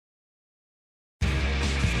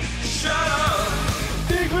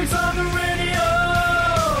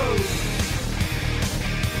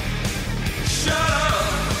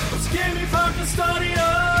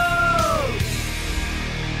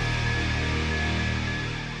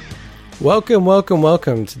Welcome, welcome,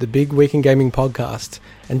 welcome to the Big Week in Gaming podcast.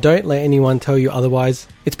 And don't let anyone tell you otherwise,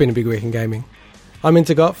 it's been a big week in gaming. I'm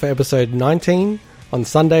Intergot for episode 19 on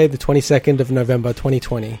Sunday, the 22nd of November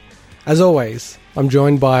 2020. As always, I'm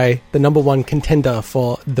joined by the number one contender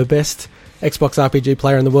for the best Xbox RPG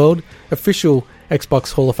player in the world, official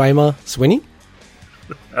Xbox Hall of Famer, Swinny.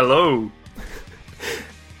 Hello.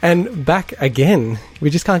 And back again,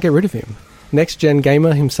 we just can't get rid of him. Next gen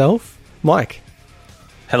gamer himself, Mike.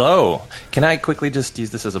 Hello. Can I quickly just use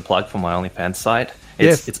this as a plug for my OnlyFans site?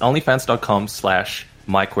 Yes. It's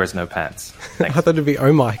onlyfans.com/Mike wears no pants. I thought it'd be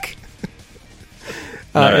Oh Mike.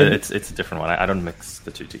 No, it's a different one. I don't mix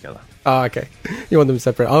the two together. Oh, okay. You want them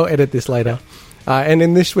separate. I'll edit this later. And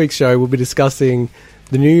in this week's show, we'll be discussing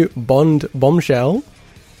the new Bond bombshell,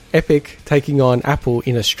 Epic taking on Apple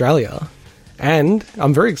in Australia. And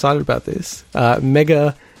I'm very excited about this.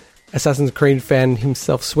 Mega Assassin's Creed fan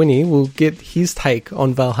himself, Swinny, will get his take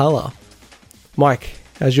on Valhalla. Mike,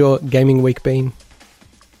 how's your gaming week been?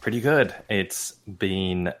 Pretty good. It's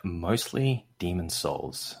been mostly Demon's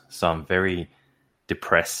Souls. So I'm very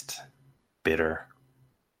depressed, bitter,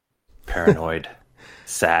 paranoid,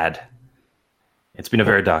 sad. It's been a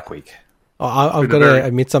very dark week. Oh, I've got to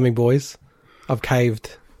admit something, boys. I've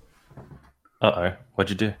caved. Uh-oh.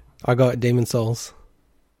 What'd you do? I got Demon's Souls.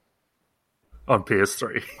 On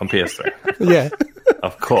PS3. On PS3. Yeah.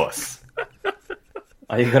 Of course.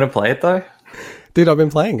 Are you going to play it, though? Dude, I've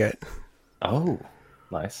been playing it. Oh,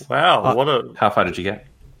 nice. Wow, How far did you get?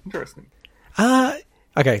 interesting.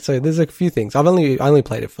 Okay, so there's a few things. I only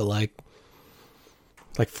played it for like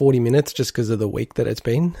 40 minutes just because of the week that it's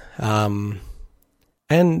been. And,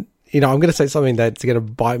 you know, I'm going to say something that's going to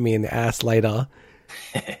bite me in the ass later.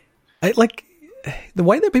 The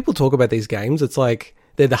way that people talk about these games, it's like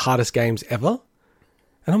they're the hardest games ever.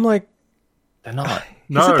 And I'm like, They're not.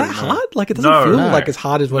 is it that hard? Like, it doesn't feel like as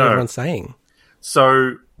hard as what everyone's saying.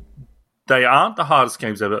 So, they aren't the hardest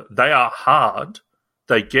games ever. They are hard.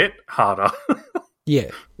 They get harder.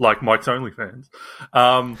 Yeah. Like Mike's OnlyFans.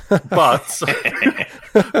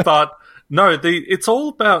 But no, it's all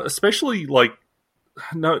about, especially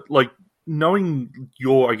knowing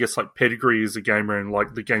your, I guess, like pedigree as a gamer and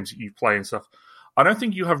like the games that you play and stuff. I don't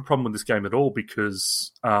think you have a problem with this game at all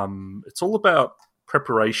because it's all about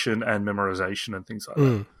preparation and memorization and things like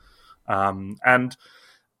that. And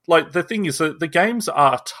like the thing is that the games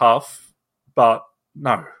are tough, but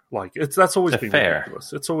no, like that's always been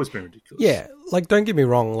ridiculous. It's always been ridiculous. Yeah, like don't get me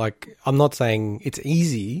wrong. Like I'm not saying it's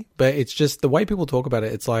easy, but it's just the way people talk about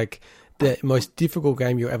it. It's like the most difficult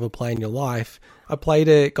game you'll ever play in your life. I played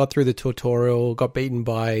it, got through the tutorial, got beaten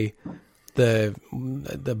by the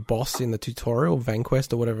boss in the tutorial,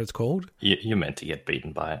 Vanquest or whatever it's called. You're meant to get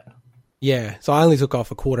beaten by it. Yeah, so I only took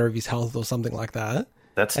off a quarter of his health or something like that.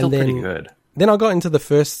 That's still pretty good. Then I got into the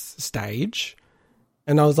first stage,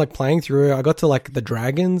 and I was like playing through it. I got to like the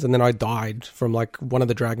dragons, and then I died from like one of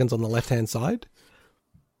the dragons on the left-hand side.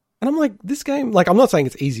 And I'm like, this game, like I'm not saying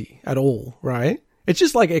it's easy at all, right? It's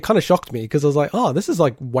just like, it kind of shocked me because I was like, oh, this is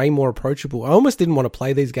like way more approachable. I almost didn't want to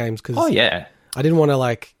play these games because I didn't want to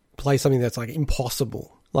like play something that's like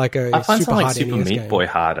impossible. Like I find super something like hard Super NES Meat game. Boy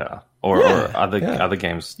harder or other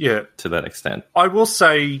games to that extent. I will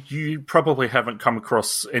say you probably haven't come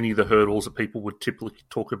across any of the hurdles that people would typically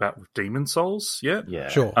talk about with Demon's Souls yet. Yeah.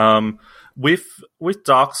 Sure. With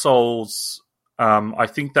Dark Souls, I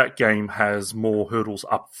think that game has more hurdles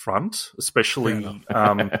up front, especially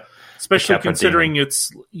considering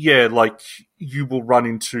it's like you will run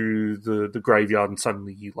into the graveyard and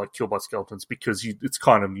suddenly you like killed by skeletons because it's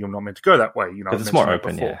kind of, you're not meant to go that way. You know, it's more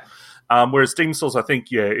open, yeah. Whereas Demon's Souls, I think,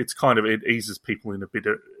 it's kind of, it eases people in a bit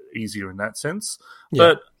easier in that sense.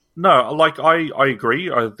 Yeah. But no, like I agree.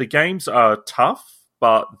 The games are tough,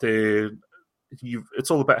 but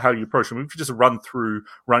it's all about how you approach them. If you just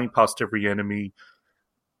running past every enemy,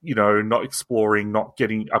 you know, not exploring, not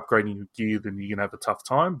upgrading your gear, then you're gonna have a tough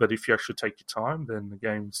time. But if you actually take your time, then the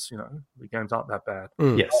games aren't that bad.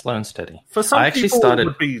 Yeah, slow and steady. For some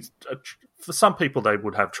people, they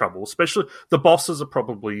would have trouble. Especially the bosses are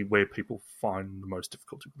probably where people find the most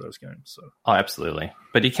difficulty with those games. So. Oh, absolutely.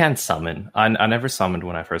 But you can summon. I never summoned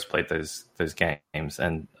when I first played those games,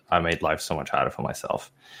 and I made life so much harder for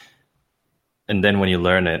myself. And then when you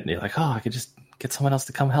learn it, you're like, oh, I could just get someone else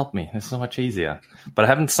to come help me. It's so much easier. But I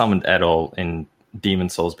haven't summoned at all in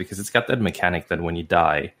Demon's Souls because it's got that mechanic that when you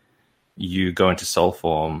die, you go into soul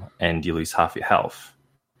form and you lose half your health.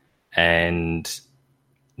 And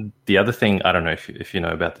the other thing, I don't know if you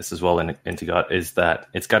know about this as well in Intergot, is that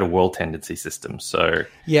it's got a world tendency system. So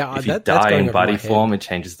if you die in body form, it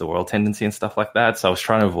changes the world tendency and stuff like that. So I was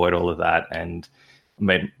trying to avoid all of that. And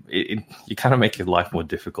you kind of make your life more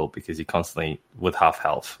difficult because you're constantly with half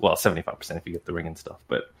health. Well, 75% if you get the ring and stuff.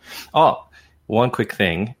 But one quick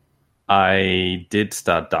thing. I did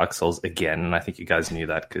start Dark Souls again, and I think you guys knew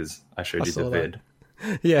that because I showed you the vid.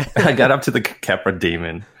 Yeah. I got up to the Capra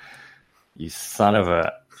Demon. You son of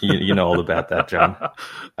a... You know all about that, John.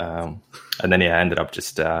 And then I ended up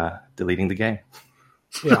just deleting the game.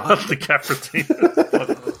 Yeah, The Capra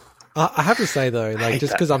Demon. I have to say though, like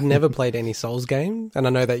just because I've never played any Souls game, and I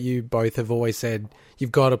know that you both have always said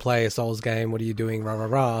you've got to play a Souls game. What are you doing? Rah rah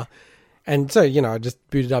rah. And so I just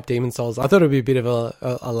booted up Demon Souls. I thought it'd be a bit of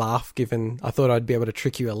a laugh, given I thought I'd be able to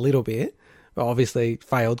trick you a little bit, but obviously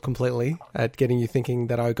failed completely at getting you thinking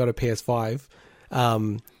that I got a PS5.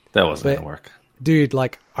 That wasn't gonna work, dude.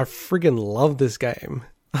 Like I friggin' love this game.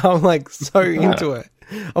 I'm like so into it.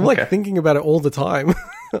 I'm like thinking about it all the time.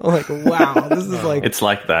 I'm like, wow, this is like... It's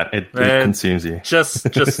like that. It consumes you. Just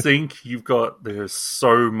think, there's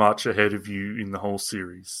so much ahead of you in the whole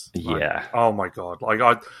series. Yeah. Oh my god!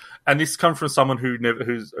 And this comes from someone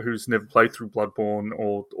who's never played through Bloodborne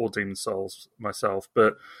or Demon Souls myself,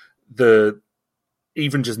 but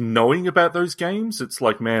even just knowing about those games, it's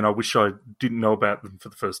like, man, I wish I didn't know about them for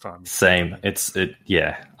the first time. Same.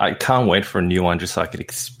 Yeah. I can't wait for a new one just so I could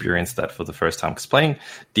experience that for the first time. Because playing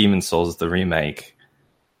Demon Souls, the remake,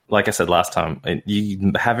 like I said last time,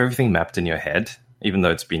 you have everything mapped in your head, even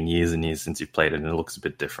though it's been years and years since you've played it and it looks a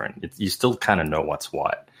bit different. You still kind of know what's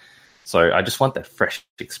what. So I just want that fresh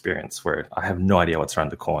experience where I have no idea what's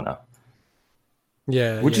around the corner.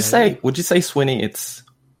 Yeah. Would you say, Swinny, it's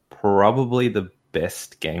probably the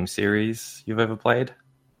best game series you've ever played?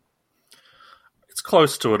 It's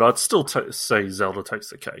close to it. I'd still say Zelda takes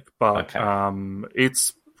the cake, but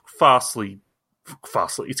it's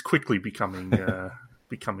it's quickly becoming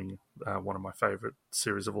one of my favorite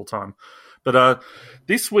series of all time. But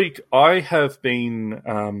this week I have been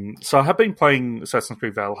I have been playing Assassin's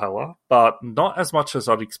Creed Valhalla, but not as much as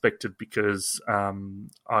I'd expected because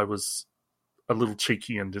I was a little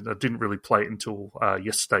cheeky and I didn't really play it until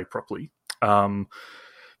yesterday properly.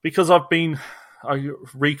 Because I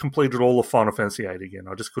recompleted all of Final Fantasy VIII again.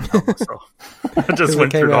 I just couldn't help myself. I just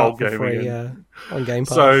went through the whole game again. On Game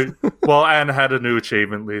Pass. So, and had a new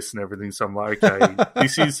achievement list and everything. So I'm like, okay,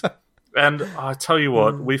 this is... And I tell you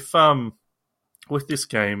what, with this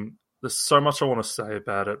game, there's so much I want to say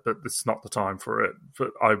about it, but it's not the time for it.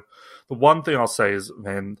 But the one thing I'll say is,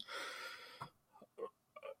 man...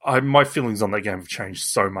 my feelings on that game have changed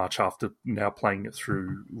so much after now playing it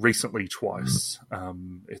through recently twice.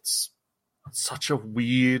 It's such a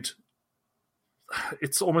weird...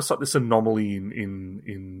 It's almost like this anomaly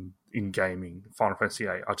in gaming, Final Fantasy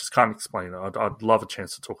VIII. I just can't explain it. I'd love a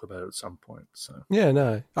chance to talk about it at some point. So yeah,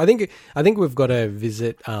 no, I think we've got to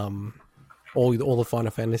visit all the Final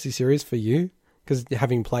Fantasy series for you, because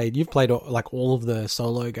you've played like all of the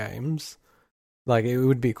solo games. Like, it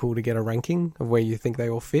would be cool to get a ranking of where you think they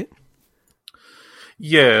all fit.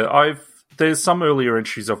 Yeah, there's some earlier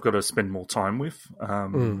entries I've got to spend more time with.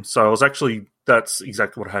 So I was that's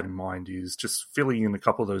exactly what I had in mind, is just filling in a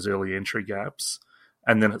couple of those early entry gaps,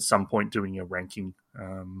 and then at some point doing a ranking.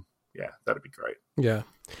 Yeah, that'd be great. Yeah.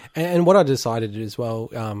 And what I decided as well,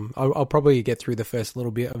 I'll probably get through the first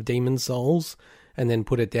little bit of Demon Souls and then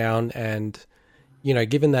put it down. And,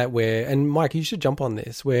 given that and Mike, you should jump on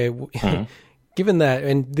this, where... Given that,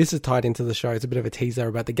 and this is tied into the show, it's a bit of a teaser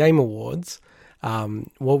about the Game Awards.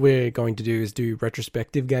 What we're going to do is do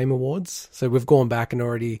retrospective Game Awards. So we've gone back and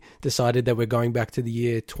already decided that we're going back to the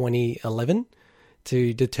year 2011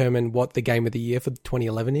 to determine what the Game of the Year for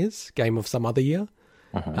 2011 is, Game of some other year.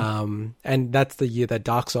 And that's the year that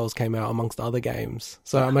Dark Souls came out, amongst other games.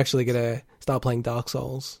 So I'm actually going to start playing Dark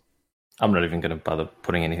Souls. I'm not even going to bother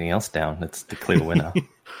putting anything else down. It's the clear winner.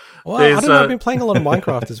 Well, I don't know, I've been playing a lot of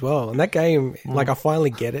Minecraft as well. And that game, like, I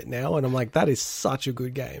finally get it now. And I'm like, that is such a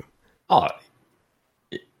good game. Oh,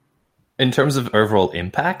 in terms of overall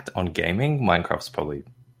impact on gaming, Minecraft's probably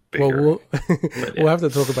bigger. Well, we'll have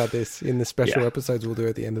to talk about this in the special episodes we'll do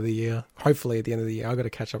at the end of the year. Hopefully at the end of the year. I've got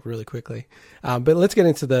to catch up really quickly. But let's get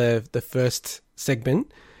into the first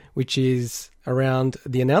segment, which is around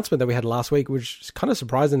the announcement that we had last week, which is kind of a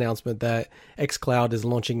surprise announcement that xCloud is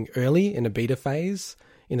launching early in a beta phase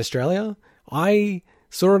in Australia. I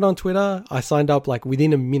saw it on Twitter. I signed up like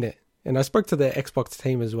within a minute, and I spoke to the Xbox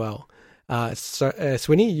team as well.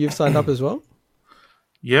 Swinny, you've signed up as well?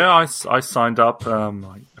 Yeah, I signed up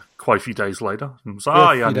quite a few days later. I was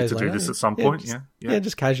like, I need to do this at some point. Yeah,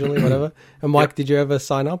 just casually, whatever. And Mike, did you ever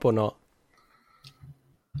sign up or not?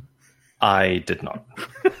 I did not.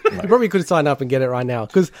 No. You probably could sign up and get it right now,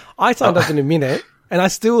 because I signed up in a minute and I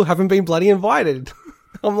still haven't been bloody invited.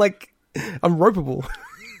 I'm like, I'm ropeable.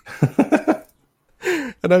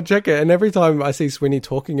 And I check it, and every time I see Swinny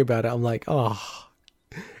talking about it, I'm like, oh,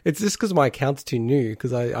 it's just because my account's too new,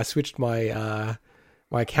 because I switched my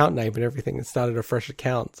my account name and everything and started a fresh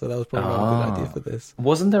account, so that was probably not a good idea for this.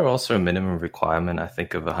 Wasn't there also a minimum requirement, I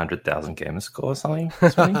think, of 100,000 gamer score or something?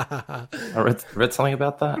 I read something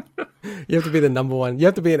about that. You have to be the number one. You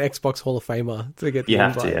have to be an Xbox Hall of Famer to get the You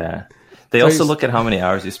have invite. to, yeah. They also look at how many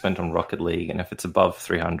hours you spent on Rocket League, and if it's above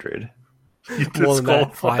 300, More than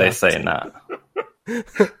that, what they higher. say in that.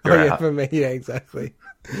 Oh yeah, for me, yeah, exactly.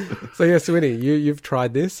 So yeah, Swinny, you've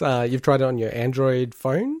tried this. You've tried it on your Android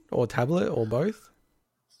phone or tablet or both?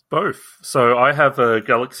 Both. So I have a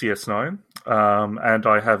Galaxy S9, and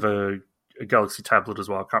I have a Galaxy tablet as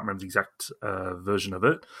well. I can't remember the exact version of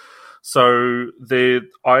it. So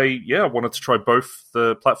I wanted to try both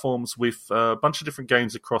the platforms with a bunch of different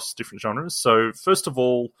games across different genres. So first of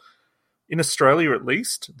all, in Australia at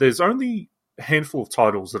least, there's only a handful of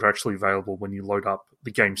titles that are actually available when you load up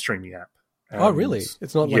the game streaming app. Oh, really?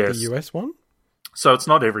 It's not like the US one? So it's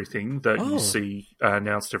not everything that you see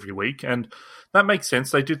announced every week. And that makes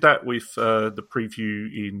sense. They did that with the preview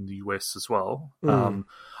in the US as well.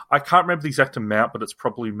 I can't remember the exact amount, but it's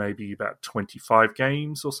probably maybe about 25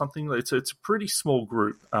 games or something. It's a pretty small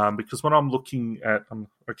group because when I'm looking at,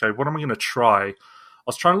 what am I going to try? I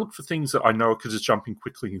was trying to look for things that I know I could just jump in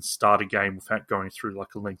quickly and start a game without going through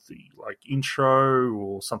like a lengthy like intro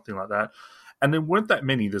or something like that. And there weren't that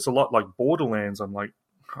many. There's a lot like Borderlands. I'm like,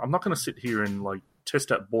 I'm not going to sit here and like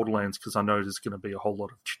test out Borderlands because I know there's going to be a whole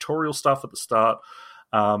lot of tutorial stuff at the start.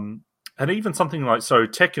 And even something like, so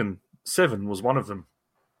Tekken 7 was one of them.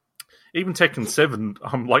 Even Tekken 7,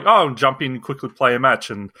 I'm like, I'll jump in, quickly play a match,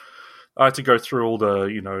 and I had to go through all the,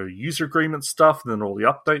 user agreement stuff and then all the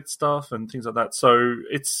update stuff and things like that. So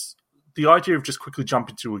it's the idea of just quickly jump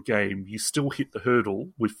into a game. You still hit the hurdle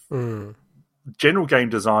with general game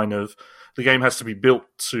design of the game has to be built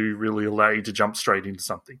to really allow you to jump straight into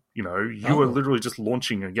something. You are literally just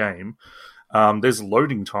launching a game. There's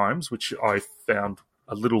loading times, which I found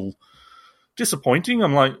a little disappointing.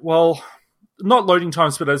 I'm like, well, not loading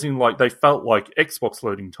times, but as in like they felt like Xbox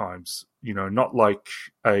loading times, not like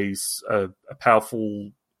a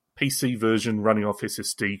powerful PC version running off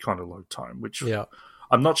SSD kind of load time, which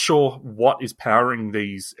I'm not sure what is powering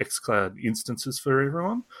these xCloud instances for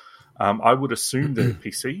everyone. I would assume they're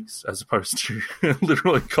PCs as opposed to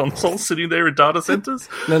literally consoles sitting there in data centers.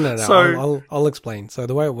 No. So, I'll explain. So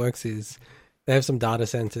the way it works is they have some data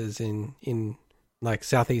centers in like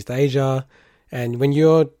Southeast Asia, and when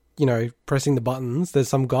you're pressing the buttons, there's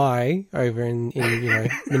some guy over in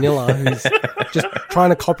Manila who's just trying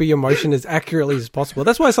to copy your motion as accurately as possible.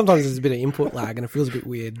 That's why sometimes there's a bit of input lag and it feels a bit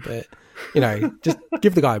weird, but just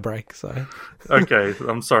give the guy a break. So okay,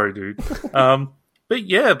 I'm sorry, dude. But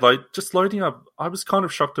yeah, like just loading up, I was kind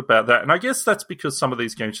of shocked about that. And I guess that's because some of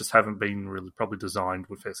these games just haven't been really probably designed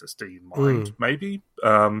with SSD in mind, maybe.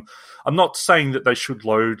 I'm not saying that they should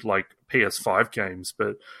load like PS5 games,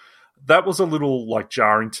 but that was a little like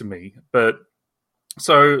jarring to me. But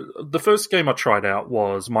so the first game I tried out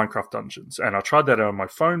was Minecraft Dungeons, and I tried that out on my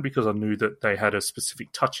phone because I knew that they had a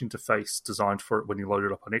specific touch interface designed for it when you load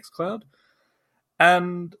it up on xCloud.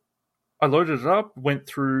 And I loaded it up, went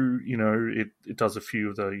through, it does a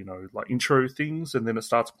few of the, like intro things, and then it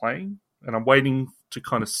starts playing. And I'm waiting to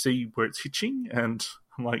kind of see where it's hitching, and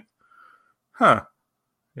I'm like,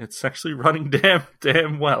 it's actually running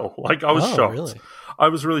damn well. Like, I was shocked. Really? I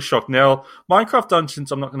was really shocked. Now, Minecraft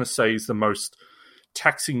Dungeons, I'm not going to say is the most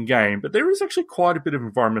taxing game, but there is actually quite a bit of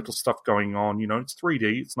environmental stuff going on. It's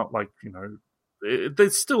 3D. It's not like,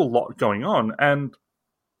 there's still a lot going on, and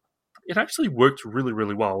it actually worked really,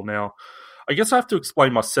 really well. Now, I guess I have to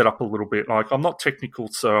explain my setup a little bit. Like, I'm not technical,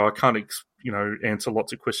 so I can't, answer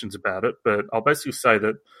lots of questions about it. But I'll basically say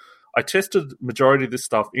that I tested majority of this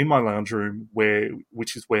stuff in my lounge room,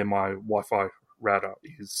 which is where my Wi-Fi router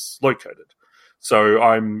is located. So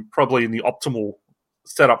I'm probably in the optimal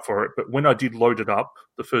setup for it. But when I did load it up,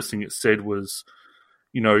 the first thing it said was,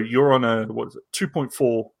 you're on a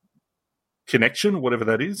 2.4 connection, whatever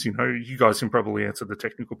that is. You guys can probably answer the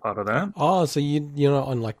technical part of that. Oh, so you're not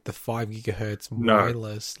on like the 5 gigahertz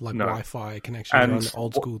wireless Wi-Fi connection. You're on the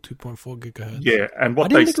old school 2.4 gigahertz. Yeah, and what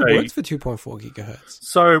I didn't they think say, it works for 2.4 gigahertz.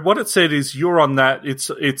 So what it said is you're on that. This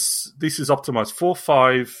is optimized for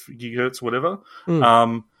 5 gigahertz, whatever.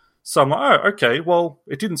 So I'm like, oh, okay. Well,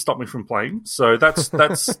 it didn't stop me from playing. So that's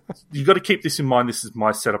you got to keep this in mind. This is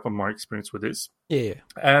my setup and my experience with this. Yeah,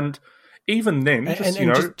 and even then,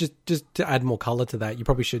 just to add more color to that, you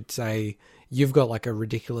probably should say you've got like a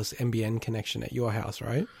ridiculous NBN connection at your house,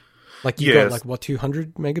 right? Like you got like what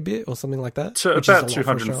 200 megabit or something like that? About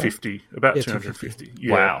 250. About 250.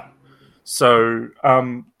 Yeah. Wow. So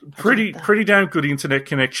pretty damn good internet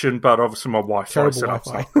connection, but obviously my Wi-Fi setup's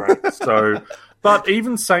not great. So, but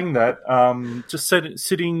even saying that, just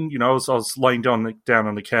sitting, I was laying down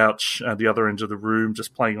on the couch at the other end of the room,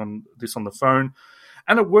 just playing on the phone,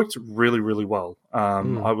 and it worked really, really well.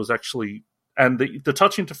 I was actually. And the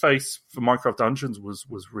touch interface for Minecraft Dungeons was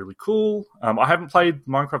really cool. I haven't played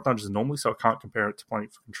Minecraft Dungeons normally, so I can't compare it to playing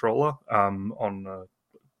it for controller on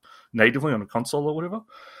natively on a console or whatever.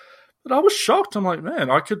 But I was shocked. I'm like, man,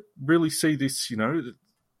 I could really see this.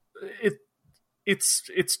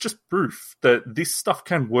 It's just proof that this stuff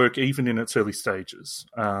can work even in its early stages,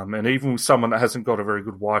 and even with someone that hasn't got a very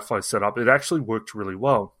good Wi-Fi setup, it actually worked really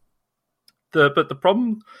well. But the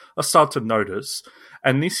problem I started to notice,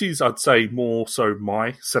 and this is, I'd say, more so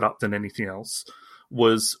my setup than anything else,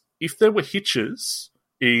 was if there were hitches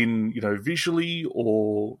in, visually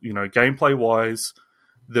or, gameplay-wise,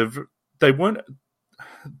 they weren't...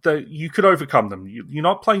 you could overcome them. You're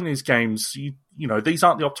not playing these games... these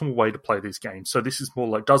aren't the optimal way to play these games. So this is more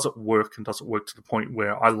like, does it work, and does it work to the point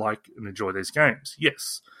where I like and enjoy these games?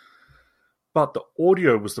 Yes. But the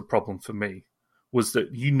audio was the problem for me. Was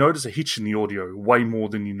that you notice a hitch in the audio way more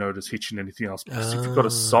than you notice hitch in anything else. Because if you've got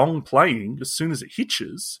a song playing, as soon as it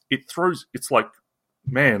hitches, it's like,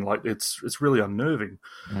 man, like it's really unnerving.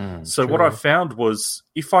 So true. What I found was,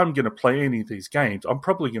 if I'm going to play any of these games, I'm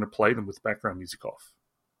probably going to play them with background music off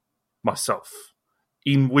myself.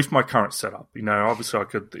 With my current setup, obviously I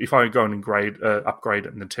could, if I go and upgrade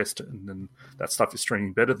it and then test it, and then that stuff is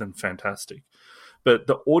streaming better, then fantastic. But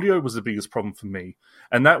the audio was the biggest problem for me.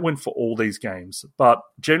 And that went for all these games. But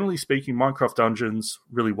generally speaking, Minecraft Dungeons,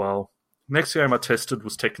 really well. Next game I tested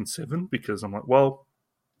was Tekken 7, because I'm like, well,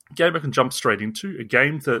 a game I can jump straight into. A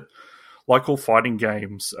game that, like all fighting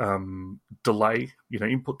games, delay,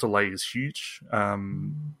 input delay is huge.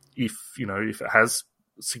 If it has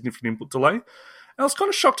significant input delay. I was kind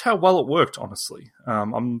of shocked how well it worked, honestly.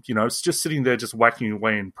 I'm, it's just sitting there just whacking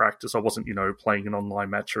away in practice. I wasn't, playing an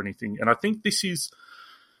online match or anything. And I think brings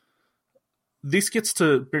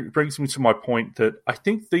me to my point that I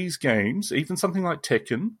think these games, even something like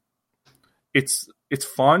Tekken, it's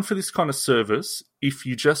fine for this kind of service if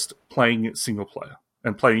you're just playing it single player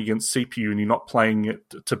and playing against CPU, and you're not playing it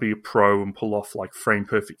to be a pro and pull off like frame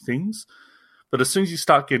perfect things. But as soon as you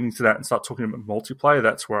start getting to that and start talking about multiplayer,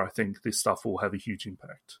 that's where I think this stuff will have a huge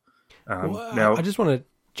impact. Now, I just want to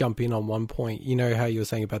jump in on one point. You know how you were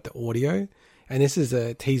saying about the audio? And this is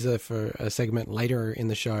a teaser for a segment later in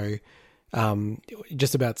the show,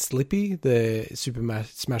 just about Slippy, the Super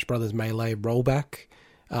Smash Bros. Melee rollback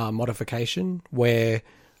modification, where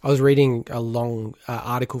I was reading a long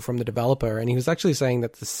article from the developer, and he was actually saying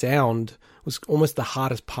that the sound was almost the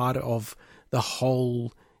hardest part of the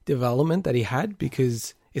whole development that he had,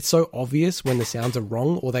 because it's so obvious when the sounds are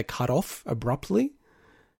wrong or they cut off abruptly.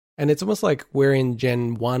 And it's almost like we're in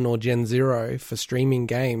Gen 1 or Gen 0 for streaming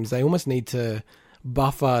games. They almost need to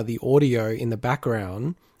buffer the audio in the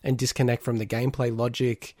background and disconnect from the gameplay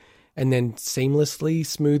logic, and then seamlessly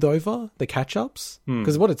smooth over the catch-ups.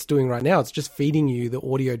 Because what it's doing right now, it's just feeding you the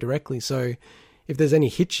audio directly. So if there's any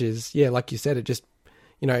hitches, yeah, like you said, it just,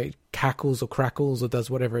 cackles or crackles or does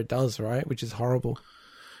whatever it does, right? Which is horrible.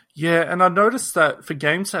 Yeah, and I noticed that for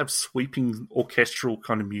games that have sweeping orchestral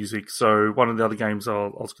kind of music, so one of the other games I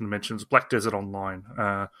was going to mention is Black Desert Online.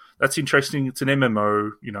 That's interesting. It's an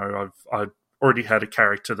MMO. I already had a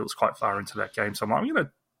character that was quite far into that game, so I'm going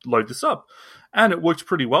to load this up. And it worked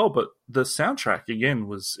pretty well, but the soundtrack,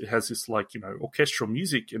 again, it has this, orchestral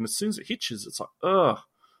music, and as soon as it hitches, it's like, ugh,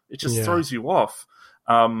 it just throws you off.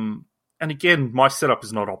 And again, my setup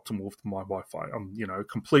is not optimal for my Wi-Fi.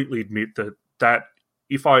 Completely admit that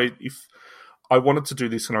if I wanted to do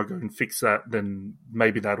this and I go and fix that, then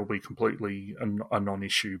maybe that'll be completely a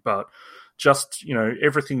non-issue. But just,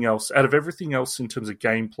 everything else, out of everything else in terms of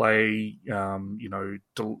gameplay,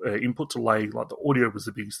 input delay, like the audio was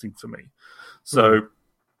the biggest thing for me. So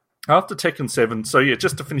after Tekken 7, so yeah,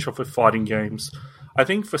 just to finish off with fighting games, I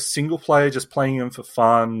think for single player, just playing them for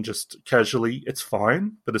fun, just casually, it's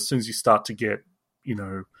fine. But as soon as you start to get,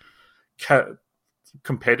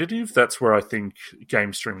 competitive, that's where I think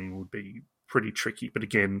game streaming would be pretty tricky. But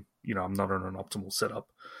again, I'm not on an optimal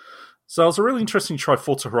setup. So it was a really interesting try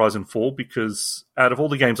Forza Horizon 4, because out of all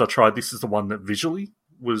the games I tried, this is the one that visually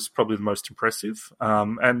was probably the most impressive.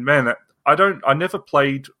 And man, I never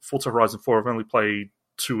played Forza Horizon 4. I've only played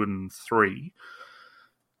 2 and 3.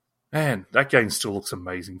 Man, that game still looks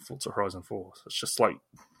amazing, Forza Horizon 4. It's just like,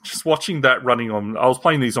 just watching that running on... I was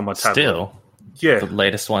playing these on my tablet. Still? Yeah. The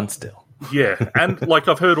latest one still? Yeah, and like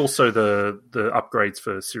I've heard also the upgrades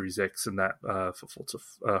for Series X and that for Forza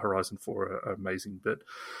Horizon 4 are amazing. But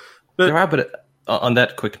there are, but on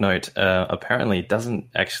that quick note, apparently it doesn't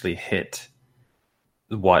actually hit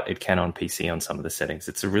what it can on PC on some of the settings.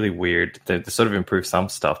 It's a really weird. They sort of improved some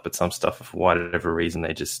stuff, but some stuff, for whatever reason,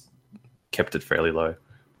 they just kept it fairly low.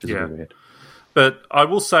 Which is really weird. But I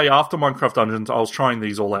will say, after Minecraft Dungeons, I was trying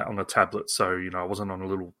these all out on a tablet, so I wasn't on a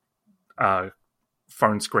little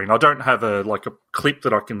phone screen. I don't have a clip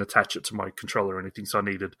that I can attach it to my controller or anything, so I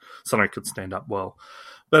needed something I could stand up well.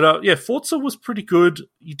 But Forza was pretty good.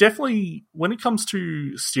 You definitely, when it comes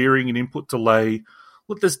to steering and input delay,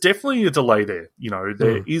 look, there's definitely a delay there.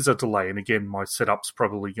 There is a delay, and again, my setup's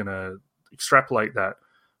probably going to extrapolate that.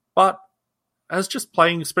 But as just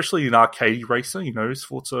playing, especially in arcade racing,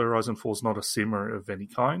 Forza Horizon 4 is not a simmer of any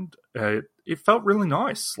kind. It felt really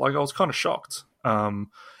nice. Like, I was kind of shocked.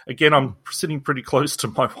 Again, I'm sitting pretty close to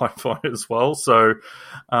my Wi-Fi as well, so.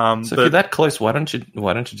 If you're that close, why don't you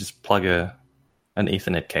just plug an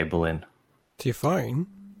Ethernet cable in to your phone?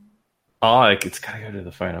 Oh, it's gotta go to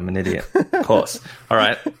the phone. I'm an idiot. Of course. All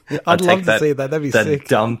right. I'd love to see that. That'd be sick. That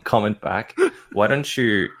dumb comment back. Why don't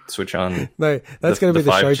you switch on? No, that's going to be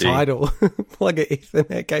the 5G. show title. Plug an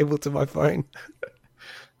Ethernet cable to my phone.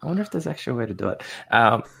 I wonder if there's actually a way to do it.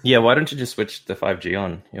 Why don't you just switch the 5G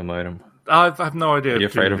on your modem? I have no idea. Are you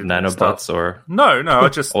afraid of nanobots or no? I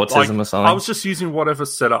just autism or something. I was just using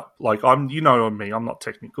whatever's set up. Like, I'm me, I'm not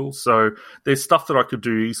technical, so there's stuff that I could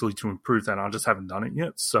do easily to improve that. I just haven't done it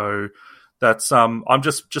yet. So that's I'm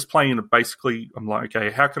just playing it. Basically, I'm like,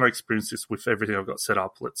 okay, how can I experience this with everything I've got set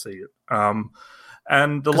up? Let's see it.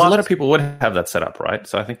 And a lot of people would have that set up, right?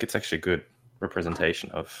 So I think it's actually a good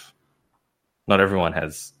representation of. Not everyone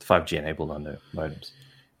has 5G enabled on their modems.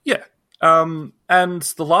 Yeah. And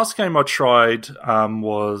the last game I tried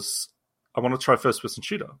was I want to try first-person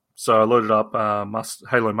shooter. So I loaded up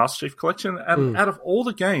Halo Master Chief Collection, and out of all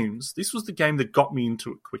the games, this was the game that got me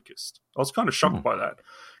into it quickest. I was kind of shocked by that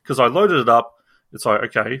because I loaded it up. It's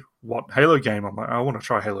like, okay, what Halo game? I'm like, I want to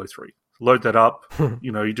try Halo 3. Load that up.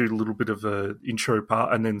 You do a little bit of an intro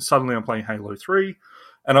part, and then suddenly I'm playing Halo 3.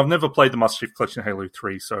 And I've never played the Master Chief Collection Halo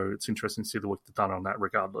 3, so it's interesting to see the work they've done on that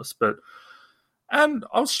regardless. And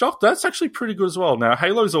I was shocked. That's actually pretty good as well. Now,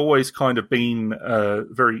 Halo's always kind of been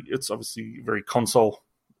it's obviously very console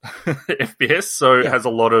FPS, so it has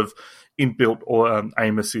a lot of inbuilt or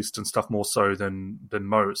aim assist and stuff more so than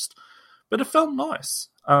most. But it felt nice.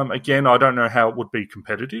 Again, I don't know how it would be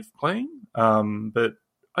competitive playing, but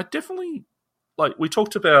I definitely, we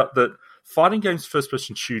talked about that fighting games,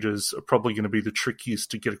 first-person shooters are probably going to be the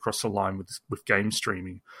trickiest to get across the line with game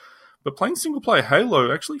streaming. But playing single-player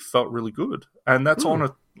Halo actually felt really good. And that's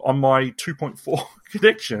on my 2.4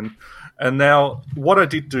 connection. And now what I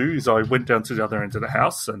did do is I went down to the other end of the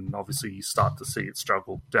house, and obviously you start to see it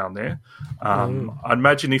struggle down there. I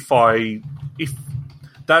imagine if that's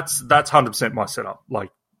 100% my setup.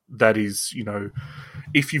 Like, that is,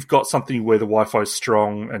 if you've got something where the Wi-Fi is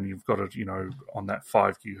strong and you've got it, on that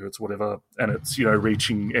 5 gigahertz, whatever, and it's,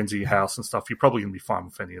 reaching ends of your house and stuff, you're probably going to be fine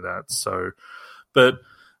with any of that. So, but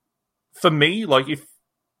for me,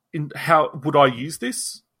 how would I use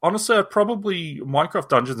this? Honestly, Minecraft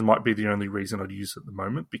Dungeons might be the only reason I'd use it at the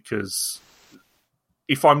moment, because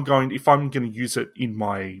if I'm going to use it in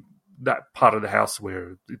that part of the house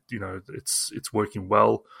where, it's working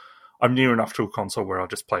well, I'm near enough to a console where I'll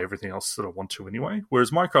just play everything else that I want to anyway. Whereas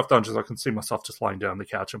Minecraft Dungeons, I can see myself just lying down on the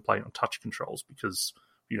couch and playing on touch controls because,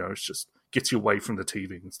 it's just gets you away from the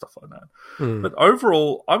TV and stuff like that. But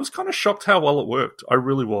overall, I was kind of shocked how well it worked. I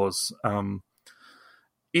really was.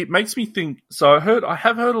 It makes me think... So I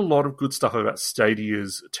have heard a lot of good stuff about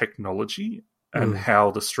Stadia's technology and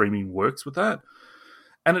how the streaming works with that.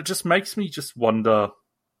 And it just makes me just wonder...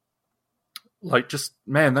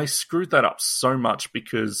 man, they screwed that up so much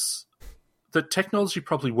because... the technology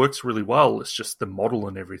probably works really well. It's just the model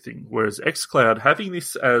and everything. Whereas xCloud, having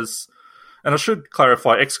this as... And I should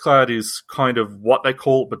clarify, xCloud is kind of what they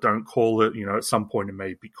call it, but don't call it. At some point it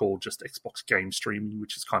may be called just Xbox Game Streaming,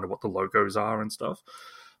 which is kind of what the logos are and stuff.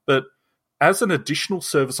 But as an additional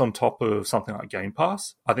service on top of something like Game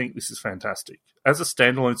Pass, I think this is fantastic. As a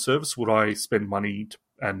standalone service, would I spend money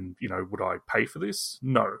and, would I pay for this?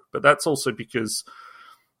 No. But that's also because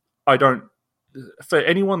I don't... For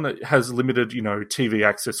anyone that has limited, TV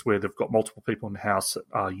access where they've got multiple people in the house that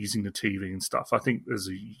are using the TV and stuff, I think there's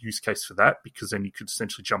a use case for that because then you could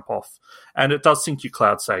essentially jump off. And it does sync your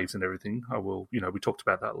cloud saves and everything. We talked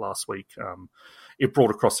about that last week. It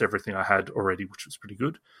brought across everything I had already, which was pretty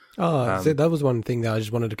good. So that was one thing that I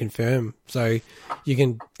just wanted to confirm. So you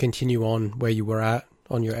can continue on where you were at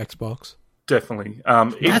on your Xbox. definitely.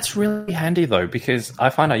 That's really handy though, because I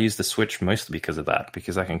find I use the Switch mostly because of that,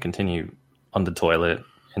 because I can continue on the toilet,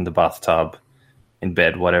 in the bathtub, in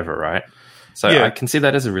bed, whatever, right? So Yeah. I can see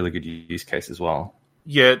that as a really good use case as well.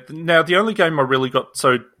 Yeah, now the only game I really got...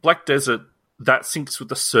 So Black Desert, that syncs with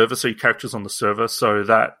the server, so your character's on the server, so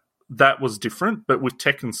that was different. But with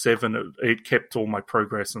Tekken 7, it kept all my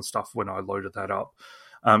progress and stuff when I loaded that up.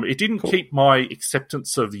 It didn't keep my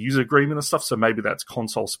acceptance of the user agreement and stuff, so maybe that's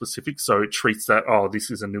console specific. So it treats that,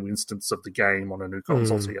 this is a new instance of the game on a new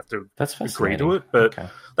console, so you have to agree to it. But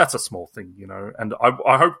that's a small thing, And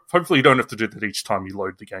I hopefully you don't have to do that each time you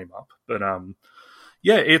load the game up. But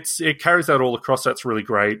yeah, it carries that all across. That's really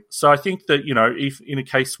great. So I think that if in a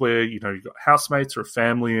case where you've got housemates or a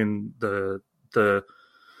family and the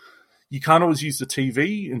you can't always use the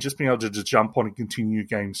TV, and just being able to just jump on and continue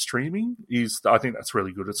game streaming I think that's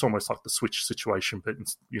really good. It's almost like the Switch situation, but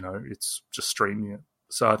it's just streaming it.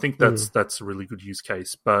 So I think that's a really good use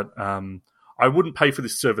case. But I wouldn't pay for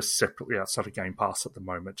this service separately outside of Game Pass at the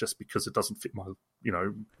moment, just because it doesn't fit my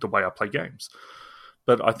the way I play games.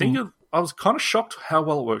 But I think I was kind of shocked how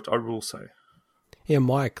well it worked, I will say. Yeah,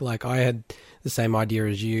 Mike, I had the same idea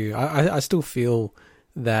as you. I still feel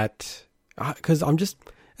that, because I'm just,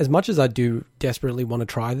 as much as I do desperately want to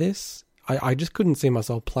try this, I just couldn't see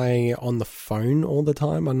myself playing it on the phone all the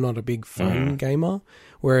time. I'm not a big phone gamer.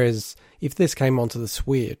 Whereas if this came onto the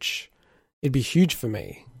Switch, it'd be huge for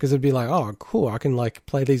me, because it'd be like, oh, cool, I can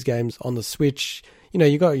play these games on the Switch.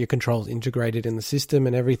 You got your controls integrated in the system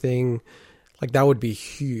and everything. That would be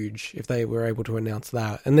huge if they were able to announce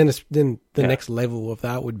that. And then the next level of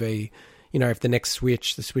that would be, if the next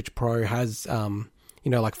Switch, the Switch Pro has,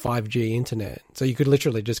 5G internet. So you could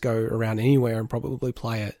literally just go around anywhere and probably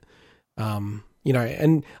play it.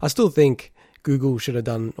 And I still think Google should have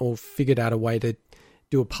done or figured out a way to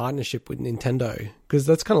do a partnership with Nintendo, because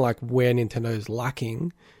that's kind of where Nintendo is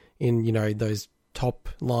lacking in, those top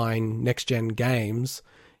line next gen games.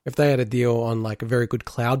 If they had a deal on a very good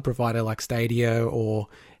cloud provider like Stadia or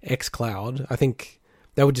xCloud, I think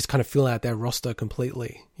they would just kind of fill out their roster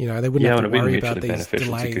completely. They wouldn't have to worry about these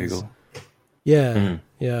delays. Yeah.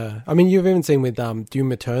 I mean, you've even seen with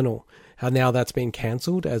Doom Eternal how now that's been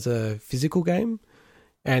cancelled as a physical game,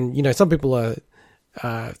 and some people are,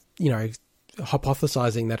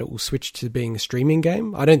 hypothesizing that it will switch to being a streaming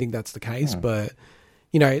game. I don't think that's the case, but.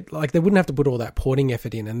 They wouldn't have to put all that porting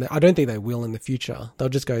effort in, and I don't think they will in the future. They'll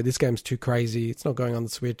just go, this game's too crazy, it's not going on the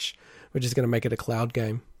Switch, we're just going to make it a cloud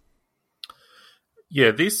game.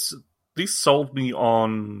 Yeah, this sold me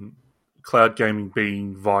on cloud gaming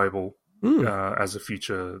being viable as a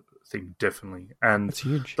future thing, definitely. And that's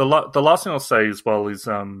huge. The last thing I'll say as well is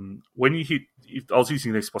when you hit, if I was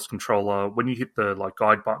using the Xbox controller, when you hit the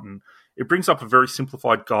guide button, it brings up a very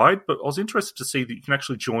simplified guide, but I was interested to see that you can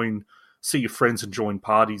actually see your friends and join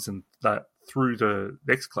parties and that through the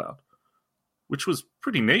xCloud, which was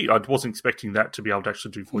pretty neat. I wasn't expecting that to be able to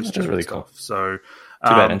actually do voice chat really stuff. Cool. So, too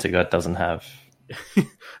bad Intergut doesn't have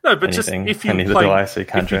no, but anything, just if you any of the device, so you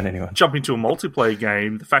can't join anyone. Jump into a multiplayer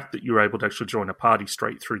game, the fact that you're able to actually join a party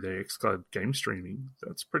straight through their xCloud game streaming,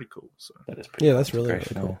 that's pretty cool. So that is pretty. Yeah, that's really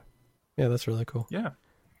cool. Yeah, that's really cool. Yeah.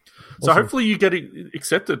 So hopefully you get it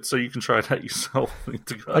accepted so you can try it out yourself.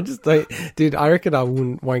 I reckon I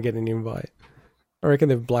won't get an invite. I reckon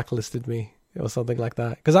they've blacklisted me or something like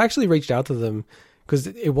that. Because I actually reached out to them because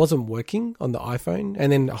it wasn't working on the iPhone.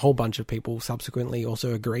 And then a whole bunch of people subsequently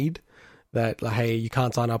also agreed that, hey, you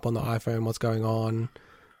can't sign up on the iPhone. What's going on?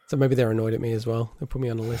 So maybe they're annoyed at me as well. They put me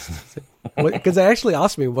on a list. Because they actually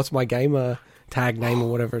asked me, what's my gamer tag name or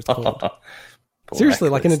whatever it's called. Seriously,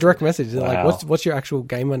 in a direct message, they're like, what's your actual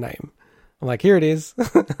gamer name? I'm like, here it is.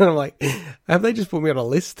 And I'm like, have they just put me on a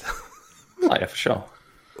list? Oh, yeah, for sure.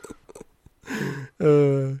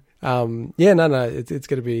 It's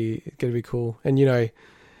gonna be cool. And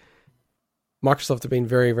Microsoft have been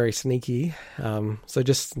very, very sneaky. So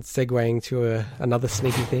just segueing to another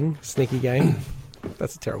sneaky thing, sneaky game.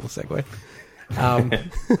 That's a terrible segue.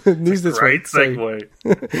 News this great week.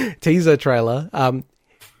 segue. Teaser trailer.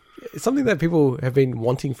 Something that people have been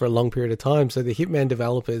wanting for a long period of time. So the Hitman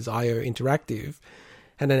developers, IO Interactive,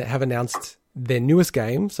 have announced their newest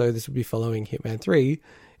game. So this would be following Hitman 3.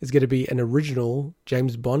 Is going to be an original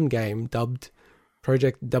James Bond game dubbed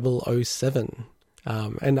Project 007.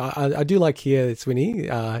 And I do like here, Swinny,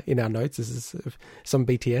 in our notes, this is some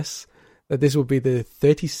BTS, that this will be the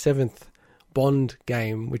 37th Bond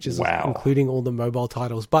game, which is including all the mobile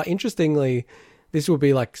titles. But interestingly, this will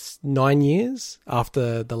be 9 years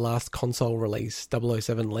after the last console release,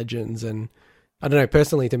 007 Legends, and I don't know,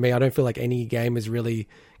 personally to me, I don't feel like any game has really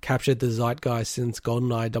captured the zeitgeist since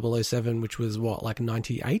GoldenEye 007, which was what, like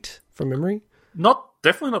 98 from memory?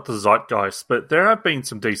 Definitely not the zeitgeist, but there have been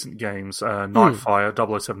some decent games. Nightfire,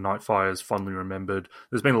 007 Nightfire is fondly remembered.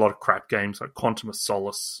 There's been a lot of crap games like Quantum of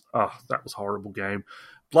Solace. That was a horrible game.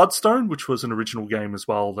 Bloodstone, which was an original game as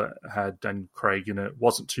well that had Daniel Craig in it,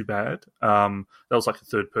 wasn't too bad. That was like a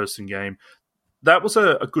third-person game. That was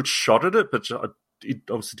a good shot at it, but it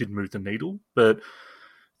obviously didn't move the needle. But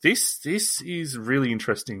this is really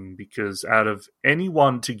interesting because out of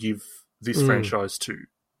anyone to give this franchise to,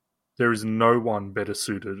 there is no one better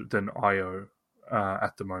suited than IO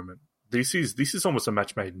at the moment. This is almost a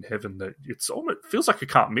match made in heaven. That it feels like it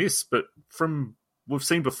can't miss, but from we've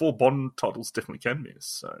seen before, Bond titles definitely can miss.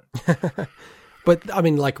 So. But I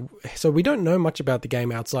mean, like, so we don't know much about the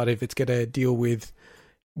game outside of it's going to deal with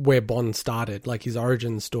where Bond started, like his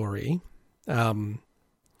origin story.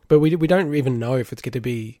 But we don't even know if it's going to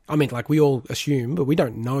be. I mean, like we all assume, but we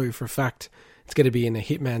don't know for a fact it's going to be in a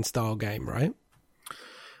Hitman style game, right?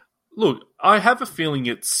 Look, I have a feeling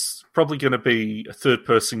it's probably going to be a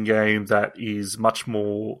third-person game that is much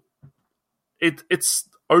more... It's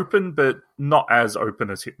open, but not as open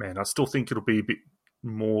as Hitman. I still think it'll be a bit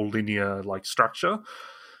more linear, like, structure.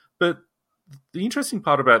 But the interesting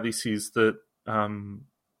part about this is that,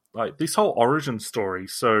 like, this whole origin story...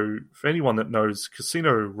 So, for anyone that knows,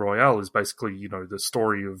 Casino Royale is basically, you know, the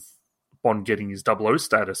story of Bond getting his 00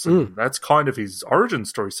 status, and that's kind of his origin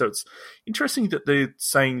story. So it's interesting that they're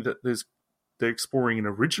saying that they're exploring an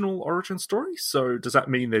original origin story. So does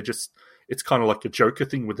that mean it's kind of like a Joker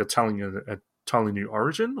thing where they're telling a totally new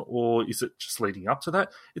origin, or is it just leading up to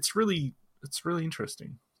that? It's really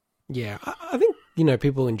interesting. Yeah, I think, you know,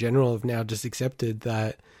 people in general have now just accepted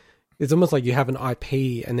that it's almost like you have an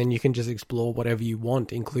IP and then you can just explore whatever you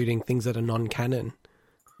want, including things that are non-canon.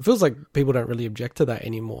 It feels like people don't really object to that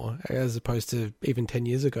anymore, as opposed to even 10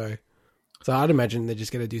 years ago. So I'd imagine they're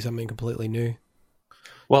just going to do something completely new.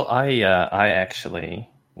 Well, I actually,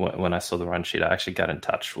 when I saw the run sheet, I actually got in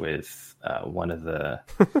touch with one of the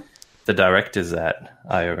directors at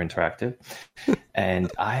IO Interactive,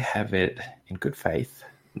 and I have it in good faith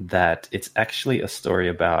that it's actually a story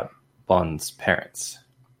about Bond's parents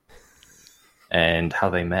and how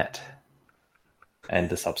they met and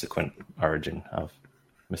the subsequent origin of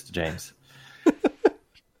Mr. James.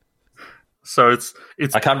 So it's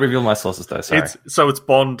I can't reveal my sources though, sorry. It's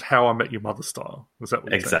Bond, How I Met Your Mother style. Was that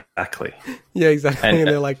what exactly? Yeah, exactly. And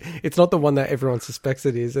they're like, it's not the one that everyone suspects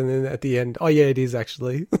it is, and then at the end, oh yeah, it is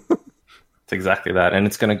actually. It's exactly that. And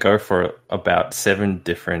it's going to go for about 7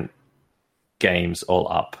 different games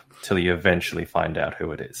all up till you eventually find out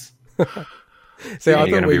who it is. So I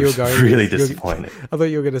thought where you were going, really disappointed. I thought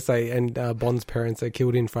you were going to say, and Bond's parents are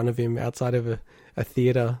killed in front of him outside of a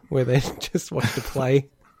theater where they just watched a play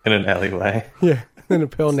in an alleyway. Yeah, and a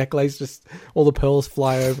pearl necklace, just all the pearls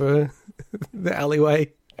fly over the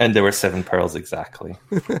alleyway. And there were 7 pearls exactly.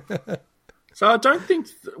 So I don't think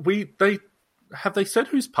they said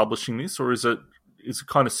who's publishing this, or is it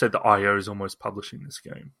kind of said that IO is almost publishing this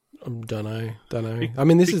game? Don't know. I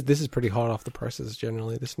mean, this is pretty hot off the presses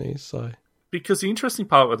generally, this news. So because the interesting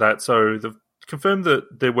part with that, so they've confirmed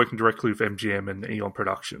that they're working directly with MGM and Eon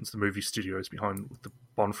Productions, the movie studios behind the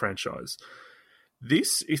Bond franchise.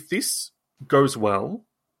 If this goes well,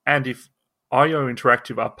 and if IO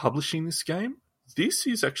Interactive are publishing this game, this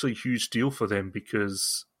is actually a huge deal for them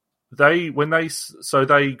because I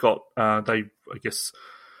guess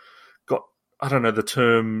got, I don't know the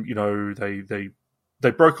term, you know,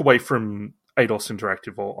 they broke away from Eidos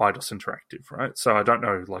Interactive or Eidos Interactive, right? So I don't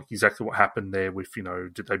know like exactly what happened there with, you know,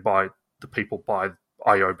 did the people buy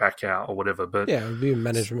IO back out or whatever, but yeah, it would be a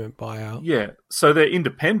management buyout. Yeah. So they're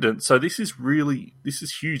independent. So this is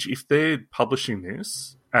huge. If they're publishing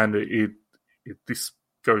this and this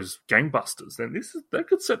goes gangbusters, then that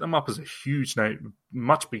could set them up as a huge name,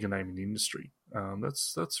 much bigger name in the industry.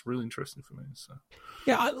 That's really interesting for me. So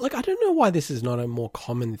yeah, I don't know why this is not a more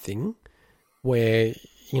common thing, where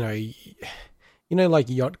you know, like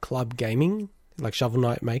Yacht Club Gaming, like Shovel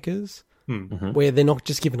Knight makers, where they're not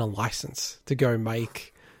just given a license to go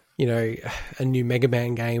make, you know, a new Mega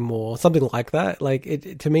Man game or something like that.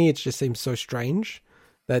 Like to me, it just seems so strange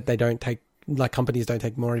that they don't take. Like companies don't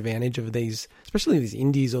take more advantage of these, especially these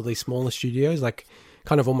indies or these smaller studios, like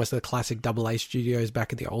kind of almost the classic AA studios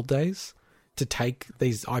back in the old days, to take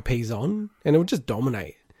these IPs on, and it would just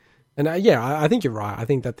dominate. And I think you're right. I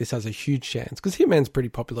think that this has a huge chance because Hitman's a pretty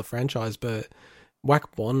popular franchise, but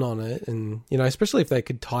whack Bond on it, and you know, especially if they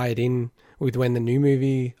could tie it in with when the new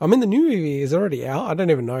movie. I mean, the new movie is already out. I don't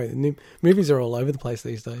even know. The new movies are all over the place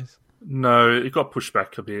these days. No, it got pushed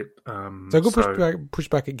back a bit. So it got pushed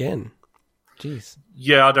back again. Jeez.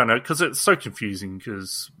 Yeah, I don't know, because it's so confusing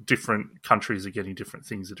because different countries are getting different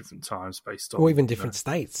things at different times based on... Or even different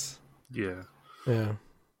states. Yeah. Yeah.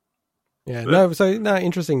 Yeah, no,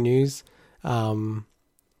 interesting news.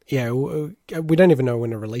 Yeah, we don't even know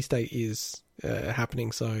when a release date is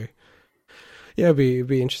happening, so yeah, it'll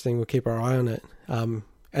be interesting. We'll keep our eye on it. And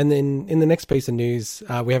then in the next piece of news,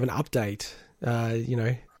 we have an update,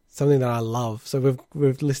 something that I love. So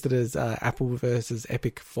we've listed as Apple versus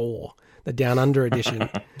Epic 4, the Down Under edition.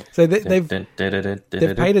 So they've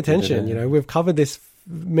paid attention. We've covered this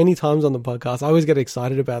many times on the podcast. I always get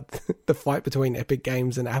excited about the fight between Epic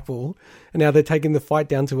Games and Apple, and now they're taking the fight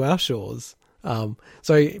down to our shores. So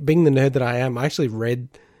being the nerd that I am, I actually read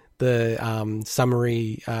the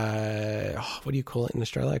summary. What do you call it in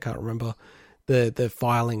Australia? I can't remember the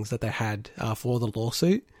filings that they had for the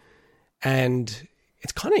lawsuit, and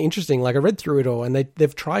it's kind of interesting. Like, I read through it all, and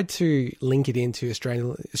they've tried to link it into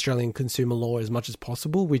Australian consumer law as much as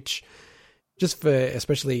possible, which, just for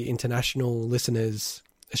especially international listeners,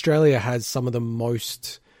 Australia has some of the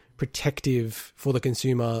most protective for the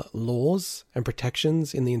consumer laws and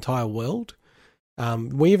protections in the entire world.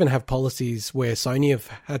 We even have policies where Sony have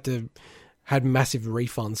had massive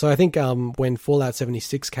refunds. So I think when Fallout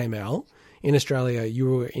 76 came out in Australia, you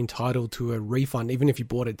were entitled to a refund even if you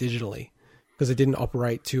bought it digitally, because it didn't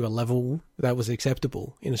operate to a level that was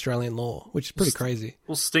acceptable in Australian law, which is pretty crazy.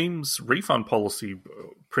 Well, Steam's refund policy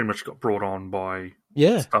pretty much got brought on by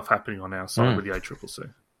stuff happening on our side with the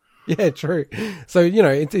ACCC. Yeah, true. So,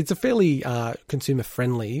 it's a fairly consumer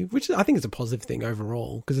friendly, which I think is a positive thing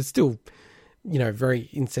overall, because it's still, very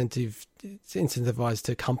incentivized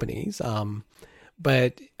to companies.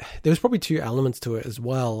 But there's probably two elements to it as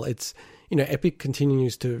well. It's, Epic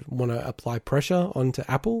continues to want to apply pressure onto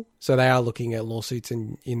Apple. So they are looking at lawsuits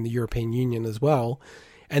in the European Union as well.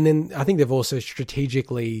 And then I think they've also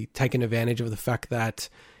strategically taken advantage of the fact that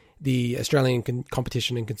the Australian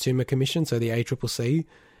Competition and Consumer Commission, so the ACCC,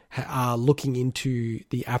 are looking into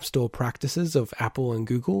the App Store practices of Apple and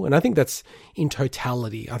Google. And I think that's in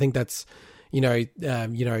totality. I think that's,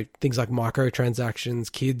 things like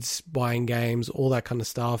microtransactions, kids buying games, all that kind of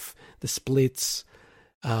stuff, the splits.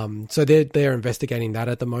 So they're investigating that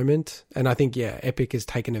at the moment. And I think, Epic has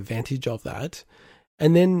taken advantage of that.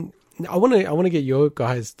 And then I want to get your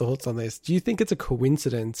guys' thoughts on this. Do you think it's a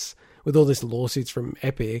coincidence with all these lawsuits from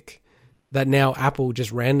Epic that now Apple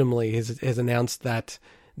just randomly has announced that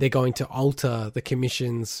they're going to alter the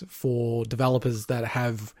commissions for developers that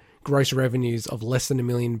have gross revenues of less than $1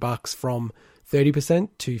 million from 30%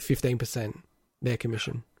 to 15% their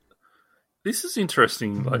commission? This is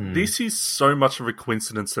interesting. Like, this is so much of a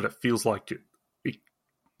coincidence that it feels like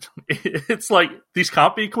it's like this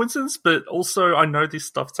can't be a coincidence, but also I know this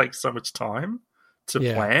stuff takes so much time to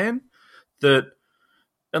plan that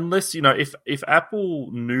unless, if Apple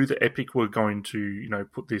knew that Epic were going to,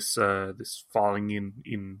 put this this filing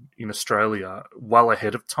in Australia well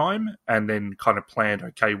ahead of time, and then kind of planned,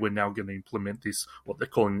 okay, we're now going to implement this, what they're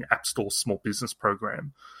calling App Store Small Business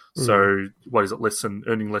Program. So what is it,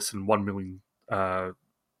 earning less than 1 million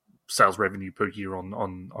sales revenue per year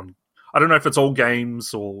on I don't know if it's all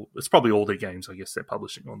games or it's probably all their games, I guess they're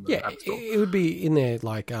publishing on the App Store. It would be in their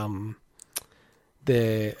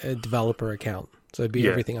their developer account. So it'd be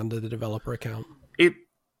everything under the developer account.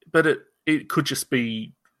 But it could just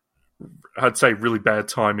be, I'd say, really bad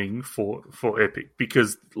timing for Epic,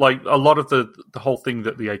 because like a lot of the whole thing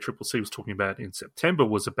that the ACCC was talking about in September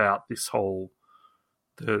was about this whole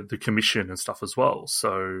the commission and stuff as well.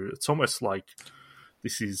 So it's almost like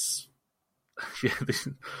this is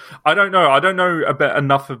I don't know. I don't know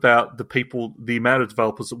enough about the amount of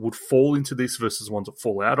developers that would fall into this versus ones that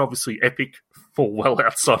fall out. Obviously, Epic fall well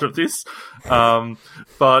outside of this,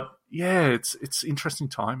 but yeah, it's interesting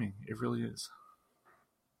timing. It really is.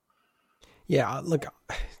 Yeah, look,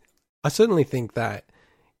 I certainly think that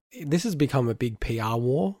this has become a big PR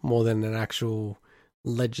war more than an actual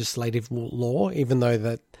legislative law, even though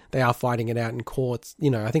that they are fighting it out in courts.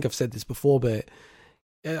 I think I've said this before, but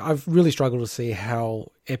I've really struggled to see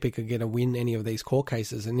how Epic are going to win any of these court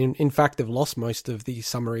cases. And in fact, they've lost most of the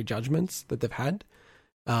summary judgments that they've had,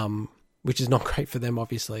 which is not great for them,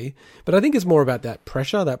 obviously. But I think it's more about that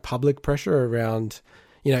pressure, that public pressure around,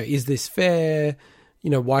 is this fair?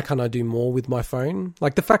 Why can't I do more with my phone?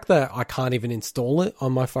 Like the fact that I can't even install it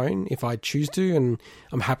on my phone if I choose to, and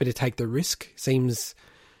I'm happy to take the risk, seems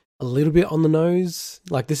a little bit on the nose.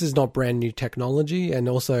 Like, this is not brand new technology, and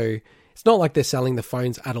also it's not like they're selling the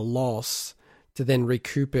phones at a loss to then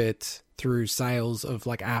recoup it through sales of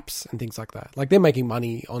like apps and things like that. Like, they're making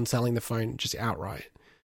money on selling the phone just outright.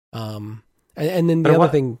 And then the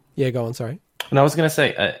other thing, go on. Sorry. And I was going to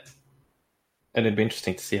say, and it'd be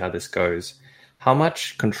interesting to see how this goes. How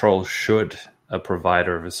much control should a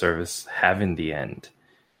provider of a service have in the end?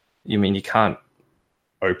 You mean you can't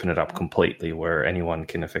open it up completely where anyone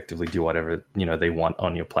can effectively do whatever they want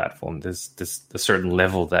on your platform. There's a certain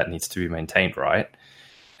level that needs to be maintained, right?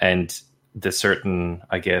 And there's certain,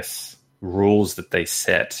 I guess, rules that they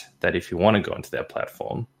set that if you want to go into their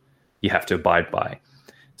platform, you have to abide by.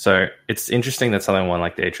 So it's interesting that something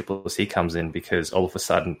like the ACCC comes in, because all of a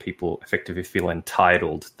sudden people effectively feel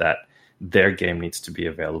entitled that their game needs to be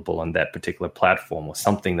available on that particular platform, or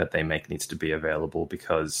something that they make needs to be available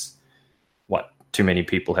because too many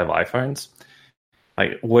people have iPhones.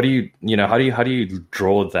 Like, what do how do you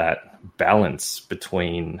draw that balance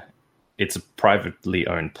between it's a privately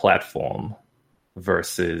owned platform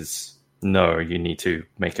versus no, you need to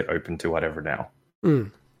make it open to whatever now?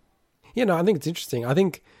 I think it's interesting. I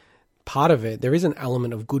think part of it, there is an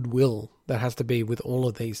element of goodwill that has to be with all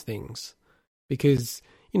of these things, because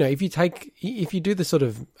if you do the sort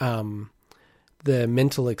of the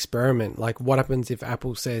mental experiment, like what happens if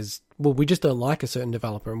Apple says, well, we just don't like a certain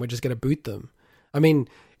developer and we're just going to boot them. I mean,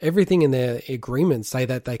 everything in their agreements say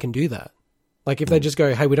that they can do that. Like if they just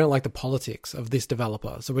go, hey, we don't like the politics of this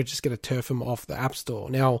developer, so we're just going to turf them off the App Store.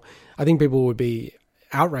 Now, I think people would be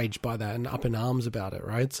outraged by that and up in arms about it,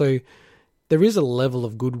 right? So there is a level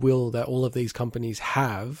of goodwill that all of these companies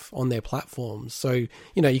have on their platforms. So,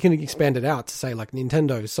 you can expand it out to say like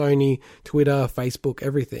Nintendo, Sony, Twitter, Facebook,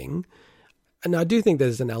 everything. And I do think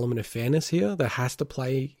there's an element of fairness here that has to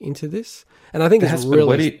play into this. And I think it's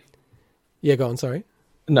really... Yeah, go on, sorry.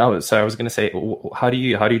 No, so I was going to say, how do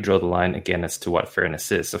you draw the line again as to what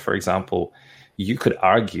fairness is? So, for example, you could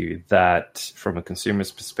argue that from a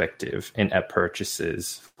consumer's perspective, in-app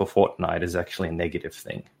purchases for Fortnite is actually a negative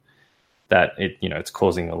thing. That it's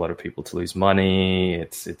causing a lot of people to lose money.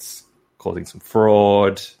 It's causing some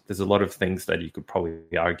fraud. There's a lot of things that you could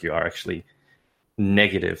probably argue are actually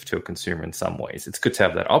negative to a consumer in some ways. It's good to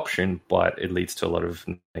have that option, but it leads to a lot of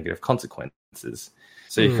negative consequences.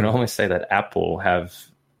 So you can almost say that Apple have,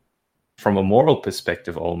 from a moral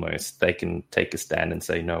perspective, almost, they can take a stand and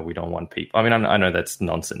say, no, we don't want people. I mean, I know that's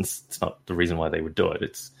nonsense. It's not the reason why they would do it.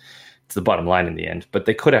 It's the bottom line in the end. But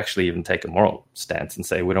they could actually even take a moral stance and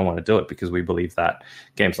say, we don't want to do it because we believe that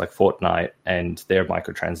games like Fortnite and their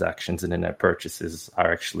microtransactions and in-app purchases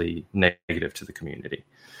are actually negative to the community.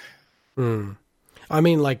 I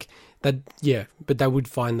mean, like that, yeah, but they would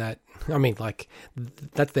find that. I mean, like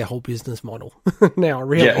that's their whole business model now.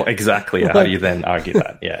 Really, yeah, well, exactly. How do you then argue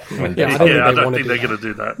that? Yeah, I don't think they're going to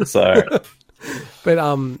do that. So,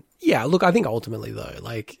 but yeah. Look, I think ultimately though,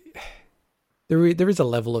 like there is a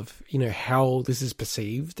level of how this is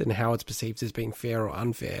perceived and how it's perceived as being fair or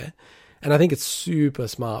unfair, and I think it's super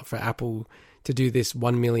smart for Apple to do this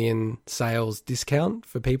 1 million sales discount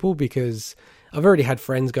for people, because I've already had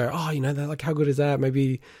friends go, oh, they're like, how good is that?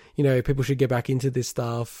 Maybe, people should get back into this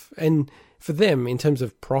stuff. And for them, in terms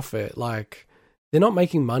of profit, like they're not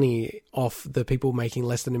making money off the people making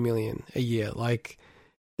less than 1 million a year. Like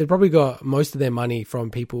they've probably got most of their money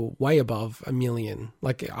from people way above 1 million.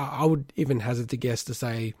 Like I would even hazard to guess to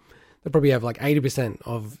say they probably have like 80%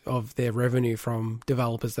 of their revenue from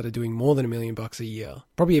developers that are doing more than $1 million a year,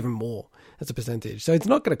 probably even more as a percentage. So it's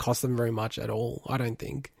not going to cost them very much at all, I don't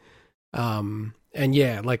think. And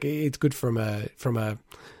yeah, like it's good from a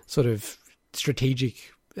sort of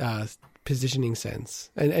strategic positioning sense.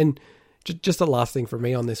 And just the last thing for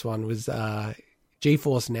me on this one was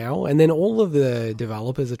GeForce Now, and then all of the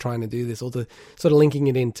developers are trying to do this, all the sort of linking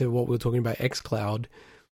it into what we were talking about, xCloud.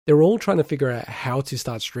 They're all trying to figure out how to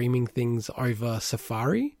start streaming things over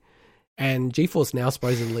Safari, and GeForce Now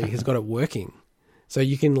supposedly has got it working. So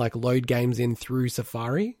you can like load games in through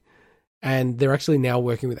Safari. And they're actually now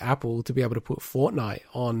working with Apple to be able to put Fortnite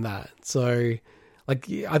on that. So, like,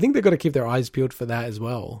 I think they've got to keep their eyes peeled for that as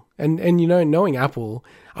well. And knowing Apple,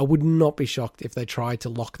 I would not be shocked if they tried to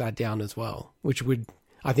lock that down as well, which would,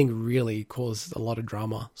 I think, really cause a lot of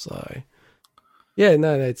drama. So, yeah,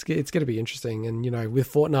 no, it's going to be interesting. And,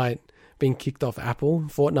 with Fortnite being kicked off Apple,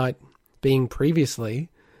 Fortnite being previously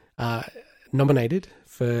nominated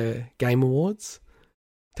for Game Awards,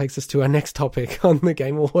 takes us to our next topic on the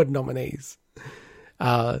Game Award nominees.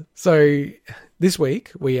 So this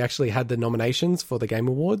week, we actually had the nominations for the Game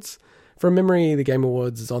Awards. From memory, the Game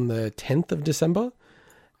Awards is on the 10th of December.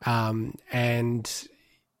 And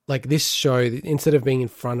like this show, instead of being in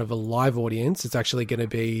front of a live audience, it's actually going to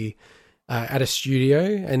be at a studio,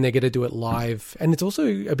 and they're going to do it live. And it's also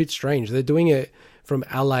a bit strange. They're doing it from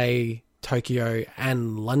LA, Tokyo,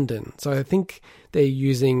 and London. So I think they're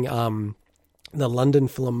using the London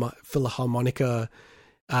Philharmonica.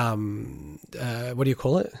 What do you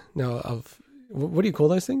call it? No, what do you call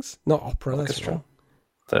those things? Not opera. Orchestra.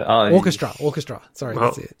 Orchestra. Sorry,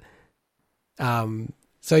 that's it.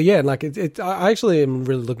 So yeah, like I actually am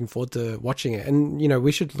really looking forward to watching it, and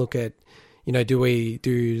we should look at, do we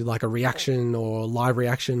do like a reaction or live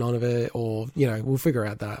reaction on it, or we'll figure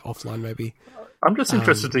out that offline maybe. I'm just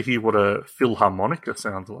interested to hear what a Philharmonica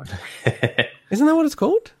sounds like. Isn't that what it's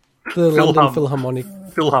called? The London Philharmonic.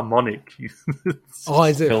 Philharmonic. Oh,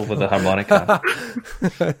 is it? Filled with a harmonica.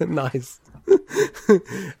 Nice.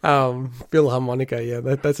 Philharmonica,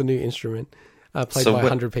 yeah, that's a new instrument played by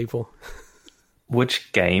 100 people.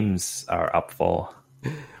 Which games are up for?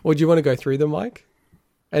 Well, do you want to go through them, Mike?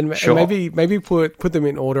 And Sure. maybe put them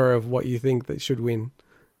in order of what you think that should win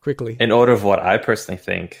quickly. In order of what I personally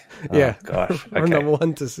think. Oh, Yeah. gosh. From Okay. number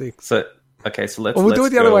 1 to 6. So let's. Or we'll do it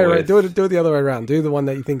the let's other go way around. with- Do it the other way around. Do the one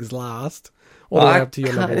that you think is last, all the way up to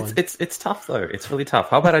your number 1. It's tough though. It's really tough.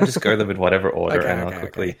 How about I just go them in whatever order, Okay, and I'll okay,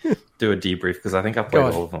 quickly do a debrief because I think I've Go played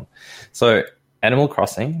on. all of them. So, Animal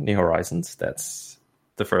Crossing: New Horizons. That's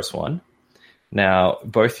the first one. Now,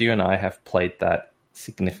 both you and I have played that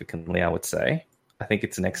significantly. I would say. I think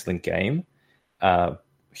it's an excellent game.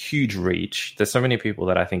 Huge reach. There's so many people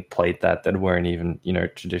that I think played that weren't even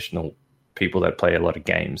traditional people that play a lot of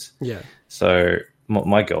games. Yeah. So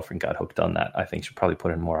my girlfriend got hooked on that. I think she probably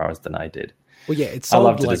put in more hours than I did. Well, yeah, it I sold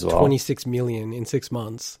loved it like as well. 26 million in 6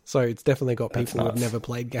 months. So it's definitely got That's people who have nuts. never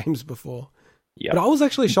played games before. Yeah. But I was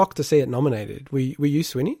actually shocked to see it nominated. Were you,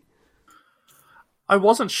 Swinny? I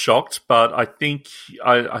wasn't shocked, but I think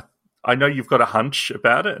I know you've got a hunch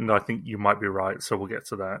about it, and I think you might be right. So we'll get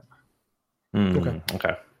to that.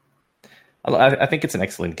 Okay. I think it's an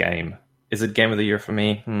excellent game. Is it game of the year for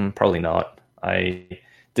me? Probably not. I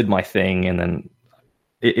did my thing, and then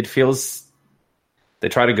it feels they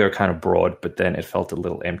try to go kind of broad, but then it felt a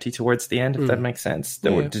little empty towards the end. If that makes sense,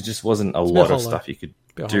 there just wasn't a lot of hollow. stuff you could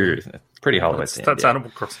Bit do. Pretty hollow. at the end, That's yeah.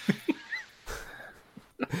 Animal Crossing.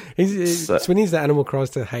 Swinny's the Animal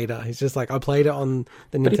Crossing hater. He's just like, I played it on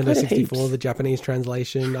the But he Nintendo played it 64, heaps. the Japanese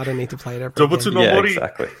translation. I don't need to play it ever Doubletsu again. no Yeah, Mori.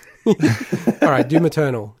 exactly. All right, Doom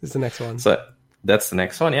Eternal is the next one. So that's the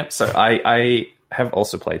next one. Yep. So I have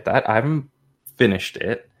also played that. I haven't finished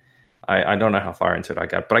it. I don't know how far into it I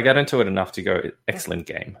got, but I got into it enough to go. Excellent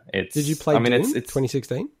game. Did Did you play Doom it's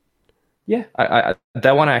 2016? Yeah, I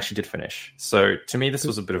that one I actually did finish. So to me, this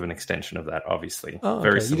was a bit of an extension of that. Obviously, Oh, okay.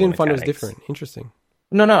 Very You similar didn't find it was mechanics. different. Interesting.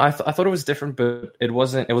 No, I thought it was different, but it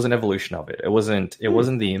wasn't. It was an evolution of it. It wasn't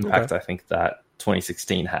the impact I think that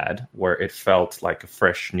 2016 had, where it felt like a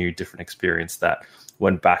fresh, new, different experience that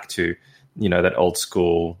went back to that old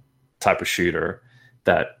school type of shooter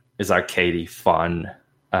that is arcadey, fun.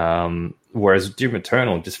 Whereas Doom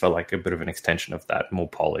Eternal just felt like a bit of an extension of that, more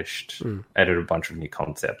polished, added a bunch of new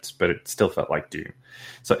concepts, but it still felt like Doom.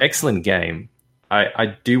 So excellent game.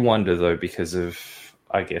 I do wonder though, because of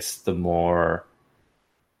I guess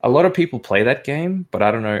a lot of people play that game, but I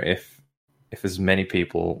don't know if as many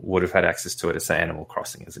people would have had access to it as say Animal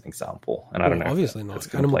Crossing as an example. And I don't know. Obviously if not. that's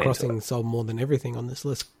gonna Animal play into Crossing it. sold more than everything on this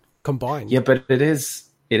list combined. Yeah, but it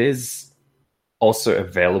is also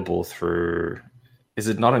available through. Is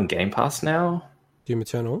it not on Game Pass now? Doom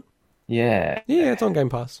Eternal. Yeah. Yeah, it's on Game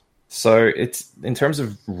Pass. So it's in terms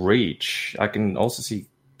of reach, I can also see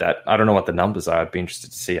that. I don't know what the numbers are. I'd be interested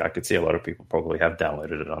to see. I could see a lot of people probably have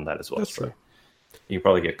downloaded it on that as well. That's So true. you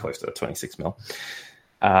probably get close to that 26 mil.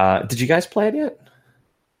 Did you guys play it yet?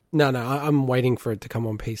 No, I'm waiting for it to come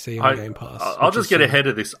on PC on Game Pass. I'll which just is get soon. ahead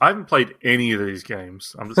of this. I haven't played any of these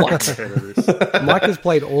games. I'm just getting ahead of this. Mike has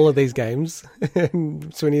played all of these games, and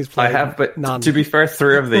Swinny's I played have, but none. to be fair,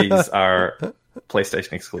 3 of these are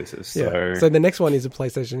PlayStation exclusives. So, So the next one is a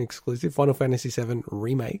PlayStation exclusive, Final Fantasy VII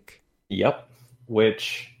Remake. yep.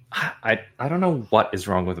 Which I don't know what is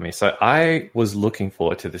wrong with me. So I was looking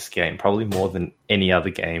forward to this game probably more than any other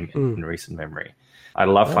game in recent memory. I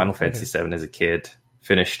loved Final Fantasy VII as a kid.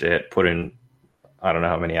 Finished it, put in I don't know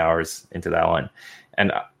how many hours into that one,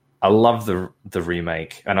 and I love the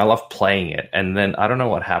remake, and I love playing it. And then I don't know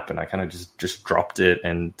what happened. I kind of just dropped it,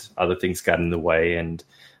 and other things got in the way, and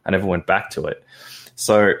I never went back to it.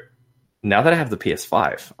 So now that I have the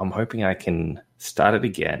PS5, I'm hoping I can start it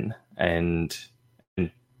again and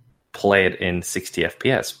play it in 60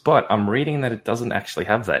 FPS. But I'm reading that it doesn't actually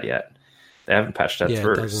have that yet. They haven't patched that Yeah, it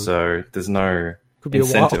through, doesn't. so there's no Could be a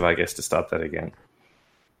incentive, while. I guess, to start that again.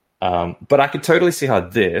 But I could totally see how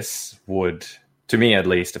this would, to me at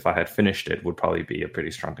least, if I had finished it, would probably be a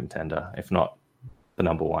pretty strong contender, if not the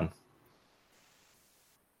number one.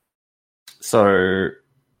 So,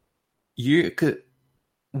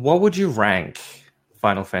 what would you rank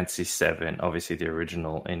Final Fantasy VII, obviously the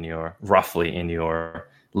original, roughly in your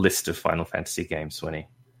list of Final Fantasy games, Swinny?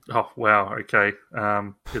 Oh wow! Okay,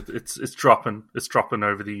 it's dropping. It's dropping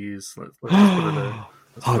over the years. Let's put it there.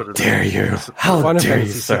 How dare you? How Final dare you,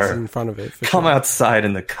 Fantasy VI sir? in front of it. Come outside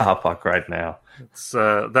in the car park right now. It's,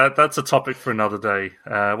 that's a topic for another day.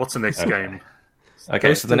 What's the next game?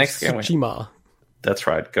 Okay, so the next game. Tsushima. That's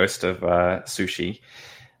right, Ghost of Sushi,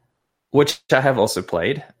 which I have also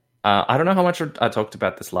played. I don't know how much I talked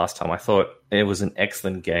about this last time. I thought it was an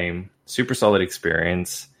excellent game, super solid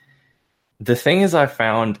experience. The thing is, I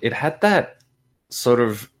found it had that sort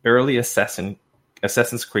of early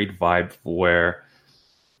Assassin's Creed vibe where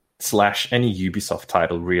 / any Ubisoft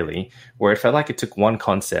title really, where it felt like it took one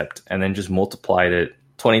concept and then just multiplied it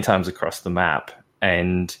 20 times across the map.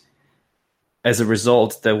 And as a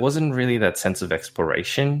result, there wasn't really that sense of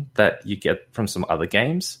exploration that you get from some other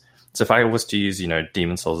games. So if I was to use,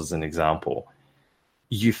 Demon's Souls as an example,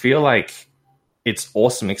 you feel like it's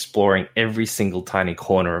awesome exploring every single tiny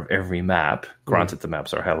corner of every map. Granted, the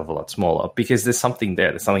maps are a hell of a lot smaller because there's something there.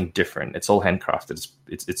 There's something different. It's all handcrafted.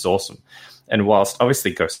 It's awesome. And whilst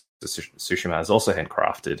obviously Ghost of Tsushima is also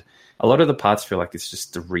handcrafted, a lot of the parts feel like it's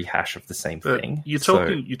just a rehash of the same thing. You're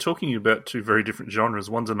talking about two very different genres.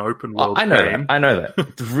 One's an open world I know game. That. I know that.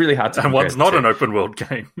 It's really hard to and one's not an open world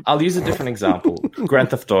game. I'll use a different example. Grand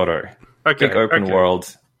Theft Auto. Big open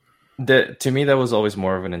world. To me, there was always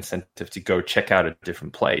more of an incentive to go check out a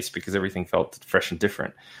different place because everything felt fresh and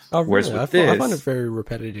different. Oh, Whereas really? with I find it very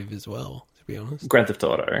repetitive as well, to be honest. Grand Theft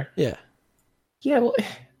Auto. Yeah. Yeah, well,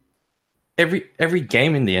 every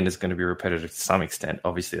game in the end is going to be repetitive to some extent.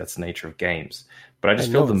 Obviously, that's the nature of games. But I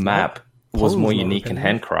just feel the map was more unique and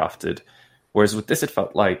handcrafted. Whereas with this, it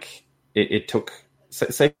felt like it took...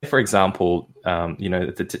 Say, for example,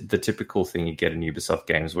 the typical thing you get in Ubisoft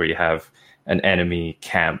games where you have an enemy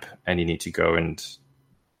camp and you need to go and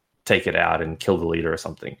take it out and kill the leader or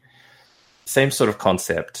something. Same sort of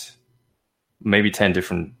concept, maybe 10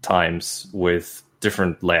 different times with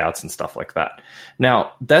different layouts and stuff like that.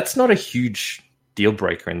 Now, that's not a huge deal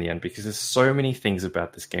breaker in the end because there's so many things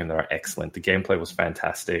about this game that are excellent. The gameplay was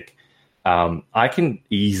fantastic. I can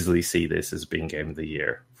easily see this as being Game of the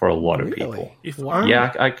Year for a lot of people.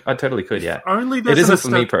 I totally could, yeah. It isn't for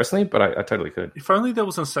me personally, but I totally could. If only there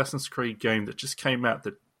was an Assassin's Creed game that just came out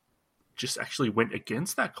that just actually went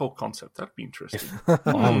against that whole concept. That'd be interesting.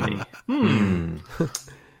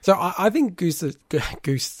 So I think Ghost of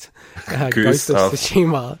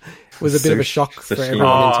Tsushima was a bit of a shock for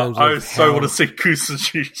everyone in terms of I so want to see Goose of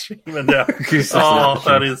Tsushima now.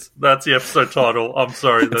 That's the episode title. I'm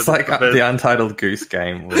sorry. It's like the Untitled Goose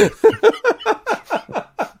Game with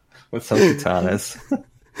some katanas.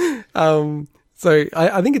 So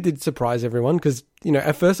I think it did surprise everyone because,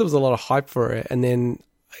 at first there was a lot of hype for it. And then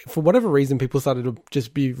for whatever reason, people started to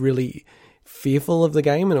just be really fearful of the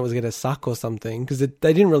game and it was going to suck or something because they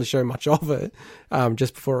didn't really show much of it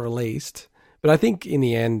just before it released. But I think in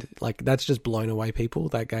the end, that's just blown away people,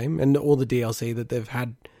 that game, and all the DLC that they've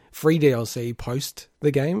had, free DLC post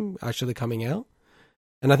the game actually coming out.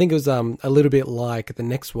 And I think it was a little bit like the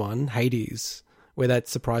next one, Hades, where that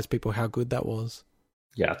surprised people how good that was.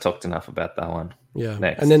 Yeah, I talked enough about that one. Yeah.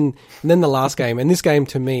 Next. And then the last game, and this game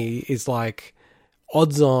to me is like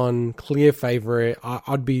odds on, clear favorite.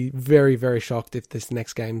 I'd be very, very shocked if this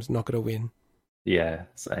next game's not going to win. Yeah,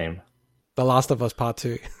 same. The Last of Us Part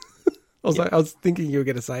 2. I was thinking you were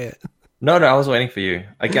going to say it. No, I was waiting for you.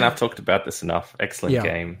 Again, I've talked about this enough. Excellent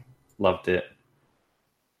game. Loved it.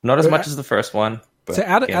 Not as much as the first one. But so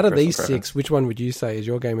out of these six, which one would you say is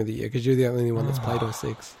your game of the year? Because you're the only one that's played all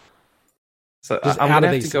six. So I'm going to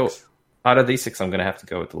have to go... Out of these six, I'm going to have to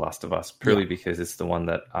go with The Last of Us, purely because it's the one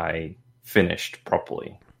that I finished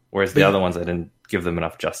properly. Whereas the other ones, I didn't give them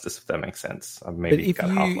enough justice, if that makes sense. I maybe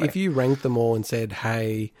got halfway. If you ranked them all and said,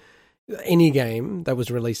 hey... any game that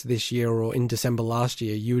was released this year or in December last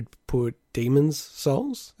year, you would put Demon's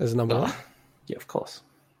Souls as number one? Yeah, of course.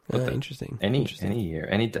 Interesting. Any year,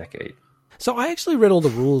 any decade. So I actually read all the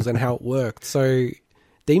rules and how it worked. So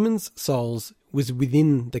Demon's Souls was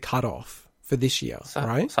within the cutoff for this year,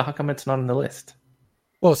 right? So how come it's not on the list?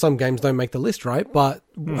 Well, some games don't make the list, right? But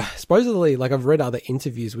supposedly, I've read other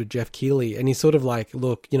interviews with Jeff Keighley, and he's sort of like,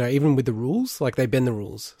 look, even with the rules, they bend the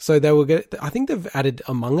rules. So they will I think they've added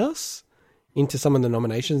Among Us into some of the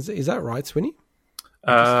nominations. Is that right, Swinny?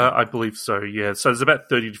 I believe so, yeah. So there's about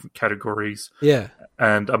 30 different categories. Yeah.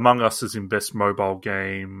 And Among Us is in Best Mobile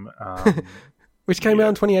Game. Which came out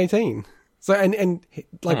in 2018. So,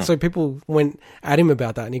 so people went at him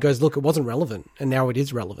about that, and he goes, look, it wasn't relevant, and now it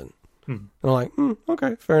is relevant. And I'm like,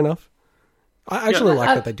 okay, fair enough. I actually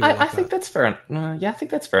like that they do it like I think that. that's fair. I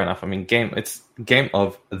think that's fair enough. I mean, it's game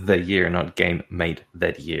of the year, not game made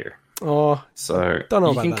that year. Oh, So don't know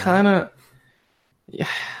you about can that. kind of, yeah,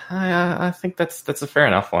 I think that's a fair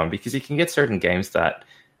enough one, because you can get certain games that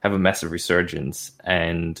have a massive resurgence,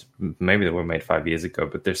 and maybe they were made 5 years ago,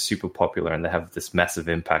 but they're super popular and they have this massive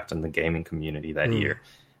impact on the gaming community that year.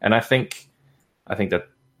 And I think that,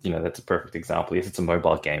 that's a perfect example. Yes, it's a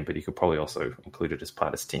mobile game, but you could probably also include it as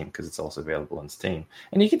part of Steam, because it's also available on Steam.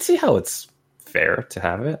 And you can see how it's fair to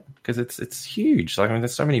have it, because it's huge. Like, I mean,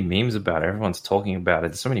 there's so many memes about it. Everyone's talking about it.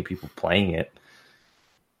 There's so many people playing it.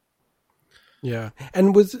 Yeah.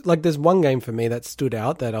 And there's one game for me that stood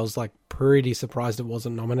out that I was like pretty surprised it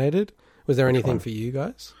wasn't nominated. Was there anything for you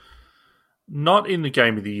guys? Not in the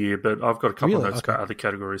game of the year, but I've got a couple of Really? notes about other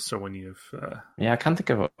categories. So when you've Yeah, I can't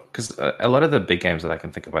think of it, because a lot of the big games that I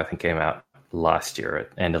can think of, I think, came out last year, at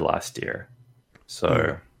end of last year.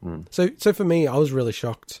 So, So for me, I was really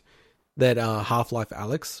shocked that Half-Life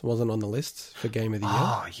Alyx wasn't on the list for game of the year.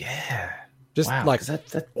 oh yeah, Just wow, like 'cause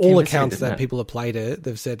that all came this accounts year, that didn't it? people have played it,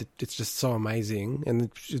 they've said it's just so amazing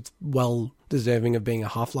and it's well deserving of being a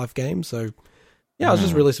Half-Life game. So yeah, I was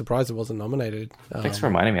just really surprised it wasn't nominated. Thanks for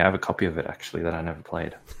reminding me. I have a copy of it, actually, that I never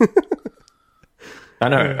played. I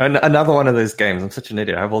know, another one of those games. I'm such an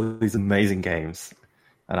idiot. I have all these amazing games,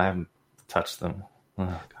 and I haven't touched them. Oh,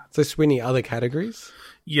 God. So Swinny, other categories?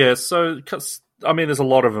 Yeah, so there's a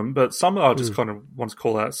lot of them, but some I just kind of want to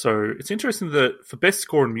call out. So it's interesting that for best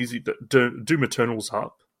score in music, that Doom Eternal's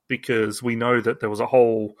up, because we know that there was a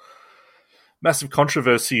whole massive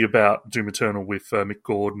controversy about Doom Eternal with Mick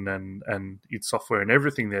Gordon and id Software and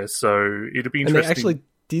everything there. So it'd be And interesting. they actually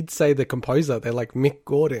did say the composer. They're like Mick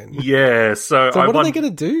Gordon. Yeah, so What are they going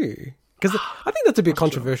to do? Because I think that's a bit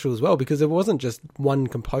controversial as well, because there wasn't just one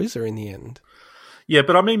composer in the end. Yeah,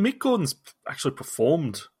 but I mean, Mick Gordon's actually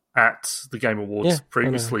performed at the Game Awards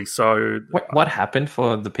previously. So What happened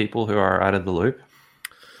for the people who are out of the loop?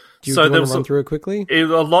 Do you So want there to was run a- through it quickly? it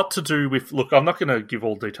a lot to do with. Look, I'm not going to give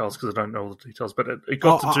all the details because I don't know all the details, but it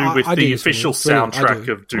got to do with I the do, official Swinny. Really, I soundtrack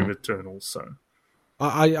do. of Doom Eternal. So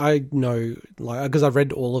I know, like, because I've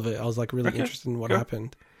read all of it. I was like really interested in what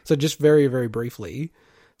happened. So just very, very briefly.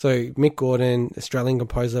 So Mick Gordon, Australian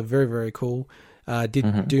composer, very, very cool.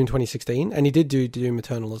 Did Doom 2016, and he did do Doom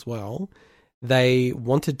Eternal as well. They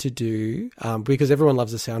wanted to do, because everyone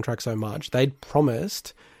loves the soundtrack so much, they'd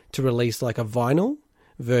promised to release like a vinyl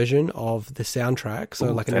version of the soundtrack,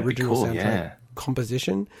 so like an that'd be original cool, soundtrack yeah.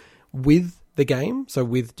 composition with the game, so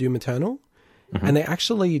with Doom Eternal. And they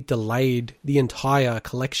actually delayed the entire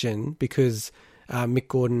collection because Mick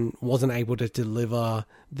Gordon wasn't able to deliver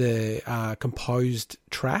the composed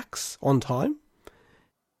tracks on time.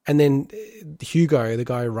 And then Hugo, the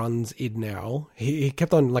guy who runs id now, he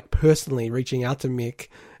kept on like personally reaching out to Mick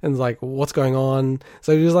and was like, what's going on?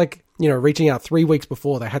 So he was like, reaching out 3 weeks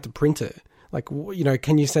before they had to print it. Like,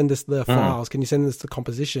 can you send us the files? Can you send us the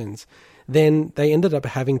compositions? Then they ended up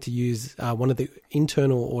having to use one of the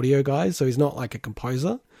internal audio guys. So he's not like a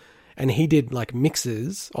composer. And he did like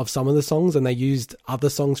mixes of some of the songs, and they used other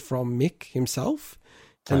songs from Mick himself.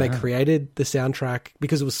 And they created the soundtrack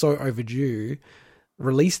because it was so overdue,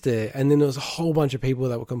 released it. And then there was a whole bunch of people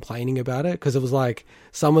that were complaining about it because it was like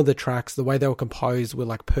some of the tracks, the way they were composed were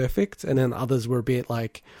like perfect. And then others were a bit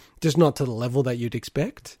like just not to the level that you'd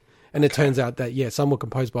expect. And it turns out that, some were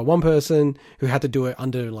composed by one person who had to do it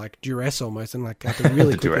under like duress almost and like had to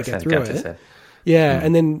really quickly get through it. Yeah.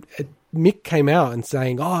 And then Mick came out and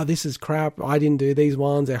saying, oh, this is crap. I didn't do these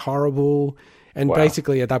ones. They're horrible. And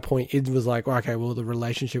basically at that point, it was like, okay, well, the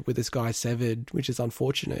relationship with this guy severed, which is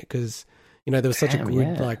unfortunate because, there was such a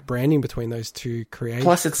good like branding between those two creators.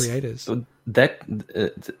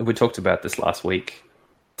 That we talked about this last week.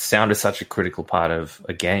 Sound is such a critical part of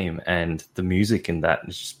a game, and the music in that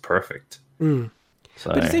is just perfect. So,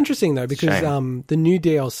 but it's interesting though because shame. the new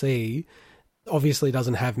DLC obviously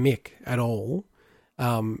doesn't have Mick at all,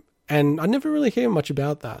 and I never really hear much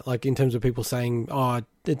about that. Like in terms of people saying, "Oh,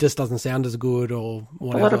 it just doesn't sound as good," or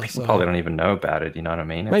whatever. A lot of people probably don't even know about it. You know what I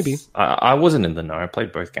mean? Maybe I wasn't in the know. I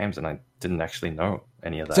played both games, and I didn't actually know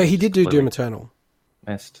any of that. So he did do Doom Eternal.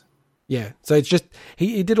 Missed. Yeah, so it's just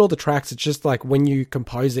he did all the tracks. It's just like when you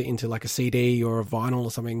compose it into like a CD or a vinyl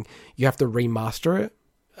or something, you have to remaster it.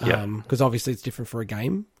 Because obviously it's different for a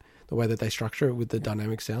game, the way that they structure it with the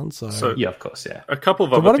dynamic sound. So yeah, of course, yeah. a couple of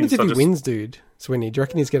so other what happens things if he wins, dude? Swinny, do you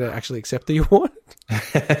reckon he's going to actually accept the award?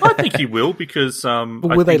 I think he will because.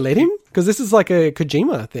 But will they let him? Because this is like a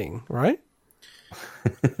Kojima thing, right?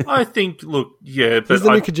 I think. Look, yeah, but He's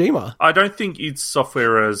the new Kojima. I don't think id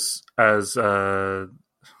Software as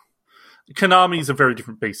Konami's a very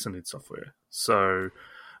different beast than id Software. So,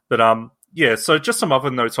 but yeah, so just some other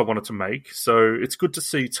notes I wanted to make. So it's good to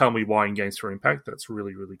see Tell Me Why in Games for Impact. That's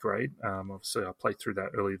really, really great. Obviously, I played through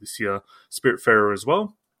that earlier this year. Spiritfarer as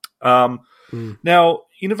well. Now,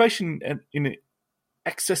 innovation in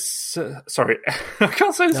access. Sorry, I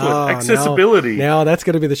can't say this word. Accessibility. Now that's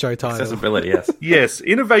going to be the show title. Accessibility, yes. Yes,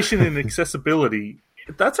 innovation in accessibility.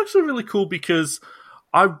 That's actually really cool because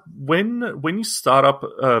when you start up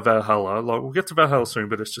Valhalla, like we'll get to Valhalla soon,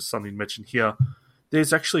 but it's just something to mention here.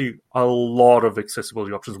 There's actually a lot of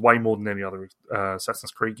accessibility options, way more than any other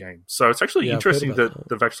Assassin's Creed game. So it's actually interesting that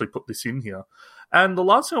they've actually put this in here. And the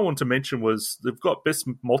last thing I wanted to mention was they've got Best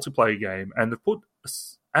Multiplayer Game, and they've put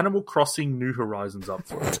Animal Crossing New Horizons up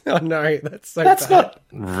for it. Oh no, that's That's bad. not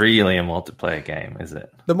really a multiplayer game, is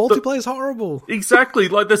it? The multiplayer is horrible. Exactly.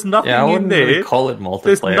 Like, there's nothing Yeah, I in wouldn't there. really call it multiplayer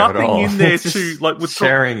There's at nothing all. in there It's to, just like,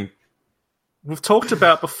 sharing. We've talked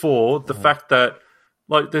about before the fact that,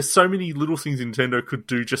 like, there's so many little things Nintendo could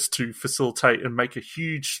do just to facilitate and make a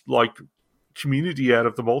huge, like, community out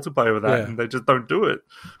of the multiplayer with that, and they just don't do it.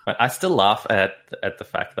 But I still laugh at the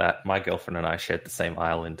fact that my girlfriend and I shared the same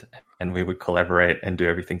island, and we would collaborate and do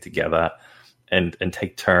everything together, and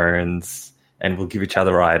take turns, and we'll give each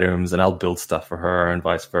other items, and I'll build stuff for her, and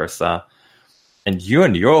vice versa. And you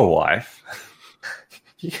and your wife,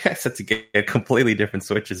 you guys had to get completely different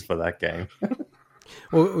switches for that game.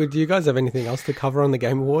 Well, do you guys have anything else to cover on the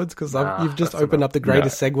Game Awards? Because you've just opened up the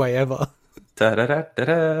greatest segue ever.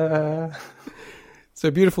 Da-da-da-da-da.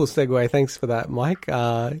 So beautiful segue. Thanks for that, Mike.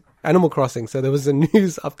 Animal Crossing. So there was a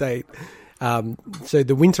news update. So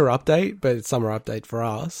the winter update, but it's summer update for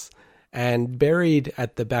us. And buried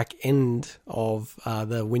at the back end of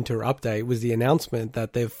the winter update was the announcement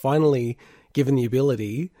that they've finally given the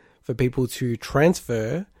ability for people to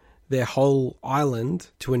transfer their whole island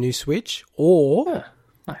to a new Switch, or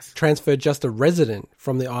transfer just a resident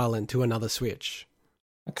from the island to another Switch.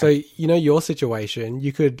 Okay. So, you know, your situation,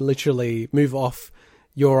 you could literally move off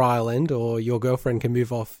your island, or your girlfriend can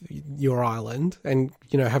move off your island and,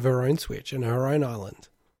 you know, have her own Switch and her own island.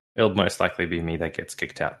 It'll most likely be me that gets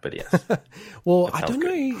kicked out, but yes. Well, I don't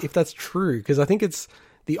know if that's true, because I think it's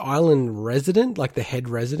the island resident, like the head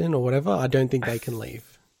resident or whatever. I don't think they can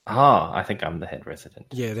leave. I think I'm the head resident.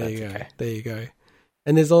 Yeah, there you go. Okay. There you go.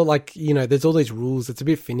 And there's all, like, you know, there's all these rules. It's a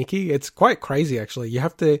bit finicky. It's quite crazy, actually. You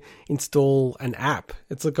have to install an app.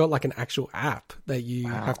 It's got like an actual app that you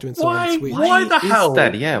have to install on Switch. Why the hell?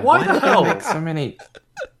 That? Yeah, why the hell? Make so many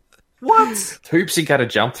what hoops you got to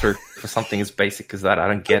jump through for something as basic as that? I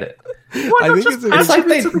don't get it. I think it's like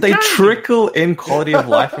they trickle in quality of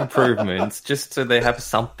life improvements just so they have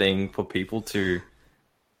something for people to,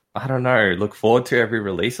 I don't know, look forward to every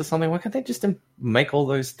release or something. Why can't they just make all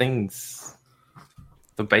those things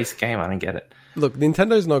the base game? I don't get it. Look,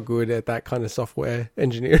 Nintendo's not good at that kind of software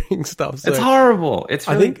engineering stuff. So it's horrible. It's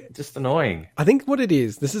really just annoying. I think what it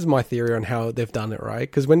is, this is my theory on how they've done it, right?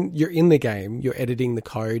 Because when you're in the game, you're editing the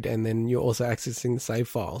code and then you're also accessing the save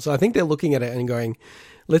file. So I think they're looking at it and going,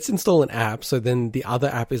 let's install an app so then the other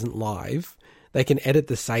app isn't live. They can edit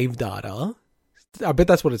the save data. I bet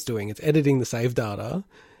that's what it's doing. It's editing the save data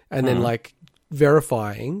and then like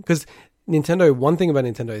verifying. Because Nintendo, one thing about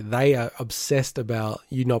Nintendo, they are obsessed about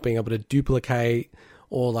you not being able to duplicate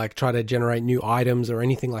or like try to generate new items or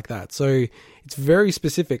anything like that. So it's very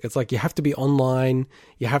specific. It's like you have to be online,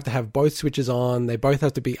 you have to have both switches on, they both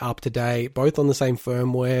have to be up to date, both on the same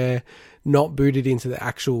firmware, not booted into the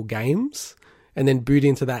actual games, and then boot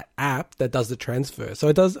into that app that does the transfer. So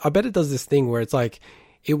it does, I bet it does this thing where it's like,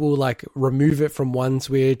 it will like remove it from one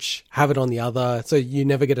switch, have it on the other, so you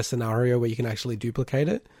never get a scenario where you can actually duplicate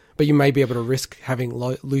it. But you may be able to risk having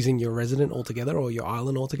losing your resident altogether or your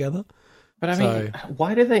island altogether. But I mean,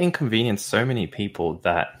 why do they inconvenience so many people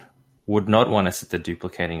that would not want to sit there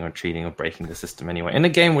duplicating or cheating or breaking the system anyway? In a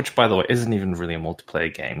game which, by the way, isn't even really a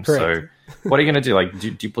multiplayer game. Correct. So what are you going to do?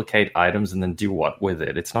 Like, duplicate items and then do what with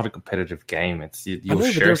it? It's not a competitive game. It's you'll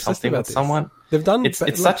share something with someone. They've done.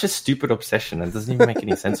 It's such a stupid obsession. It doesn't even make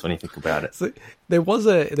any sense when you think about it. So there was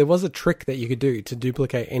a trick that you could do to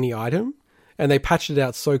duplicate any item, and they patched it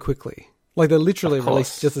out so quickly. Like they literally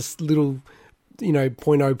released just this little, you know,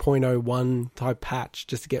 0.0.01 type patch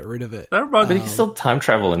just to get rid of it. But you can still time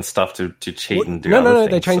travel and stuff to cheat and do no, other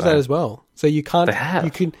things. They changed that as well. So you can't. They have.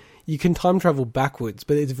 You can time travel backwards,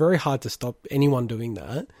 but it's very hard to stop anyone doing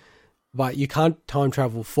that. But you can't time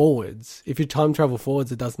travel forwards. If you time travel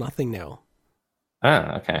forwards, it does nothing now.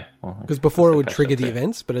 Ah, okay. Because before it would trigger the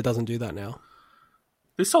events, but it doesn't do that now.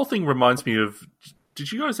 This whole thing reminds me of... Did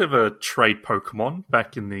you guys ever trade Pokemon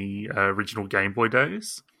back in the original Game Boy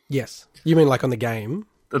days? Yes. You mean like on the game?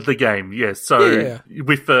 The game, yes. So Yeah.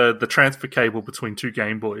 with the transfer cable between two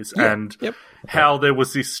Game Boys, Yeah, and yep. how there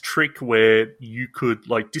was this trick where you could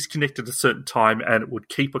like disconnect at a certain time, and it would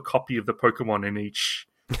keep a copy of the Pokemon in each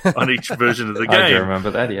version of the game. I do remember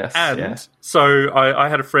that. Yes, And yeah. so I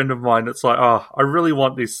had a friend of mine that's like, oh, I really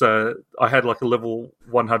want this. I had like a level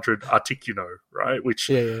 100 Articuno, right? Which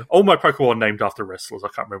Yeah. all my Pokemon named after wrestlers. I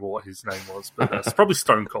can't remember what his name was, but it's probably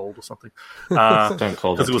Stone Cold or something. Stone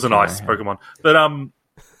Cold because it was an Articuno, ice yeah. Pokemon. But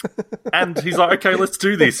and he's like, okay, let's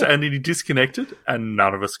do this. And then he disconnected, and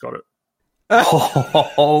none of us got it.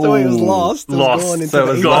 So he was lost. It was Lost. gone into So it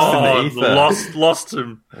the was ether. lost in the God, ether. lost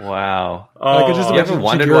him. Wow. I could just Oh, You ever imagine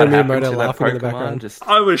wondered Shigeru what happened Miyamoto to that laughing in the Pokemon? background. Just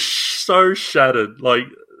I was so shattered. Like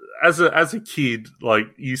as a kid, like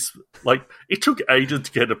it took ages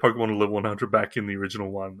to get a Pokemon to level 100 back in the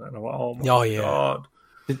original one, and I'm like, oh my Oh, yeah. god,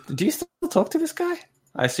 do you still talk to this guy?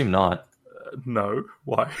 I assume not. no,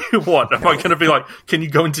 why? What am I going to be like? Can you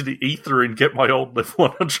go into the ether and get my old level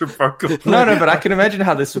 100 Pokemon? No, but I can imagine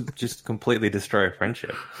how this would just completely destroy a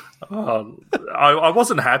friendship. I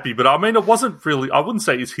wasn't happy, but I mean, it wasn't really. I wouldn't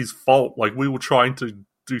say it's his fault. Like we were trying to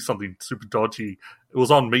do something super dodgy. It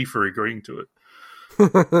was on me for agreeing to it.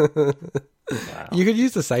 Wow. You could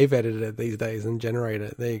use the save editor these days and generate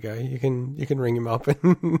it. There you go. You can ring him up and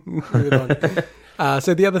move it on.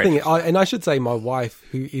 So the other thing, and I should say, my wife,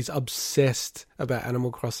 who is obsessed about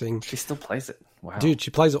Animal Crossing, She still plays it. Wow. dude,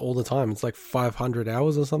 she plays it all the time. It's like 500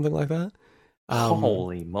 hours or something like that.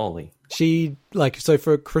 Holy moly. She so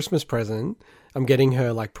for a Christmas present, I'm getting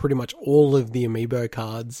her like pretty much all of the amiibo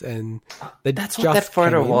cards, and That's what that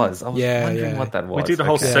photo came in. was. I was wondering what that was. We did a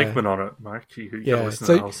whole Okay. segment on it, Mike. You gotta listen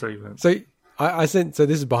to the whole segment. So I sent. So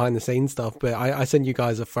this is behind the scenes stuff, but I sent you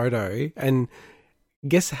guys a photo, and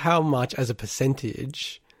guess how much as a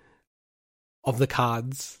percentage of the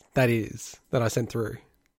cards that I sent through.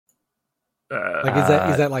 Like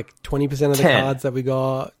is that like 20% of the 10. cards that we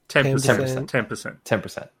got? 10%. 10%.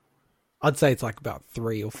 10%. I'd say it's like about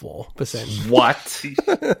 3 or 4%. What?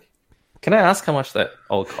 Can I ask how much that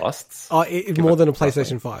all costs? Oh, it's more than a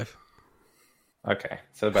PlayStation 5. Okay,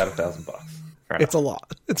 so about $1,000. Fair It's enough. a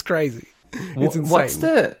lot. It's crazy. It's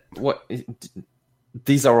insane. What's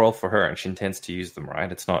these are all for her, and she intends to use them,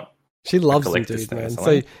 right? It's not. She loves them, collector's dude, thing or man. So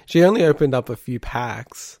something? she only opened up a few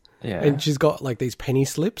packs, Yeah. and she's got like these penny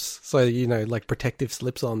slips, so like protective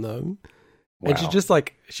slips on them. And she Wow. just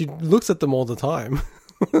she looks at them all the time.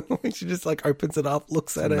 She just like opens it up,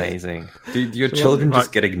 looks at it. Amazing. Do your children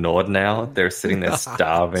just get ignored now? They're sitting there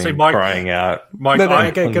starving, See, Mike- crying out. Mike, No, I-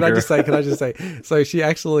 okay. Can I hunger. just say? So she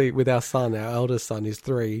actually, with our son, our eldest son, who's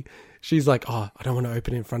 3. She's like, oh, I don't want to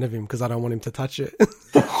open it in front of him because I don't want him to touch it.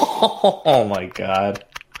 Oh my god.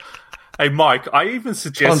 Hey, Mike, I even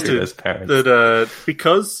suggested this, parents. that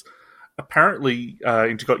because apparently,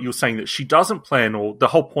 Intergot, you were saying that she doesn't plan, or the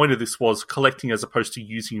whole point of this was collecting as opposed to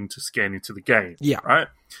using them to scan into the game. Yeah. Right?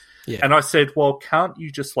 Yeah. And I said, well, can't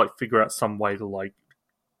you just figure out some way to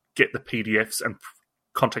get the PDFs and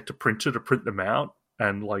contact a printer to print them out?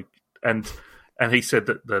 And he said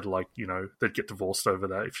that they'd get divorced over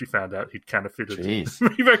that if she found out he'd counterfeited.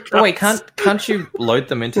 Jeez. Oh, wait, can't you load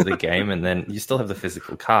them into the game and then you still have the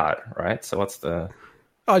physical card, right? So what's the...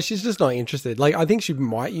 Oh, she's just not interested. I think she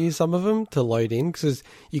might use some of them to load in because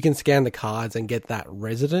you can scan the cards and get that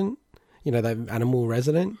resident, that animal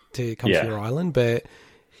resident to come to your island. But,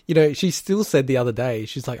 she still said the other day,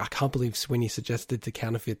 she's like, I can't believe Sweeney suggested to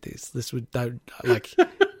counterfeit this. This would,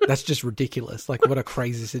 that's just ridiculous. What a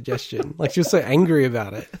crazy suggestion. She was so angry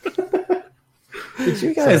about it. Did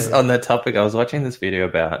you guys, on that topic, I was watching this video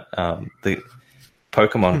about the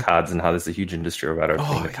Pokemon cards and how there's a huge industry about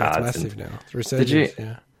opening the cards. It's massive and now. It's resurgence,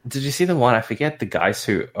 Did you see the one? I forget the guys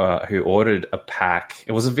who ordered a pack.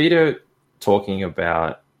 It was a video talking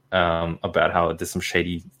about how there's some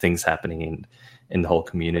shady things happening in the whole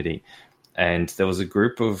community. And there was a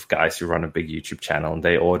group of guys who run a big YouTube channel, and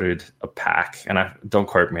they ordered a pack. And I don't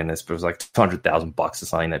quote me on this, but it was like $200,000 or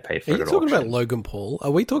something they paid for Are it you at talking auction. about Logan Paul? Are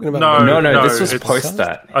we talking about No, No, this was it's- post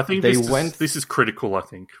that. I think they this is critical, I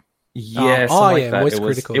think. Yeah, Oh, something yeah, like that. Moist It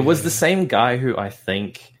was, Critical, it was yeah. the same guy who I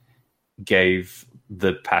think gave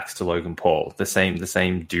the packs to Logan Paul. The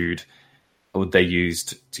same dude who they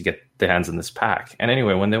used to get their hands on this pack. And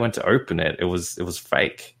anyway, when they went to open it, it was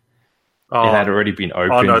fake. Oh, It had already been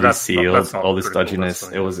opened, no, that's resealed, not all this critical, dodginess.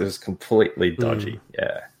 that's It was completely dodgy.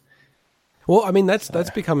 Yeah. Well, I mean, that's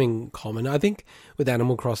becoming common. I think with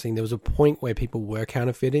Animal Crossing, there was a point where people were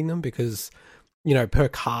counterfeiting them because, per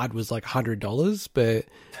card was like $100, but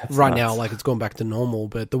right now, it's gone back to normal.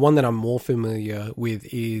 But the one that I'm more familiar with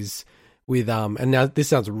is with, and now this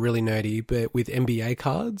sounds really nerdy, but with NBA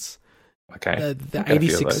cards. Okay. The I've got a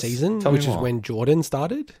few of 86 those. season, Tell me which is more. when Jordan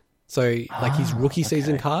started. So, like, his rookie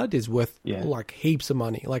season okay. card is worth, Yeah. like, heaps of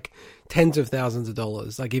money. Like, tens of thousands of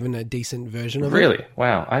dollars. Like, even a decent version of it. Really?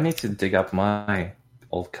 Wow. I need to dig up my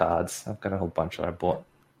old cards. I've got a whole bunch that I bought.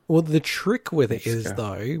 Well, the trick with it Let's is, go.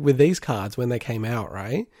 though, with these cards, when they came out,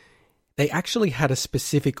 right, they actually had a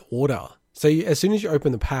specific order. So as soon as you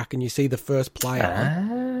open the pack and you see the first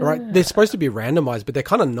player, right, they're supposed to be randomized, but they're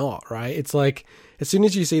kind of not, right? It's like, as soon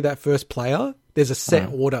as you see that first player, there's a set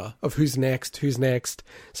order of who's next.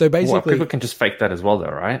 So Well, basically, people can just fake that as well, though,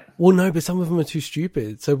 right? well, no, but some of them are too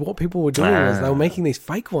stupid. So what people were doing was they were making these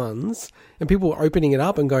fake ones, and people were opening it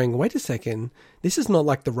up and going, wait a second, this is not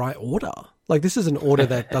like the right order. Like, this is an order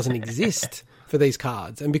that doesn't exist for these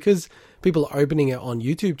cards. And because people are opening it on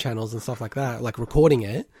YouTube channels and stuff like that, like recording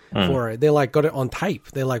it for it, they're like, got it on tape.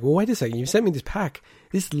 They're like, well, wait a second, you sent me this pack.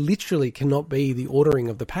 This literally cannot be the ordering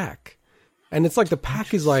of the pack. And it's like the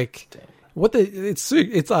pack is like,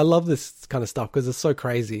 I love this kind of stuff because it's so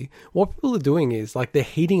crazy. What people are doing is like they're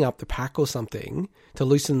heating up the pack or something to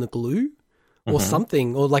loosen the glue or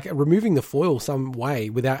something, or like removing the foil some way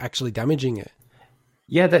without actually damaging it.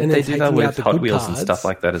 Yeah, they do taking that out with the Hot good Wheels and cards. stuff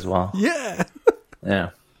like that as well. Yeah. Yeah.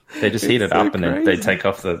 They just heat it up so and then they crazy. take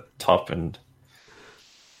off the top and...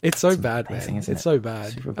 It's so bad, amazing, man. isn't It's it? so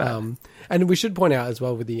bad. Super bad. And we should point out as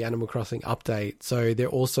well with the Animal Crossing update, so they're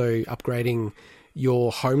also upgrading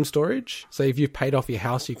your home storage. So if you've paid off your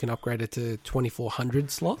house, you can upgrade it to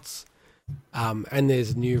 2,400 slots. And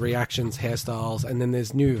there's new reactions, hairstyles, and then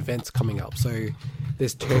there's new events coming up. So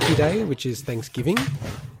there's Turkey Day, which is Thanksgiving.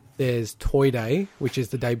 There's Toy Day, which is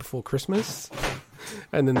the day before Christmas.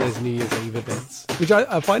 And then there's New Year's Eve events, which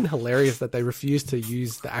I find hilarious that they refuse to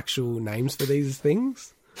use the actual names for these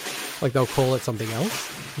things. Like, they'll call it something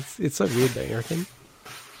else. It's so weird, don't you reckon?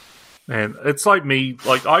 Man, it's like me.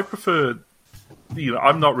 Like, I prefer...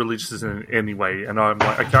 I'm not religious in any way, and I'm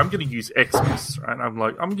like, okay, I'm going to use Xmas, right? And I'm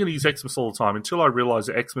like, I'm going to use Xmas all the time until I realize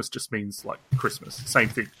that Xmas just means, like, Christmas. Same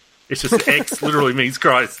thing. It's just X literally means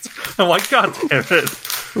Christ. I'm like, God damn it.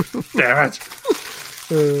 Damn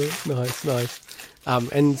it. Nice.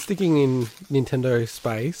 And sticking in Nintendo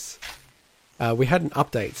space, we had an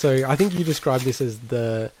update. So I think you described this as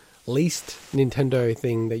the least Nintendo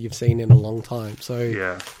thing that you've seen in a long time. So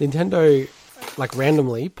Yeah. Nintendo, like,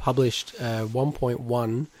 randomly published a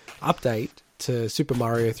 1.1 update to Super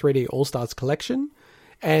Mario 3D All-Stars Collection.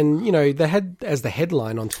 And, you know, they had as the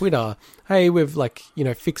headline on Twitter, hey, we've, like, you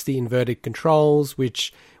know, fixed the inverted controls,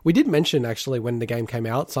 which we did mention actually when the game came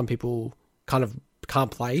out. Some people kind of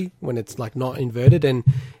can't play when it's like not inverted, and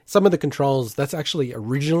some of the controls, that's actually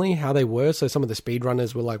originally how they were. So some of the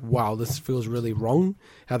speedrunners were like, wow, this feels really wrong,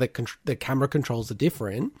 how the camera controls are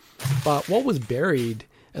different. But what was buried,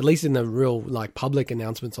 at least in the real like public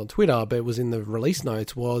announcements on Twitter, but it was in the release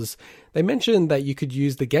notes, was they mentioned that you could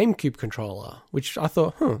use the GameCube controller, which I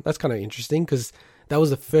thought, that's kind of interesting, because that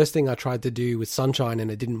was the first thing I tried to do with Sunshine and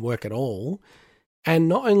it didn't work at all. And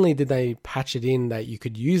not only did they patch it in that you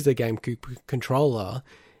could use the GameCube controller,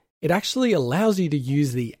 it actually allows you to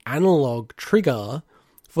use the analog trigger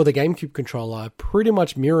for the GameCube controller, pretty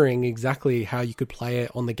much mirroring exactly how you could play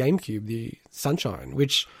it on the GameCube, the Sunshine,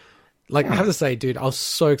 which, like, I have to say, dude, I was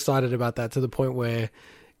so excited about that to the point where,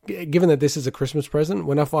 given that this is a Christmas present,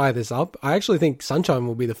 when I fire this up, I actually think Sunshine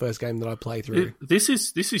will be the first game that I play through. This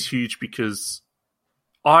is huge because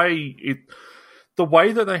the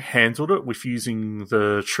way that they handled it with using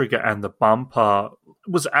the trigger and the bumper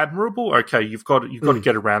was admirable. Okay, you've got to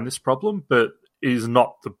get around this problem, but it is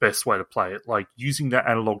not the best way to play it. Like using that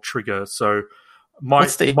analog trigger. So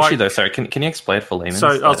what's the issue though? Sorry, can you explain it for laymen? So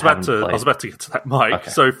I was about to get to that, Mike.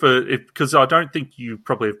 Okay. So because I don't think you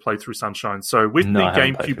probably have played through Sunshine. So with the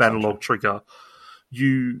GameCube analog trigger,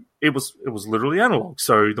 it was literally analog.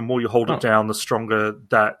 So the more you hold it down, the stronger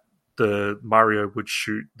that the Mario would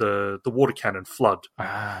shoot the water cannon flood.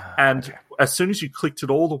 As soon as you clicked it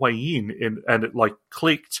all the way in and it like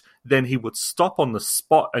clicked, then he would stop on the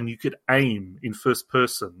spot and you could aim in first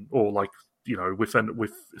person or like, you know, with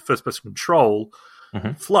first person control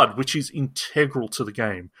flood, which is integral to the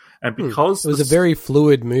game. And because it was a very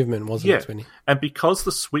fluid movement, wasn't it, Swinny? And because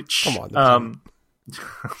the Switch Come on,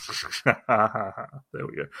 there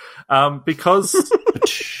we go. Because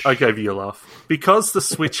I gave you a laugh. Because the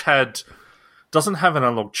Switch doesn't have an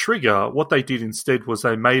analog trigger, what they did instead was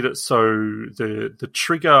they made it so the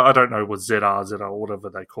trigger, I don't know, was ZR, whatever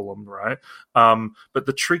they call them, right? But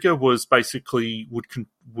the trigger was basically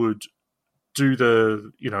would do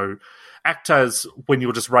the, you know, act as when you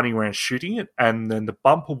were just running around shooting it, and then the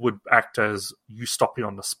bumper would act as you stopping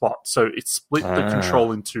on the spot. So it split the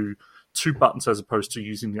control into two buttons as opposed to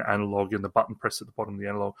using the analog and the button press at the bottom of the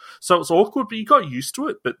analog. So it's awkward, but you got used to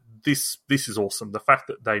it. But this is awesome. The fact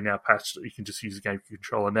that they now patched it, you can just use a GameCube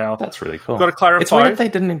controller now. That's really cool. Got to clarify. It's weird they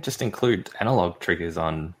didn't just include analog triggers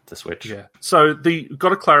on the Switch. Yeah. So got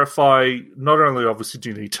to clarify. Not only obviously do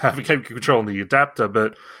you need to have a GameCube controller on the adapter,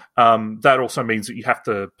 but that also means that you have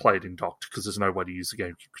to play it in docked because there's no way to use the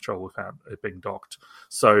GameCube controller without it being docked.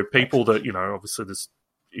 So people that obviously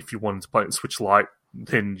if you wanted to play it in Switch Lite,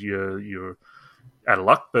 then you're out of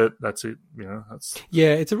luck, but that's it.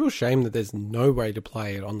 Yeah, it's a real shame that there's no way to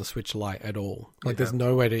play it on the Switch Lite at all. Like, there's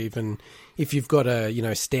no way to even, if you've got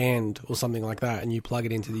a stand or something like that, and you plug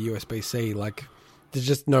it into the USB-C, like, there's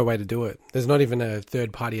just no way to do it. There's not even a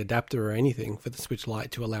third-party adapter or anything for the Switch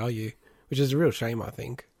Lite to allow you, which is a real shame, I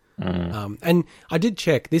think. And I did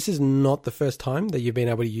check. This is not the first time that you've been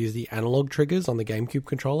able to use the analog triggers on the GameCube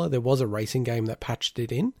controller. There was a racing game that patched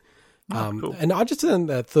it in. Cool. And I just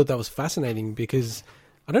thought that was fascinating because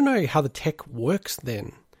I don't know how the tech works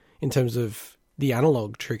then in terms of the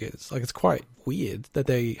analog triggers. Like, it's quite weird that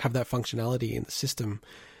they have that functionality in the system.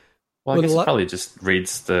 Well, I guess it probably just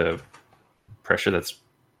reads the pressure that's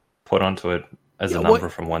put onto it as a number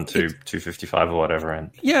from 1 to 255 or whatever.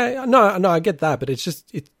 And no, I get that, but it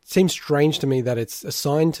seems strange to me that it's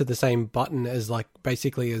assigned to the same button as, like,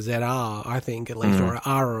 basically a ZR, I think, at least, or an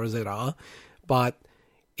R or a ZR, but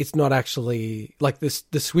it's not actually, like,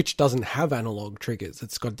 the Switch doesn't have analog triggers.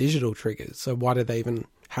 It's got digital triggers. So why did they even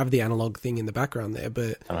have the analog thing in the background there?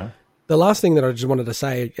 But the last thing that I just wanted to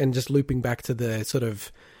say, and just looping back to the sort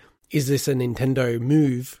of, is this a Nintendo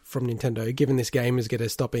move from Nintendo, given this game is going to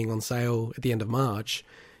stop being on sale at the end of March?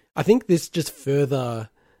 I think this just further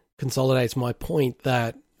consolidates my point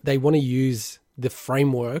that they want to use the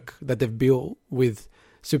framework that they've built with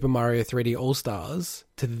Super Mario 3D All-Stars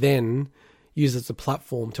to then use as a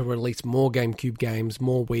platform to release more GameCube games,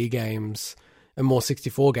 more Wii games, and more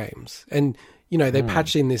 64 games. And, they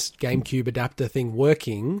patch in this GameCube adapter thing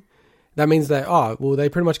working. That means that, they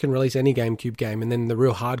pretty much can release any GameCube game, and then the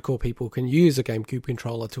real hardcore people can use a GameCube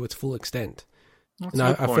controller to its full extent. And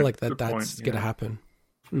I feel like that's going to happen.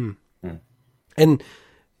 And,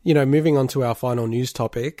 moving on to our final news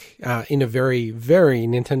topic, in a very, very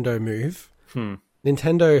Nintendo move,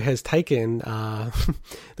 Nintendo has taken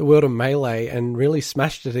the world of Melee and really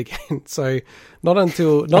smashed it again. So not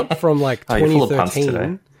from like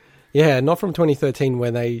 2013. Not from 2013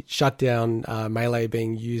 when they shut down Melee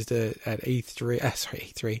being used at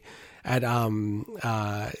E3. At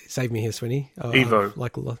save me here, Swinny.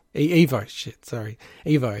 Evo. Evo. Shit, sorry,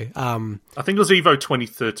 Evo. I think it was Evo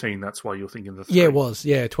 2013. That's why you're thinking the 3. Yeah, it was.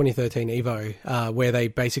 Yeah, 2013 Evo, where they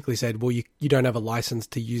basically said, well, you don't have a license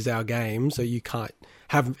to use our game, so you can't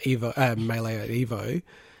have Evo Melee at Evo.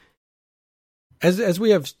 As we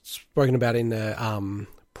have spoken about in the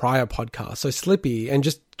prior podcast, so Slippy, and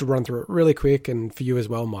just to run through it really quick, and for you as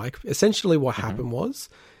well, Mike. Essentially, what happened was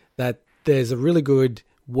that there's a really good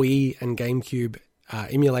Wii and GameCube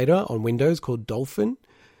emulator on Windows called Dolphin,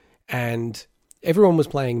 and everyone was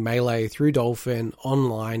playing Melee through Dolphin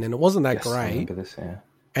online, and it wasn't that great. I remember this, yeah.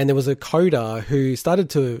 And there was a coder who started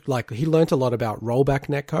to, he learnt a lot about rollback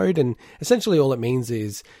netcode, and essentially all it means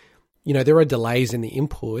is, there are delays in the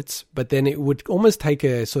inputs, but then it would almost take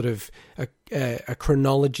a sort of a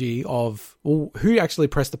chronology of who actually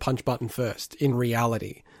pressed the punch button first in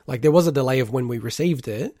reality. Like, there was a delay of when we received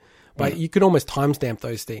it, but you could almost timestamp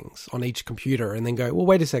those things on each computer and then go, well,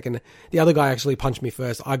 wait a second, the other guy actually punched me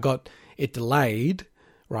first. I got it delayed,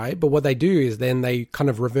 right? But what they do is then they kind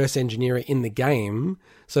of reverse engineer it in the game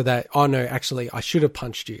so that, oh no, actually I should have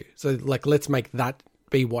punched you. So let's make that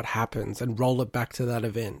be what happens and roll it back to that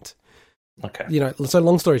event. Okay. So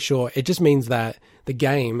long story short, it just means that the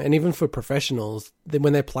game, and even for professionals,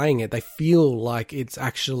 when they're playing it, they feel like it's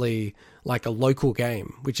actually like a local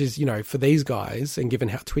game, which is, for these guys, and given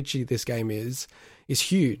how twitchy this game is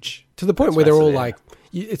huge, to the point where they're all like,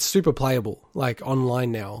 it's super playable, like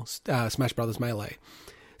online now, Smash Brothers Melee.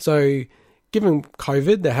 So given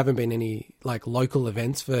COVID, there haven't been any like local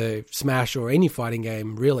events for Smash or any fighting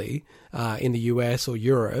game really in the US or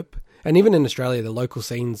Europe. And even in Australia, the local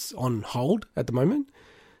scene's on hold at the moment.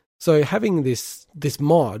 So having this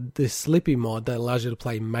mod, this Slippy mod that allows you to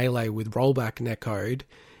play Melee with rollback netcode,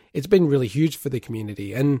 it's been really huge for the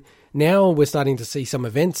community. And now we're starting to see some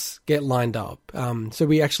events get lined up. So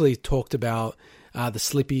we actually talked about the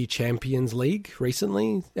Slippy Champions League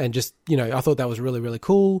recently. And just, I thought that was really, really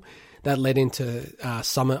cool. That led into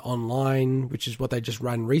Summit Online, which is what they just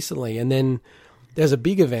ran recently. And then there's a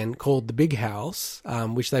big event called the Big House,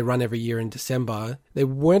 which they run every year in December. They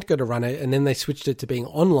weren't going to run it, and then they switched it to being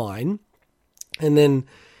online. And then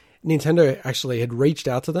Nintendo actually had reached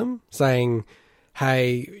out to them saying,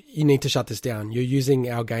 hey, you need to shut this down. You're using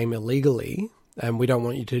our game illegally, and we don't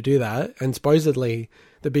want you to do that. And supposedly,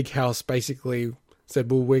 the big house basically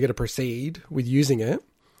said, well, we're going to proceed with using it.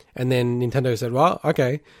 And then Nintendo said, well,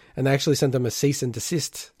 okay. And they actually sent them a cease and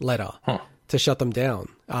desist letter to shut them down.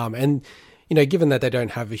 And, you know, given that they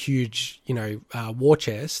don't have a huge, war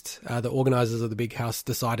chest, the organizers of the big house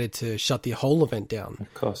decided to shut the whole event down.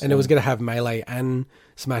 Of course. And it was going to have Melee and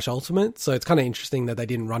Smash Ultimate. So it's kind of interesting that they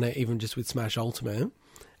didn't run it even just with Smash Ultimate.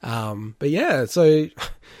 But yeah, so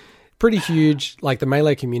pretty huge. Like, the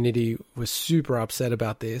Melee community was super upset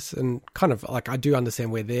about this, and kind of like, I do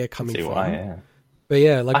understand where they're coming from. Why, yeah. But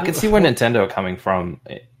yeah, like, I can see where Nintendo are coming from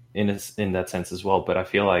in that sense as well. But I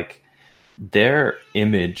feel like their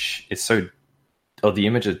image is or the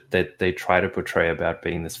image that they try to portray about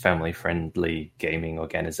being this family-friendly gaming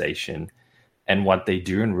organization, and what they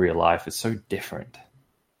do in real life is so different.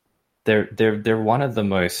 They're one of the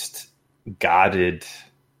most guarded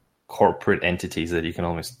corporate entities that you can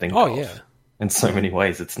almost think of. Oh yeah. In so many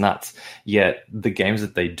ways, it's nuts. Yet the games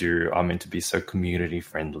that they do are meant to be so community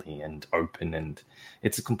friendly and open, and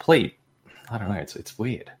it's a complete, I don't know, it's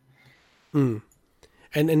weird. And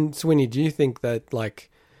Swinny, do you think that,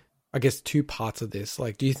 like, I guess two parts of this,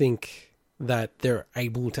 like, do you think that they're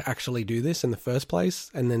able to actually do this in the first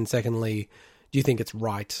place? And then secondly, do you think it's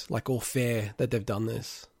right, like, or fair that they've done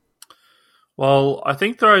this? Well, I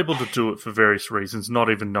think they're able to do it for various reasons,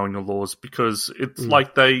 not even knowing the laws, because it's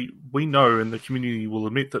like we know, and the community will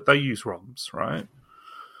admit that they use ROMs, right?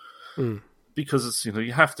 Because it's,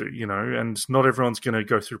 you have to, and not everyone's going to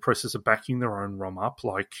go through the process of backing their own ROM up,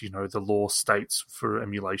 like, the law states for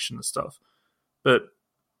emulation and stuff. But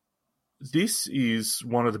this is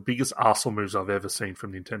one of the biggest arsehole moves I've ever seen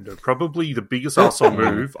from Nintendo. Probably the biggest arsehole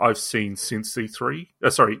move I've seen since E3.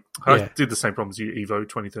 I did the same problem as you, EVO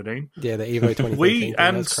 2013. Yeah, the EVO 2013.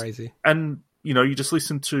 That's crazy. And, you just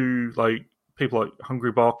listen to, like, people like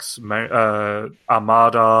Hungrybox,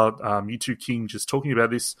 Armada, U2 King just talking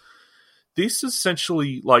about this. This is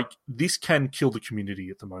essentially, like, this can kill the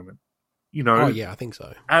community at the moment. Oh, yeah, I think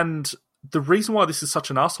so. And the reason why this is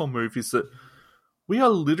such an arsehole move is that we are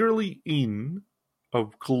literally in a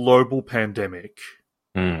global pandemic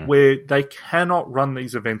where they cannot run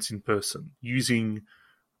these events in person using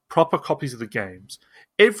proper copies of the games.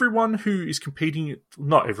 Everyone who is competing,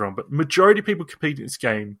 not everyone, but majority of people competing in this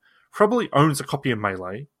game probably owns a copy of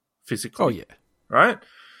Melee physically. Oh, yeah. Right?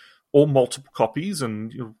 Or multiple copies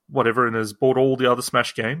and whatever, and has bought all the other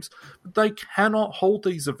Smash games. But they cannot hold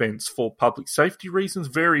these events for public safety reasons,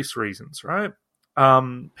 various reasons, right?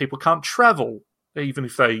 People can't travel, even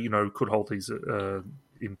if they, could hold these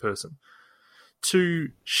in person. To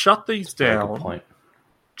shut these down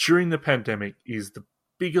during the pandemic is the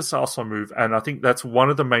biggest arsehole move, and I think that's one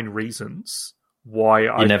of the main reasons why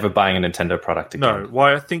You're never buying a Nintendo product again. No,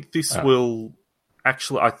 why I think this will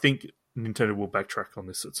actually, I think Nintendo will backtrack on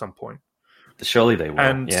this at some point. Surely they will.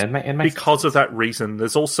 And it makes because sense. of that reason,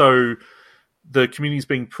 there's also the community's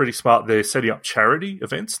being pretty smart. They're setting up charity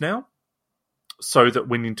events now, so that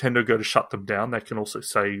when Nintendo go to shut them down, they can also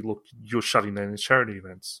say, look, you're shutting down these charity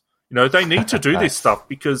events. They need to do this stuff,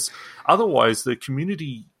 because otherwise the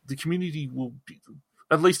community will be,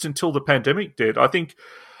 at least until the pandemic did.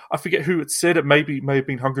 I forget who it said. It may have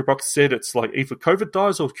been Hungrybox said it's like either COVID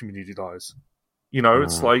dies or the community dies.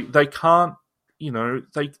 It's like they can't,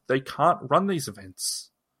 they can't run these events.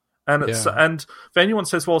 And and if anyone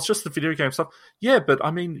says, well, it's just the video game stuff. Yeah, but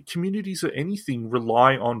I mean, communities or anything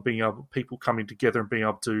rely on people coming together and being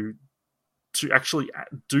able to actually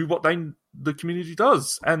do what the community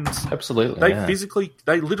does. And absolutely,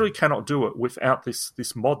 they literally cannot do it without this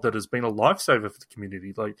mod that has been a lifesaver for the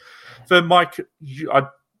community. Like, for Mike,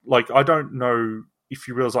 I don't know if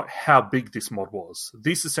you realize, like, how big this mod was.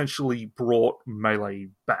 This essentially brought Melee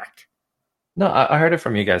back. No, I heard it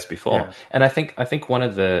from you guys before, and I think one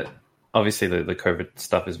of the, obviously the COVID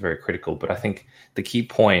stuff is very critical, but I think the key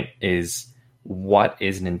point is, what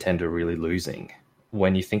is Nintendo really losing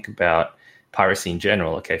when you think about piracy in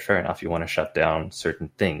general? Okay, fair enough, you want to shut down certain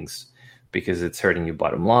things because it's hurting your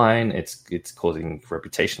bottom line, it's causing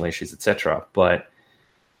reputational issues, etc. But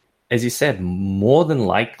as you said, more than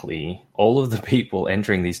likely, all of the people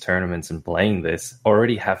entering these tournaments and playing this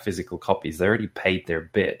already have physical copies. They already paid their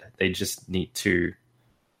bid. They just need to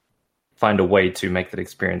find a way to make that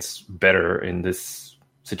experience better in this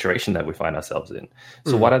situation that we find ourselves in.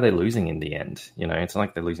 So what are they losing in the end? It's not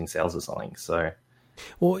like they're losing sales or something. So,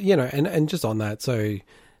 well, and just on that, so,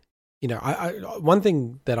 I one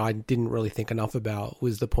thing that I didn't really think enough about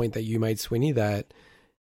was the point that you made, Swinny, that,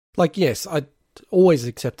 like, yes, always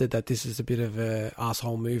accepted that this is a bit of a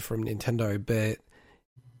asshole move from Nintendo, but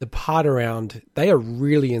the part around they are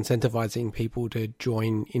really incentivizing people to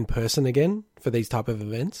join in person again for these type of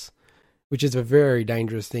events, which is a very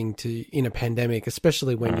dangerous thing to in a pandemic,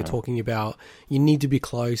 especially when you're talking about you need to be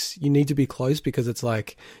close. You need to be close because it's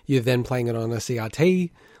like you're then playing it on a CRT.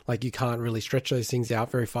 Like you can't really stretch those things out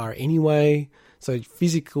very far anyway. So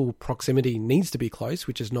physical proximity needs to be close,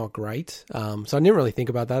 which is not great. So I didn't really think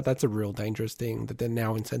about that. That's a real dangerous thing that they're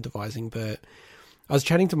now incentivizing. But I was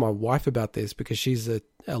chatting to my wife about this because she's a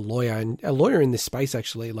lawyer, and a lawyer in this space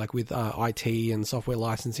actually, like with IT and software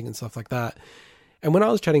licensing and stuff like that. And when I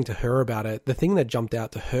was chatting to her about it, the thing that jumped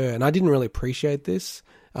out to her, and I didn't really appreciate this,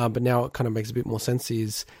 but now it kind of makes a bit more sense,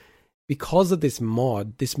 is because of this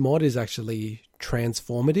mod is actually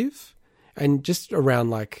transformative, and just around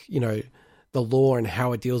like, you know, the law and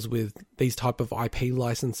how it deals with these type of IP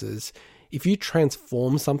licenses. If you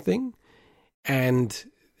transform something and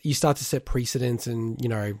you start to set precedents and, you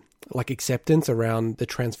know, like acceptance around the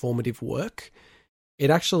transformative work, it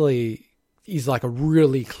actually is like a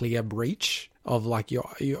really clear breach of like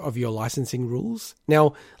your licensing rules.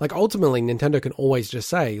 Now, like ultimately Nintendo can always just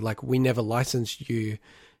say like, we never licensed you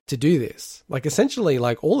to do this. Like essentially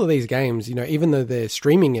like all of these games, you know, even though they're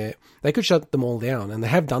streaming it, they could shut them all down, and they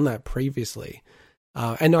have done that previously.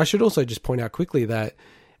 And I should also just point out quickly that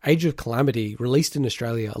Age of Calamity released in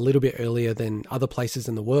Australia a little bit earlier than other places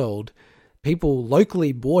in the world. People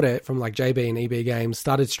locally bought it from like JB and EB Games,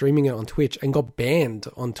 started streaming it on Twitch, and got banned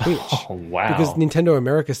on Twitch. Oh, wow. Because Nintendo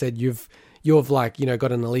America said you've like, you know,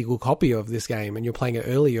 got an illegal copy of this game and you're playing it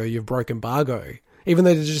early, or you've broken embargo, even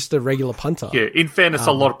though they're just a regular punter. Yeah, in fairness,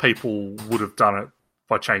 a lot of people would have done it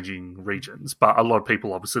by changing regions, but a lot of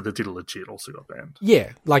people obviously that did it legit also got banned.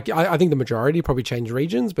 Yeah, like I think the majority probably changed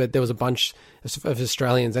regions, but there was a bunch of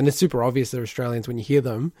Australians, and it's super obvious they're Australians when you hear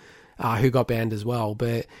them, who got banned as well.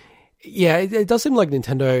 But yeah, it does seem like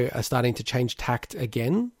Nintendo are starting to change tact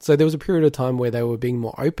again. So there was a period of time where they were being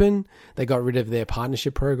more open. They got rid of their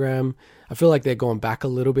partnership program. I feel like they're going back a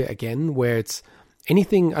little bit again, where it's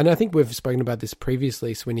anything, and I think we've spoken about this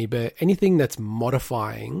previously, Swinny, but anything that's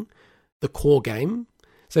modifying the core game.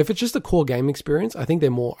 So if it's just a core game experience, I think they're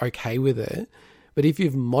more okay with it. But if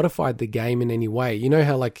you've modified the game in any way, you know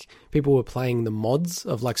how like people were playing the mods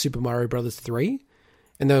of like Super Mario Brothers 3,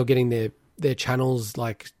 and they were getting their channels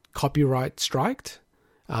like copyright striked,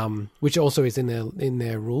 which also is in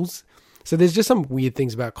their rules. So there's just some weird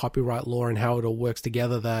things about copyright law and how it all works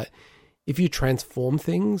together, that if you transform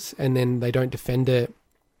things and then they don't defend it,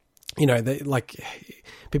 you know, they, like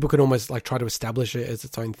people could almost like try to establish it as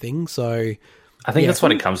its own thing. So I think that's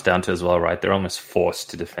what it comes down to as well, right? They're almost forced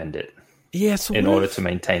to defend it. Yeah, in order to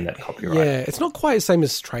maintain that copyright. Yeah, it's not quite the same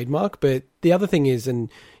as trademark, but the other thing is,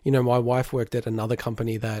 and you know, my wife worked at another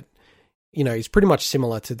company that, you know, is pretty much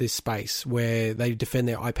similar to this space where they defend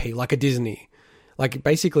their IP like a Disney. Like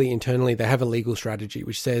basically internally they have a legal strategy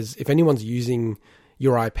which says if anyone's using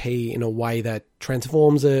your IP in a way that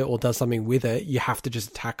transforms it or does something with it, you have to just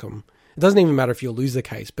attack them. It doesn't even matter if you'll lose the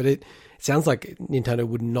case, but it sounds like Nintendo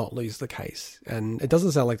would not lose the case. And it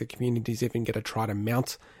doesn't sound like the community's even going to try to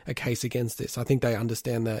mount a case against this. I think they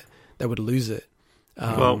understand that they would lose it.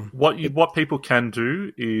 Well, what people can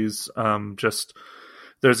do is just...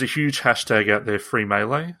 There's a huge hashtag out there, Free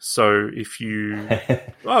Melee. So if you...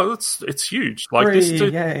 it's huge. Like Free, this,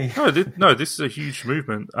 yay. this is a huge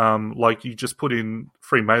movement. Like you just put in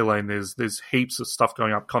Free Melee and there's heaps of stuff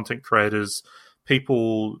going up, content creators,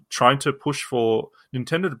 people trying to push for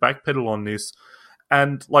Nintendo to backpedal on this.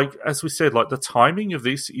 And like, as we said, like the timing of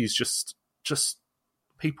this is just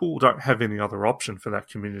people don't have any other option for that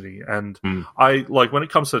community. And I like when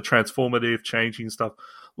it comes to transformative changing stuff,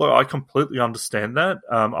 look, I completely understand that.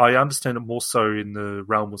 I understand it more so in the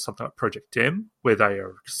realm of something like Project M, where they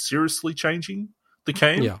are seriously changing the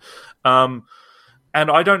game. Yeah. And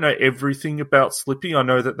I don't know everything about Slippy. I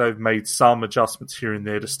know that they've made some adjustments here and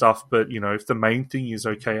there to stuff, but you know, if the main thing is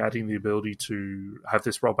okay, adding the ability to have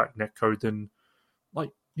this rollback netcode, then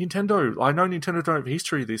like Nintendo, I know Nintendo don't have a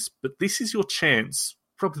history of this, but this is your chance,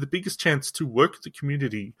 probably the biggest chance to work with the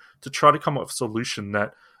community to try to come up with a solution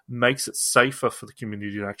that makes it safer for the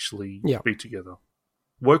community to actually be together.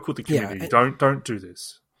 Work with the community. Don't do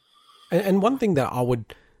this. And one thing that I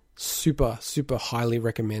would super, super highly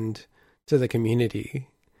recommend to the community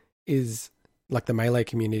is, like the Melee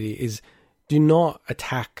community, is do not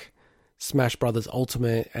attack Smash Brothers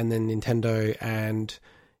Ultimate and then Nintendo and,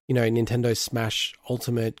 you know, Nintendo Smash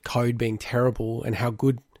Ultimate code being terrible and how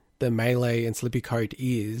good the Melee and Slippy code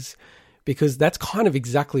is, because that's kind of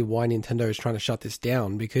exactly why Nintendo is trying to shut this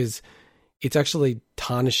down, because it's actually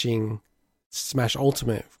tarnishing Smash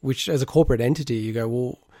Ultimate, which as a corporate entity, you go,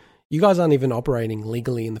 well, you guys aren't even operating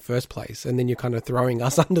legally in the first place, and then you're kind of throwing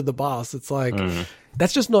us under the bus. It's like,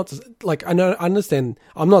 that's just not, like, I understand,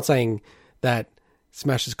 I'm not saying that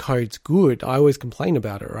Smash's code's good. I always complain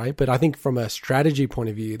about it, right? But I think from a strategy point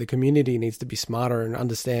of view, the community needs to be smarter and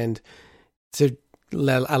understand to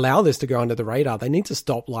allow this to go under the radar. They need to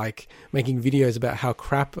stop, like, making videos about how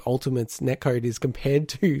crap Ultimate's netcode is compared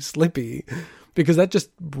to Slippy, because that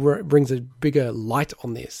just brings a bigger light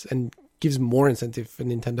on this and gives more incentive for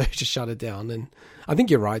Nintendo to shut it down. And I think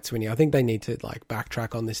you're right, Swinny. I think they need to, like,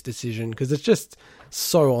 backtrack on this decision, because it's just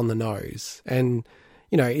so on the nose. And,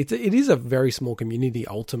 you know, it is a very small community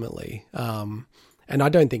ultimately. And I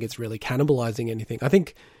don't think it's really cannibalizing anything. I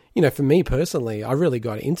think, you know, for me personally, I really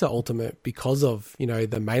got into Ultimate because of, you know,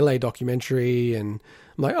 the Melee documentary, and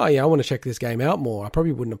I'm like, oh yeah, I want to check this game out more. I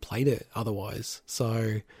probably wouldn't have played it otherwise.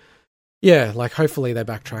 So yeah, like, hopefully they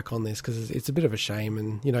backtrack on this, because it's a bit of a shame.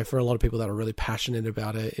 And, you know, for a lot of people that are really passionate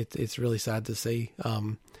about it, it's really sad to see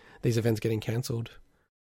these events getting cancelled.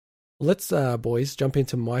 Let's, boys, jump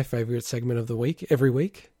into my favorite segment of the week, every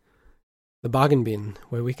week, the bargain bin,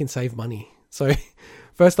 where we can save money. So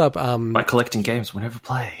first up... by collecting games we'll never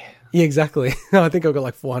play. Yeah, exactly. I think I've got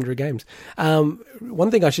like 400 games.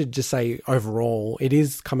 One thing I should just say overall, it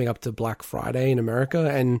is coming up to Black Friday in America,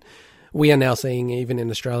 and we are now seeing, even in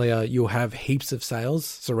Australia, you'll have heaps of sales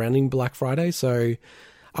surrounding Black Friday. So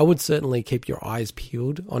I would certainly keep your eyes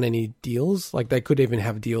peeled on any deals. Like, they could even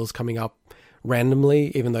have deals coming up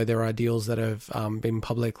randomly, even though there are deals that have been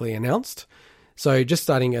publicly announced. So just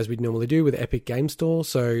starting as we'd normally do with Epic Game Store.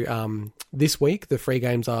 So this week, the free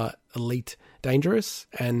games are Elite Dangerous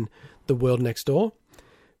and The World Next Door.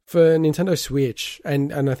 For Nintendo Switch,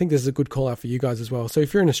 and I think this is a good call out for you guys as well. So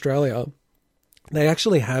if you're in Australia, they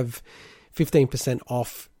actually have 15%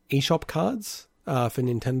 off eShop cards for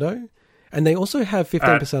Nintendo. And they also have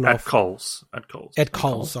 15% off... At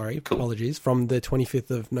Coles, sorry. Cool. Apologies. From the 25th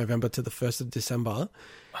of November to the 1st of December.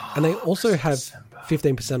 And they also have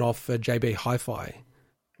 15% off for JB Hi-Fi.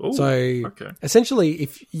 Ooh, so okay. Essentially,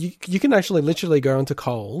 if you can actually literally go onto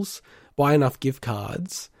Coles, buy enough gift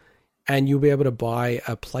cards, and you'll be able to buy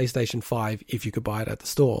a PlayStation 5 if you could buy it at the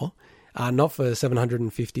store. Not for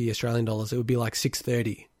 750 Australian dollars. It would be like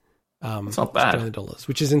 630. It's not bad. Australian dollars,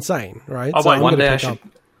 which is insane, right? Oh, so wait, one day I should...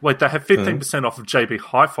 Wait, they have 15% off of JB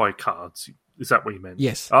Hi-Fi cards. Is that what you meant?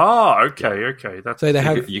 Yes. Oh, okay. That's so they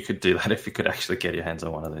have. You could do that if you could actually get your hands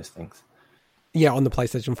on one of those things. Yeah, on the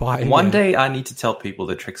PlayStation 5. One day I need to tell people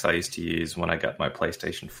the tricks I used to use when I got my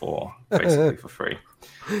PlayStation 4, basically for free.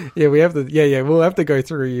 Yeah, we have to. Yeah, we'll have to go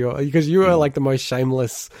through your, because you are like the most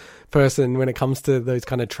shameless person when it comes to those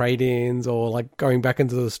kind of trade-ins or like going back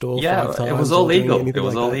into the store. Yeah, 5 times. it was all legal. It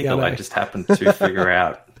was like all that. legal. Yeah, I just happened to figure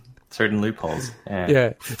out certain loopholes.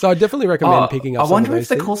 Yeah. So I definitely recommend picking up. I wonder if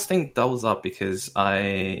the things. Coles thing doubles up, because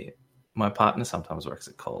my partner sometimes works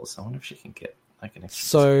at Coles. I wonder if she can get like an extra.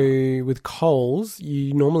 So with Coles,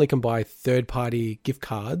 you normally can buy third-party gift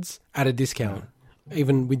cards at a discount,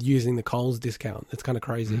 even with using the Coles discount. It's kind of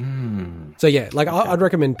crazy. So yeah, like I'd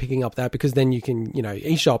recommend picking up that, because then you can, you know,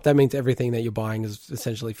 eShop, that means everything that you're buying is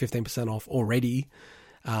essentially 15% off already.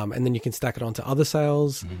 And then you can stack it onto other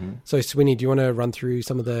sales. So, Swinny, do you want to run through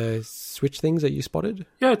some of the Switch things that you spotted?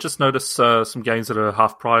 Yeah, just noticed some games that are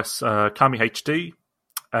half price. Kami HD,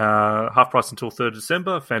 half price until 3rd of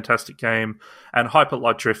December. Fantastic game. And Hyper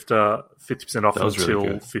Light Drifter, 50% off until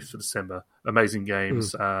really 5th of December. Amazing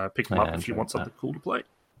games. Pick them up if you want something cool to play.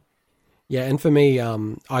 Yeah, and for me,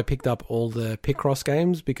 I picked up all the Picross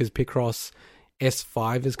games, because Picross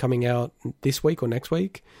S5 is coming out this week or next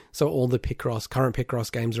week. So all the current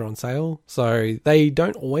Picross games are on sale. So they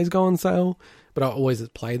don't always go on sale, but I always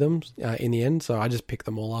play them in the end. So I just pick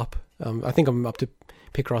them all up. I think I'm up to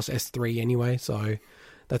Picross S3 anyway. So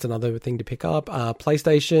that's another thing to pick up.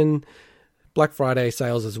 PlayStation, Black Friday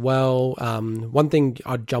sales as well. One thing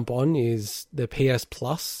I'd jump on is the PS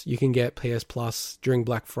Plus. You can get PS Plus during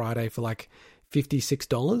Black Friday for like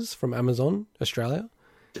 $56 from Amazon Australia.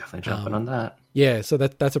 Definitely jumping on that. Yeah, so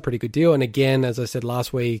that's a pretty good deal. And again, as I said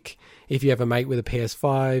last week, if you have a mate with a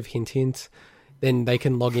PS5, hint, then they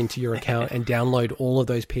can log into your account and download all of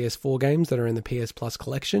those PS4 games that are in the PS Plus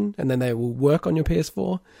collection, and then they will work on your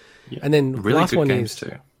PS4. Yeah. And then really last good one games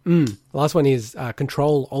too. Last one is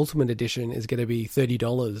Control Ultimate Edition is going to be $30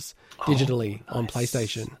 digitally on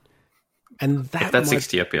PlayStation. And if that's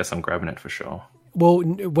 60 FPS, I'm grabbing it for sure. Well,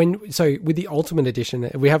 with the Ultimate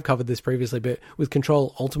Edition, we have covered this previously, but with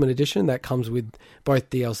Control Ultimate Edition, that comes with both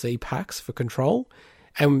DLC packs for Control,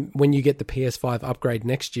 and when you get the PS5 upgrade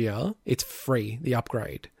next year, it's free, the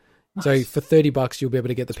upgrade. So for $30, you'll be able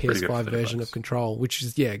to get the pretty good PS5 for version $30. of Control, which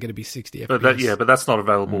is going to be 60 But FPS. but that's not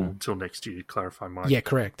available until next year. Clarify, Mike. Yeah,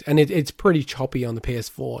 correct. And it's pretty choppy on the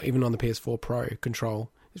PS4, even on the PS4 Pro Control,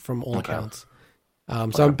 from all accounts.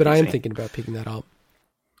 But I am thinking about picking that up.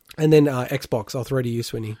 And then Xbox, I'll throw to you,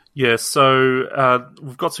 Swinny. Yeah, so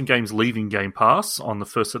we've got some games leaving Game Pass on the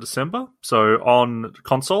 1st of December. So on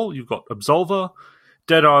console, you've got Absolver,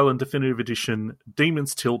 Dead Island Definitive Edition,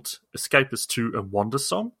 Demon's Tilt, Escapist 2, and Wander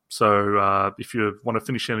Song. So if you want to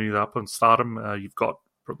finish any of that up and start them, you've got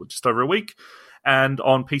probably just over a week. And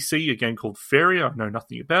on PC, a game called Fairy, I know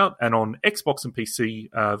nothing about. And on Xbox and PC,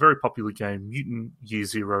 a very popular game, Mutant Year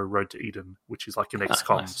Zero Road to Eden, which is like an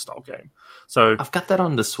XCOM style game. So I've got that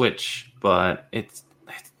on the Switch, but I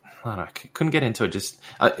don't know, I couldn't get into it. Just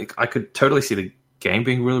I could totally see the game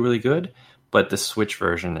being really, really good, but the Switch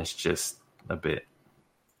version is just a bit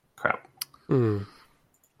crap,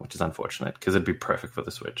 which is unfortunate because it'd be perfect for the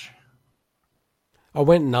Switch. I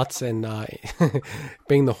went nuts and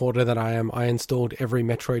being the hoarder that I am, I installed every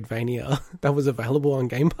Metroidvania that was available on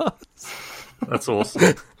Game Pass. that's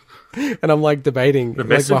awesome. And I'm like debating. The Like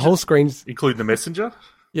my Messenger? whole screen's... Include the Messenger?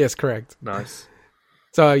 Yes, correct. Nice.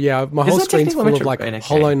 So yeah, my whole that screen's technically full of like Metroidvania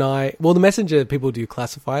Hollow game? Knight. Well, the Messenger, people do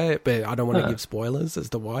classify it, but I don't want to give spoilers as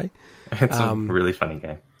to why. It's a really funny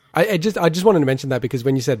game. I just wanted to mention that because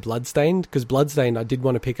when you said Bloodstained, because Bloodstained I did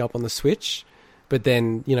want to pick up on the Switch, but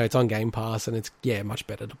then, it's on Game Pass and it's, much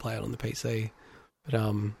better to play it on the PC.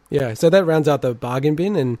 But, so that rounds out the bargain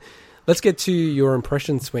bin, and let's get to your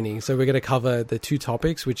impressions, Swinny. So we're going to cover the two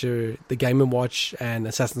topics, which are the Game & Watch and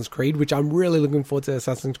Assassin's Creed, which I'm really looking forward to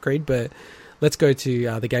Assassin's Creed, but let's go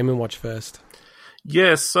to the Game & Watch first.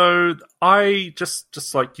 Yeah, so I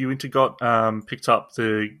just like you, Intergot, picked up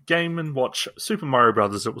the Game & Watch Super Mario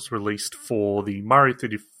Brothers that was released for the Mario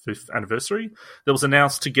 35th anniversary. That was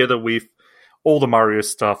announced together with all the Mario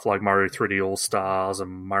stuff like Mario 3D All-Stars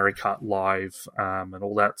and Mario Kart Live and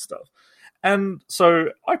all that stuff. And so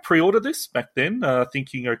I pre-ordered this back then,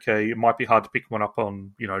 thinking, okay, it might be hard to pick one up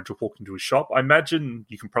on, just walk into a shop. I imagine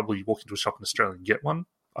you can probably walk into a shop in Australia and get one.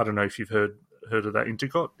 I don't know if you've heard of that,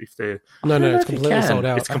 Intergot. If they're No, it's completely sold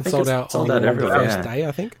out. It's sold out on the everywhere, first day,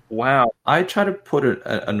 I think. wow. I tried to put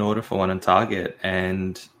an order for one on Target,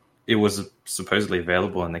 and it was supposedly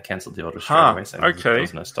available, and they cancelled the order straight away. So there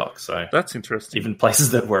was no stock. So That's interesting. even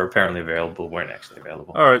places that were apparently available weren't actually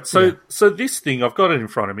available. All right, so this thing, I've got it in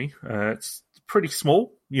front of me. It's pretty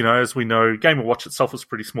small. As we know, Game & Watch itself was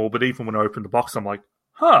pretty small, but even when I opened the box, I'm like,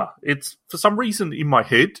 it's, for some reason in my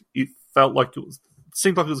head, it felt like it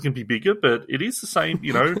seemed like it was going to be bigger, but it is the same,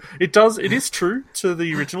 it is true to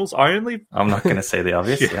the originals. I'm not going to say the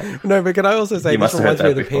obvious. Yeah. No, but can I also say, You this must have reminds me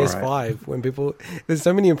heard of the that before, PS5, when people, there's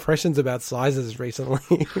so many impressions about sizes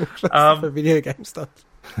recently for video game stuff.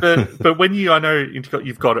 but when I know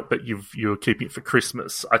you've got it, but you're keeping it for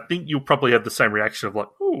Christmas, I think you'll probably have the same reaction of like,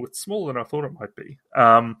 oh, it's smaller than I thought it might be.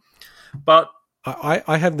 But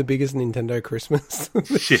I have the biggest Nintendo Christmas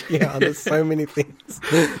this year. There's so many things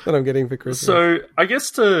that I'm getting for Christmas. So I guess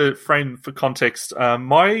to frame for context,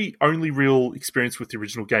 my only real experience with the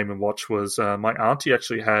original Game & Watch was my auntie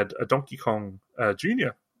actually had a Donkey Kong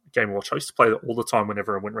Jr. Game & Watch. I used to play that all the time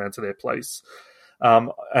whenever I went around to their place.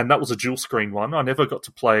 And that was a dual screen one. I never got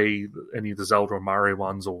to play any of the Zelda or Mario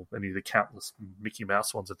ones or any of the countless Mickey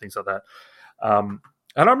Mouse ones and things like that. And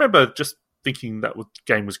I remember just thinking that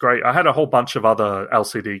game was great. I had a whole bunch of other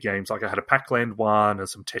LCD games. Like I had a Pac-Land one and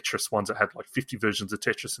some Tetris ones that had like 50 versions of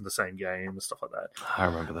Tetris in the same game and stuff like that. I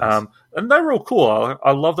remember those. And they were all cool.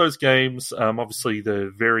 I love those games. Obviously, they're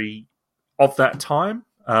very of that time.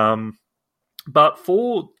 But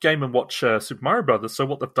for Game & Watch Super Mario Brothers, so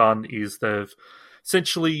what they've done is they've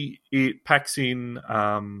essentially, it packs in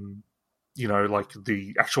like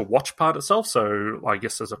the actual watch part itself. So I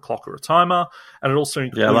guess there's a clock or a timer, and it also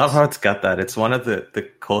includes... Yeah, I love how it's got that. It's one of the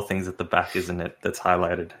cool things at the back, isn't it? That's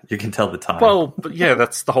highlighted. You can tell the time. Well, but yeah,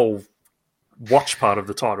 that's the whole watch part of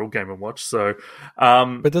the title, Game & Watch. So,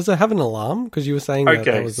 but does it have an alarm? Because you were saying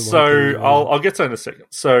that was the one thing. So I'll get to that in a second.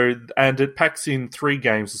 So, and it packs in 3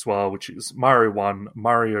 games as well, which is Mario 1,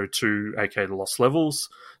 Mario 2, aka the Lost Levels,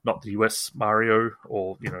 not the US Mario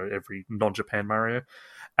or every non-Japan Mario.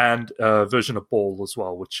 And a version of Ball as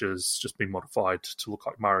well, which has just been modified to look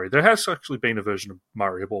like Mario. There has actually been a version of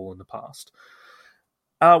Mario Ball in the past.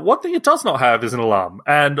 One thing it does not have is an alarm,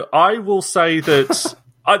 and I will say that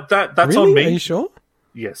that's really? on me. Are you sure?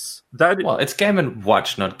 Yes, well, it's Game &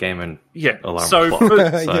 Watch, not Game & Alarm Clock.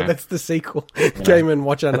 Yeah, that's the sequel. Game &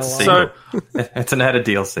 Watch and Alarm. So it's an added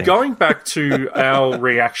DLC. Going back to our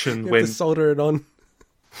reaction you when have to solder it on.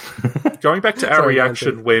 Going back to our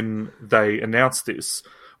reaction when they announced this,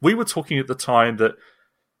 we were talking at the time that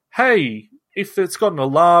hey, if it's got an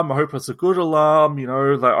alarm, I hope it's a good alarm. You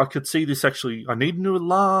know, like I could see this actually. I need a new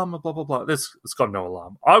alarm. Blah blah blah. It's got no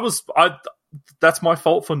alarm. That's my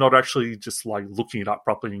fault for not actually just like looking it up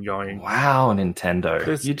properly and going, wow,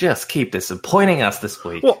 Nintendo, you just keep disappointing us this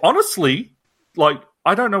week. Well, honestly, like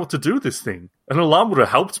I don't know what to do with this thing. An alarm would have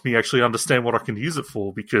helped me actually understand what I can use it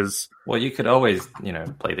for because. Well, you could always,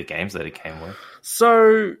 play the games that it came with.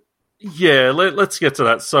 So yeah, let's get to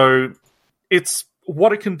that. So it's.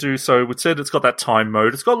 What it can do, so we said it's got that time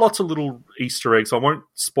mode. It's got lots of little Easter eggs. I won't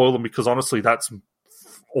spoil them because honestly, that's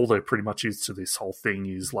all there pretty much is to this whole thing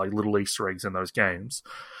is like little Easter eggs in those games.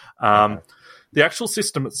 The actual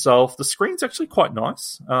system itself, the screen's actually quite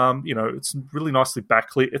nice. It's really nicely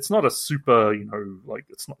backlit. It's not a super,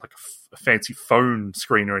 it's not like a fancy phone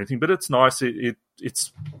screen or anything, but it's nice.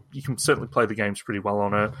 It's you can certainly play the games pretty well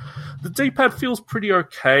on it. The D-pad feels pretty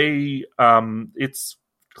okay. It's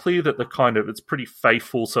clear that it's pretty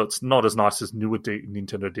faithful, so it's not as nice as newer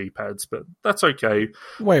Nintendo D-pads, but that's okay.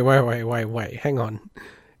 Wait, hang on.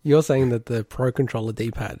 You're saying that the Pro Controller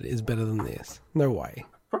D-pad is better than this? No way.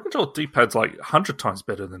 Pro Controller D-pad's like 100 times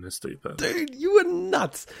better than this D-pad. Dude, you are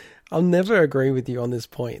nuts. I'll never agree with you on this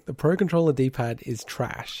point. The Pro Controller D-pad is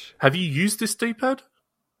trash. Have you used this D-pad?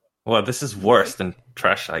 Well, this is worse than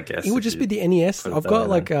trash, I guess. It would just be the NES. I've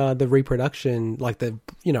got the reproduction, like the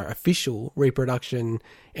official reproduction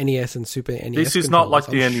NES and Super NES. This is not like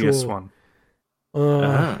the NES one.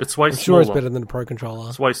 It's way smaller. I'm sure it's better than the Pro Controller.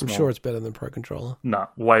 It's way smaller. I'm sure it's better than the Pro Controller. No,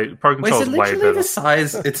 Pro Controller is way better. The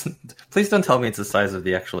size? Please don't tell me it's the size of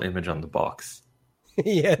the actual image on the box.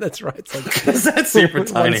 Yeah, that's right. Because that's super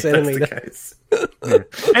tiny. That's the case. Yeah.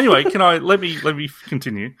 Anyway, let me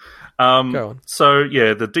continue. Go on. So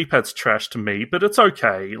yeah, the D-pad's trash to me, but it's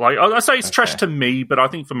okay. Like I say, it's trash to me, but I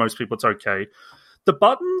think for most people it's okay. The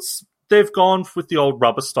buttons, they've gone with the old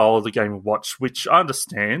rubber style of the Game & Watch, which I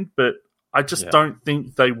understand, but I just don't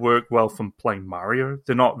think they work well from playing Mario.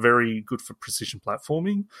 They're not very good for precision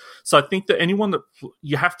platforming. So I think that anyone that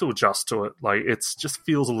you have to adjust to it. Like it just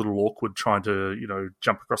feels a little awkward trying to,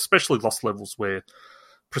 jump across, especially lost levels where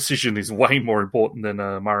precision is way more important than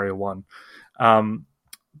Mario 1.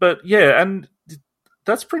 But yeah, and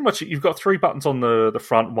that's pretty much it. You've got 3 buttons on the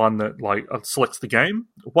front, one that selects the game.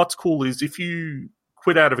 What's cool is if you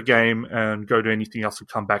quit out of a game and go to anything else and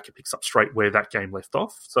come back, it picks up straight where that game left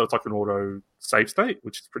off. So it's like an auto save state,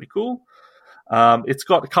 which is pretty cool. It's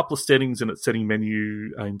got a couple of settings in its setting menu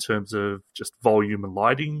in terms of just volume and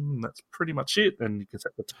lighting. That's pretty much it. And you can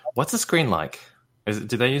set the time. What's the screen like?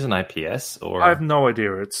 Do they use an IPS or? I have no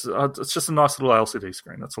idea. It's just a nice little LCD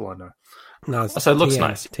screen. That's all I know. No, so it looks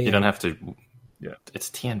nice. TN. You don't have to. Yeah, it's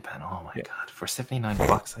TN panel. Oh my god, for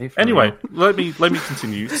 $79. Anyway, let me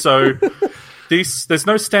continue. So. There's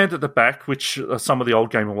no stand at the back, which some of the old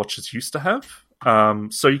Game & Watches used to have.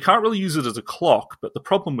 So you can't really use it as a clock. But the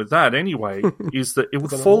problem with that, anyway, is that it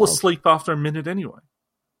would fall asleep after a minute anyway.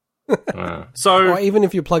 So, or even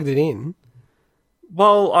if you plugged it in.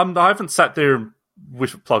 Well, I haven't sat there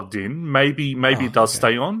with it plugged in. Maybe it does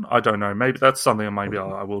stay on. I don't know. Maybe that's something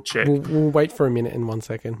I will check. We'll wait for a minute in 1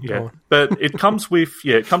 second. Yeah, but it comes with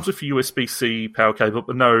a USB-C power cable,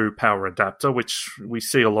 but no power adapter, which we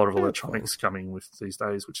see a lot of electronics coming with these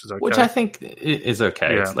days, which is okay. Which I think is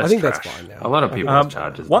okay. Yeah. It's less I think trash. that's fine now. A lot of people have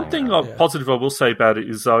charges. One thing positive I will say about it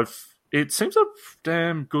is it seems a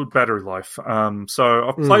damn good battery life. So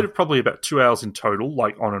I've played it probably about 2 hours in total,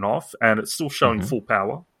 like on and off, and it's still showing full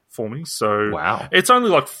power for me. So wow, it's only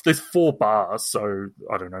there's 4 bars, so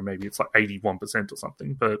I don't know, maybe it's like 81% or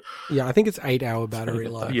something. But yeah, I think it's 8 hour battery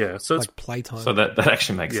life. Yeah, so it's playtime. So that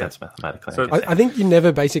actually makes sense mathematically. So I think you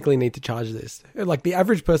never basically need to charge this. Like the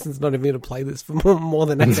average person's not even going to play this for more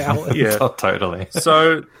than 8 hours. Yeah, totally.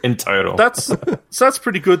 So in total, that's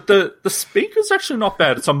pretty good. The speaker's actually not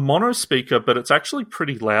bad. It's a mono speaker, but it's actually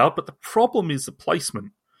pretty loud. But the problem is the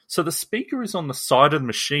placement. So the speaker is on the side of the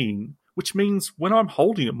machine, which means when I'm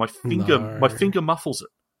holding it, my finger muffles it.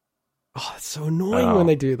 Oh, it's so annoying when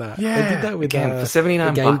they do that. Yeah. They did that with for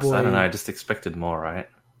 $79. Game Boy. I don't know. I just expected more, right?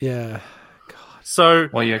 Yeah. So,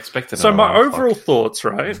 you expected. So my overall thoughts,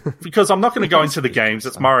 right? Because I'm not going to go into the games.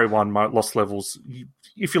 It's Mario 1, Lost Levels.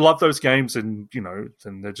 If you love those games, and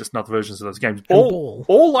then they're just another versions of those games.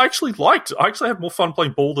 Ball I actually liked. I actually had more fun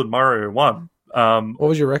playing Ball than Mario 1. What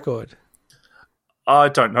was your record? I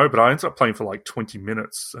don't know, but I ended up playing for like 20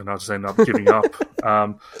 minutes, and I just ended up giving up.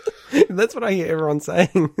 That's what I hear everyone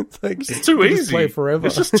saying. It's too easy. Just play forever.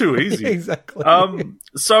 It's just too easy. Exactly.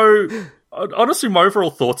 So honestly, my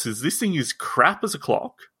overall thoughts is this thing is crap as a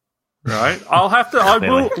clock. Right?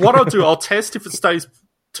 What I'll do, I'll test if it stays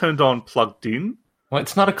turned on, plugged in. Well,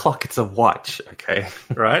 it's not a clock; it's a watch. Okay,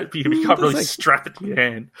 right? But you can't really strap it to your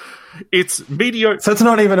hand. It's mediocre. so it's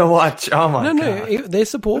not even a watch. Oh my god! No, their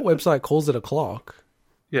support website calls it a clock.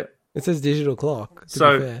 Yeah, it says digital clock.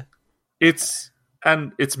 So be fair.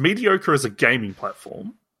 it's mediocre as a gaming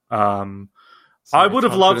platform. So I would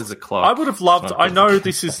have loved. As a clock. I would have loved. I know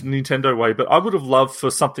this is Nintendo way, but I would have loved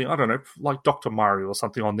for something, I don't know, like Dr. Mario or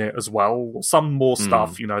something on there as well, or some more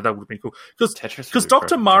stuff. You know, that would have been cool because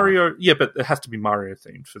Dr. Mario. Yeah, but it has to be Mario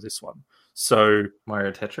themed for this one. So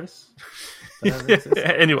Mario Tetris.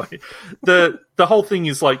 Anyway, the whole thing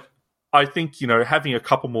is like, I think, you know, having a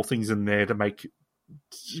couple more things in there to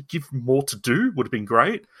give more to do would have been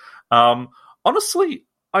great. Honestly,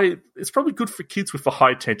 it's probably good for kids with a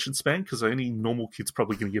high attention span because any normal kid's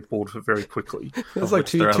probably going to get bored of it very quickly. There's like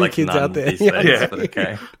two kids out there. Yeah. But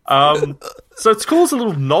okay. So it's cool as a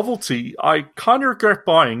little novelty. I kind of regret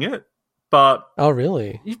buying it, but oh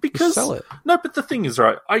really? Because you sell it. No, but the thing is,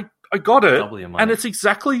 right? I got it, Double your money. and it's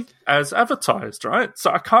exactly as advertised, right? So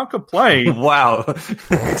I can't complain. Wow.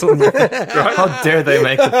 Right? How dare they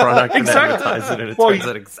make the product Exactly. and advertise it, and it Well, turns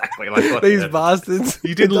out exactly like what These it is. bastards.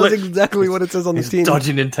 You didn't it does let- exactly what it says on the These tin.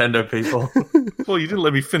 dodgy Nintendo people. Well, you didn't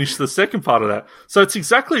let me finish the second part of that. So it's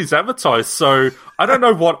exactly as advertised. So I don't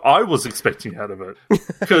know what I was expecting out of it.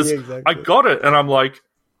 Because Yeah, exactly. I got it and I'm like,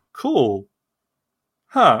 cool.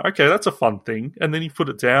 Huh, okay, that's a fun thing. And then you put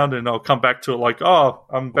it down and I'll come back to it like, oh,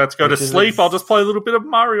 I'm about to go to Which is sleep. I'll just play a little bit of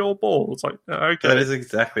Mario Ball. It's like, okay. That is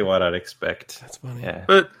exactly what I'd expect. That's funny. Yeah.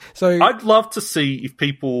 But So I'd love to see if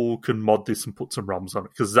people can mod this and put some ROMs on it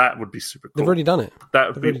because that would be super cool. they've already done it. That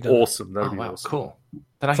would they've be already done it. awesome. That would Oh be wow, awesome. cool.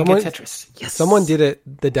 Then I Someone- can get Tetris. Yes. Someone did it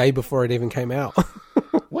the day before it even came out.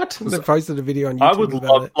 What? They posted a video on YouTube I would about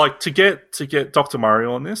love it. like to get Dr.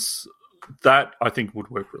 Mario on this. That I think would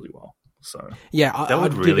work really well. So Yeah, That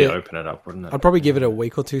would I'd really give it, open it up, wouldn't it? I'd probably give it a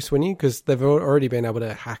week or two, Swinny, because they've already been able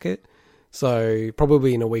to hack it. So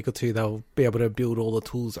probably in a week or two, they'll be able to build all the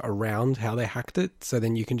tools around how they hacked it. So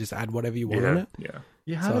then you can just add whatever you want on it.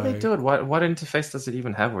 Yeah, how do they do it? What interface does it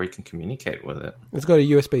even have where you can communicate with it? It's got a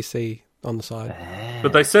USB-C on the side.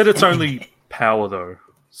 but they said it's only power though,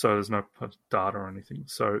 so there's no data or anything.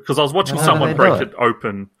 So because I was watching How do someone they break do it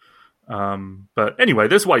open. But anyway,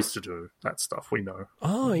 there's ways to do that stuff. We know.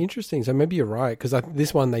 Oh, interesting. So maybe you're right, because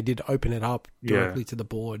this one they did open it up directly to the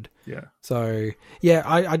board. Yeah. So, yeah,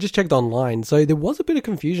 I just checked online. So there was a bit of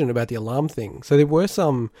confusion about the alarm thing. So there were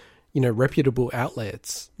some, reputable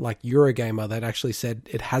outlets like Eurogamer that actually said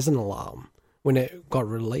it has an alarm when it got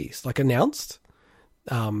released, like announced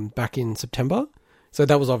back in September. So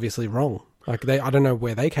that was obviously wrong. Like I don't know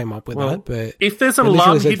where they came up with that, but If there's an it literally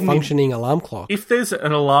alarm said hidden, functioning alarm clock. if there's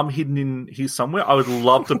an alarm hidden in here somewhere, I would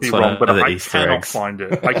love to be It's one wrong, of but the I Easter cannot eggs. find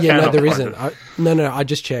it. I Yeah, no, cannot there find isn't. it. No, I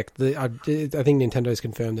just checked. I think Nintendo's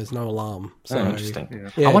confirmed there's no alarm. So Interesting.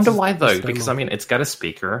 yeah, I wonder it's why just though, a because demo. I mean, it's got a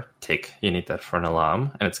speaker, tick. You need that for an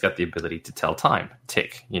alarm, and it's got the ability to tell time,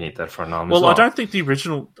 tick. You need that for an alarm. Well, as well. I don't think the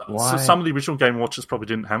original. Why? So some of the original Game Watches probably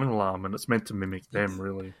didn't have an alarm, and it's meant to mimic them.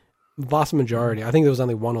 Really, Vast majority. I think there was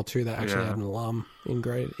only one or two that actually Yeah. had an alarm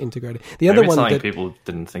integrated. The Maybe other it's one something that people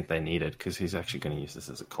didn't think they needed because he's actually going to use this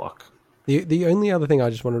as a clock. the only other thing I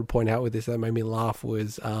just wanted to point out with this that made me laugh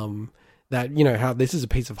was that how this is a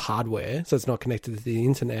piece of hardware, so it's not connected to the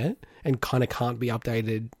internet and kind of can't be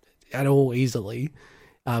updated at all easily.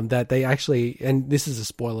 That they actually, and this is a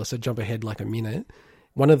spoiler, so jump ahead like a minute.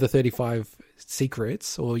 One of the 35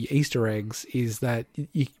 secrets or Easter eggs is that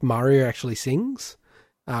Mario actually sings.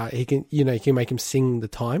 He can, you can make him sing the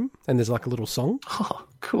time, and there's like a little song. Oh,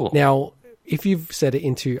 cool. Now, if you've set it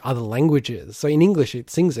into other languages, so in English it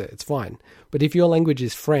sings it, it's fine. But if your language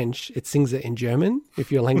is French, it sings it in German.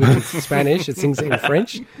 If your language is Spanish, it sings it in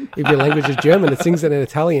French. If your language is German, it sings it in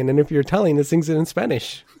Italian. And if you're Italian, it sings it in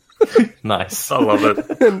Spanish. Nice. I love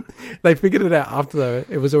it. They figured it out after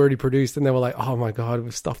it was already produced, and they were like, "Oh my god,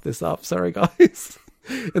 we've stuffed this up. Sorry, guys."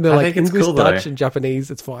 And they're I like, think it's English, cool, Dutch, though. and Japanese.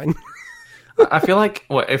 It's fine. I feel like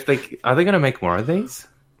if they are they going to make more of these,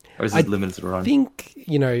 or is it limited run?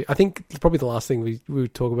 I think probably the last thing we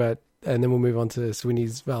would talk about, and then we'll move on to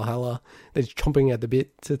Swinny's Valhalla. They're chomping at the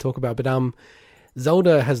bit to talk about, but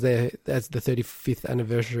Zelda has the 35th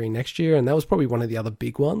anniversary next year, and that was probably one of the other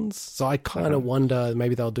big ones. So I kind of wonder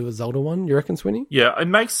maybe they'll do a Zelda one. You reckon, Swinny? Yeah, it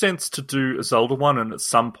makes sense to do a Zelda one, and at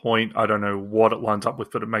some point, I don't know what it lines up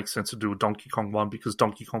with, but it makes sense to do a Donkey Kong one because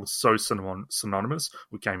Donkey Kong is so synonymous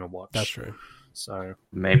with Game & Watch. That's true. So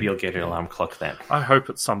Maybe you'll get an alarm clock then. I hope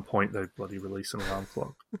at some point they bloody release an alarm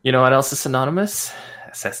clock. You know what else is synonymous?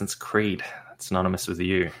 Assassin's Creed. It's synonymous with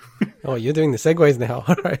you. Oh, you're doing the segues now.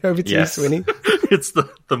 All right, over to Yes. you, Swinny. It's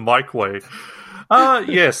the mic way.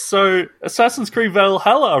 Yes, so Assassin's Creed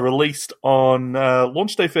Valhalla released on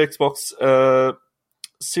launch day for Xbox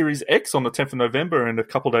Series X on the 10th of November, and a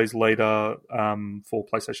couple of days later for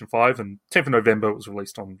PlayStation 5, and 10th of November it was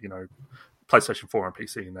released on, PlayStation 4 and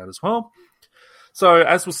PC and that as well. So,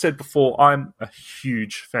 as was said before, I'm a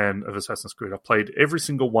huge fan of Assassin's Creed. I've played every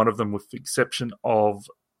single one of them with the exception of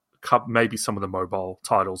maybe some of the mobile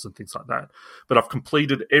titles and things like that. But I've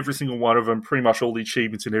completed every single one of them, pretty much all the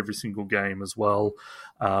achievements in every single game as well.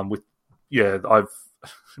 When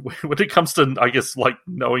it comes to, I guess, like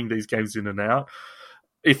knowing these games in and out,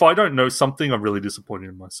 if I don't know something, I'm really disappointed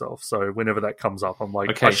in myself. So whenever that comes up, I'm like,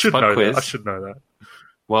 okay, I should know quiz. that. I should know that.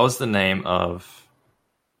 What was the name of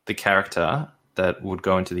the character that would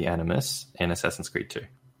go into the Animus in Assassin's Creed 2?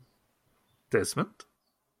 Desmond?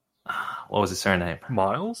 What was his surname?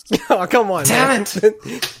 Miles? Oh, come on. Damn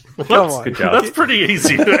it. Come on. Good job. That's pretty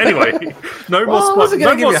easy. Anyway, no more spot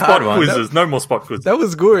quizzes. No more spot quizzes. That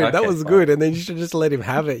was good. Okay, that was fine. good. And then you should just let him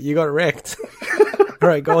have it. You got wrecked. All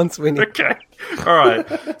right, go on, Swinny. Okay. All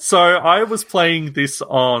right. So I was playing this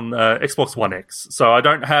on Xbox One X. So I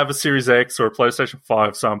don't have a Series X or a PlayStation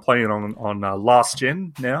 5, so I'm playing it on last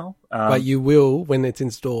gen now. But you will, when it's in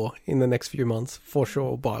store in the next few months, for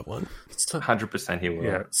sure buy one. 100% he will.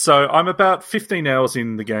 Yeah. So I'm about 15 hours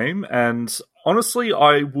in the game, and honestly,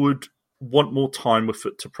 I would want more time with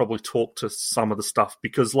it to probably talk to some of the stuff,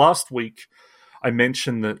 because last week I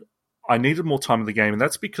mentioned that I needed more time in the game, and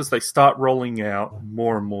that's because they start rolling out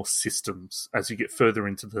more and more systems as you get further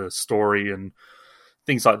into the story and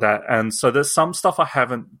things like that. And so there's some stuff I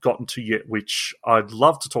haven't gotten to yet, which I'd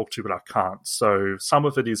love to talk to, but I can't. So some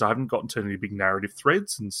of it is I haven't gotten to any big narrative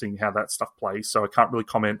threads and seeing how that stuff plays, so I can't really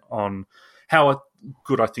comment on how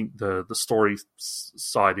good I think the story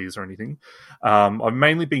side is or anything. I've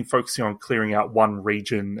mainly been focusing on clearing out one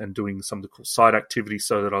region and doing some of the cool side activities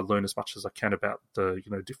so that I learn as much as I can about the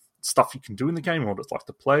stuff you can do in the game and what it's like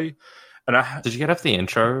to play. And Did you get off the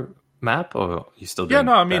intro map, or you still doing?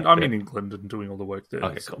 Yeah, no, I'm in England and doing all the work there.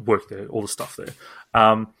 Okay, cool. Work there, all the stuff there.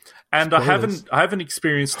 And I haven't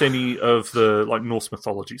experienced any of the like Norse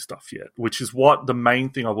mythology stuff yet, which is what the main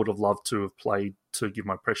thing I would have loved to have played to give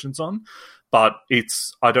my impressions on. But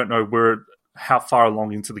I don't know how far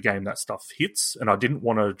along into the game that stuff hits, and I didn't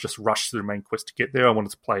want to just rush through the main quest to get there. I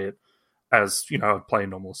wanted to play it as I'd play a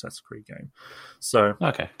normal Assassin's Creed game. So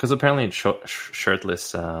okay, because apparently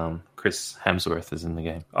shirtless Chris Hemsworth is in the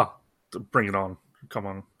game. Oh, bring it on! Come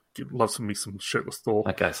on, love me some shirtless Thor.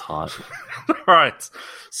 That guy's hot. All right.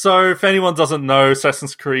 So if anyone doesn't know,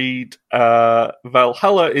 Assassin's Creed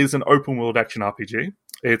Valhalla is an open world action RPG.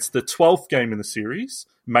 It's the 12th game in the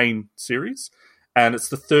main series, and it's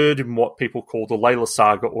the third in what people call the Layla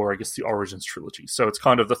Saga, or I guess the Origins trilogy. So it's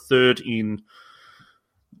kind of the third in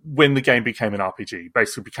when the game became an RPG,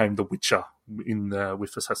 basically became The Witcher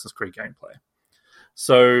with Assassin's Creed gameplay.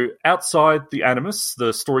 So outside the Animus,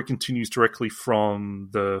 the story continues directly from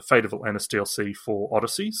the Fate of Atlantis DLC for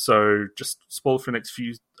Odyssey. So just spoil for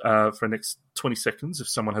the next 20 seconds if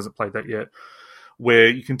someone hasn't played that yet, where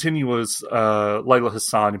you continue as Layla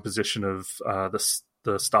Hassan in possession of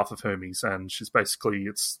the Staff of Hermes, and she's basically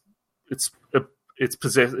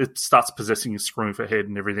it starts possessing you, screwing for head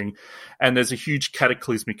and everything. And there's a huge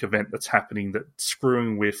cataclysmic event that's happening that's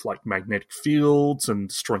screwing with like magnetic fields and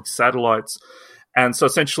destroying satellites. And so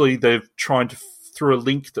essentially they're trying to, through a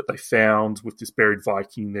link that they found with this buried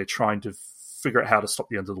Viking, they're trying to figure out how to stop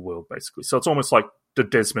the end of the world, basically. So it's almost like the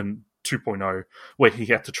Desmond 2.0, where he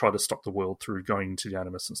had to try to stop the world through going into the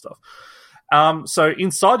Animus and stuff. So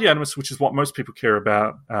inside the Animus, which is what most people care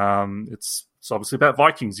about, it's obviously about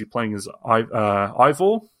Vikings. You're playing as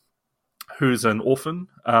Ivor, who's an orphaned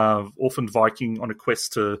Viking on a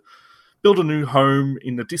quest to build a new home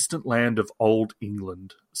in the distant land of Old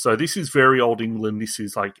England. So this is very Old England. This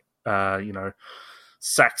is like,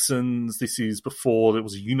 Saxons. This is before it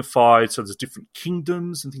was unified, so there's different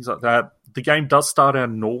kingdoms and things like that. The game does start out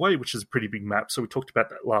in Norway, which is a pretty big map, so we talked about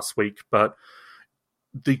that last week. But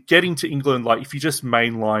the getting to England, like if you just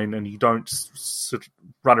mainline and you don't sort of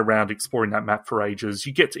run around exploring that map for ages,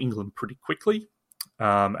 you get to England pretty quickly.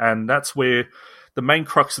 And that's where the main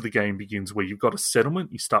crux of the game begins, where you've got a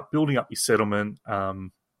settlement. You start building up your settlement. The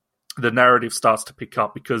narrative starts to pick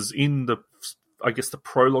up because in the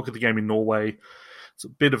prologue of the game in Norway, it's a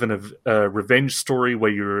bit of a revenge story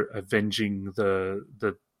where you're avenging the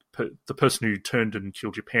person who turned and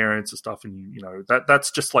killed your parents and stuff, and that's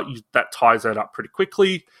just like that ties that up pretty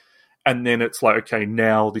quickly. And then it's like, okay,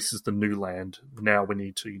 now this is the new land. Now we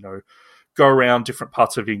need to go around different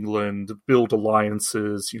parts of England, build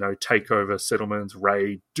alliances, take over settlements,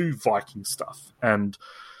 raid, do Viking stuff. And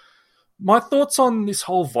my thoughts on this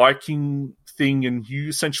whole Viking thing and you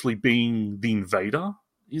essentially being the invader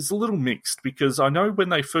is a little mixed, because I know when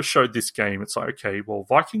they first showed this game, it's like, okay, well,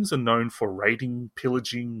 Vikings are known for raiding,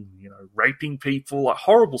 pillaging, raping people, like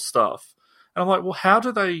horrible stuff. And I'm like, well, how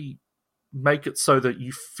do they make it so that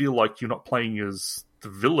you feel like you're not playing as the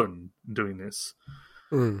villain doing this?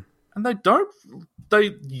 And they don't.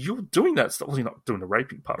 You're doing that stuff. Well, you're not doing the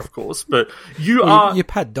raping part, of course, but you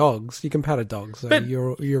pat dogs. You can pat a dog, so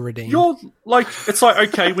you're redeemed. You're like, it's like,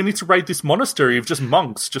 okay, we need to raid this monastery of just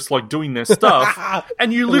monks, just like doing their stuff,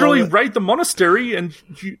 and you literally raid the monastery, and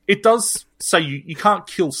it does say you can't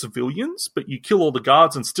kill civilians, but you kill all the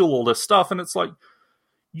guards and steal all their stuff, and it's like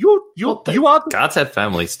you are guards have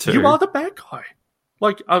families too. You are the bad guy.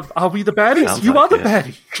 Like, are we the baddies? Sounds you like are the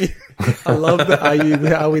baddie. I love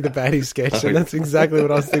the are we the baddies sketch, and that's exactly what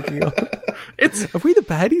I was thinking of. Are we the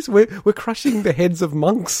baddies? We're crushing the heads of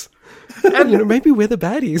monks, and maybe we're the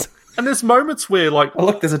baddies. And there's moments where, like, oh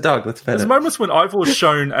look, there's a dog. Let's pet it. There's moments when Ivor's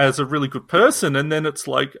shown as a really good person, and then it's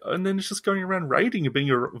like, and then it's just going around raiding and being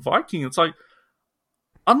a Viking. It's like,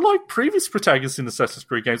 unlike previous protagonists in Assassin's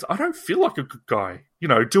Creed games, I don't feel like a good guy.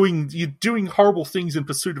 You're doing horrible things in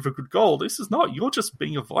pursuit of a good goal. This is not. You're just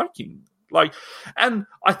being a Viking. Like, and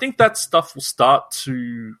I think that stuff will start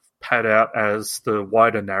to pad out as the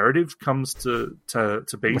wider narrative comes to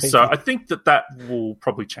be. Maybe. So I think that will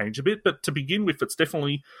probably change a bit. But to begin with, it's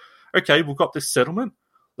definitely, okay, we've got this settlement.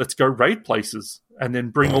 Let's go raid places and then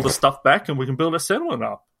bring all the stuff back and we can build a settlement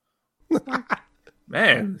up.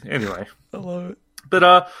 Man, anyway. I love it.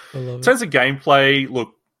 But in terms of gameplay,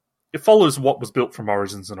 look, it follows what was built from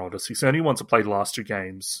Origins and Odyssey. So anyone who's played the last two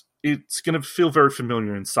games, it's going to feel very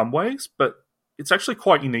familiar in some ways, but it's actually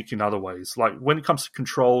quite unique in other ways. Like when it comes to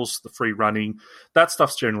controls, the free running, that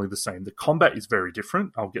stuff's generally the same. The combat is very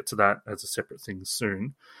different. I'll get to that as a separate thing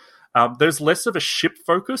soon. There's less of a ship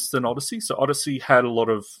focus than Odyssey. So Odyssey had a lot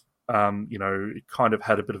of, it kind of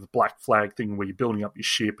had a bit of a black flag thing where you're building up your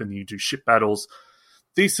ship and you do ship battles.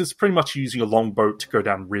 This is pretty much using a longboat to go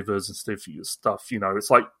down rivers instead of your stuff. It's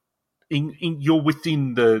like you're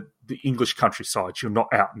within the English countryside. You're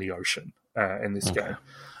not out in the ocean in this game.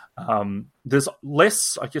 There's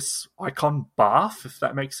less, I guess, icon bath, if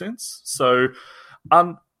that makes sense. So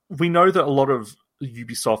we know that a lot of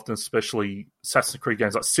Ubisoft, and especially Assassin's Creed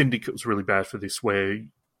games like Syndicate was really bad for this, where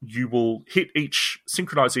you will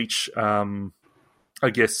synchronize each area,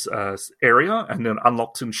 and then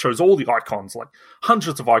unlocks and shows all the icons, like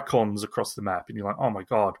hundreds of icons across the map, and you're like, oh my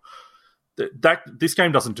god, this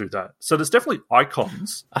game doesn't do that. So there's definitely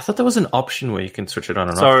icons. I thought there was an option where you can switch it on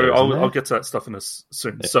and off. So I'll get to that stuff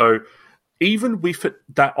soon. Yeah. So even with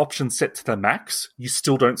that option set to the max, you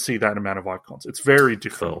still don't see that amount of icons. It's very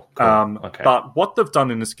different. Cool. Okay. But what they've done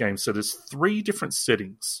in this game, so there's 3 different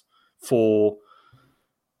settings for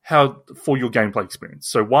your gameplay experience.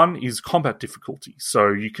 So one is combat difficulty.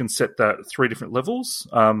 So you can set that at 3 different levels.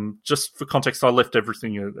 Just for context, I left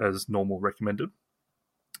everything as normal recommended.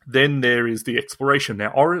 Then there is the exploration.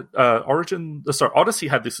 Now, Odyssey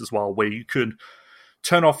had this as well, where you could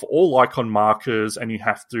turn off all icon markers and you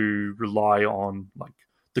have to rely on like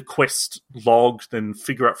the quest log, then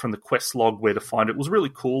figure out from the quest log where to find it. It was really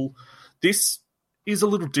cool. This is a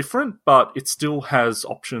little different, but it still has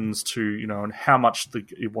options to, on how much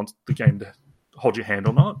it wants the game to hold your hand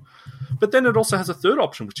or not. But then it also has a third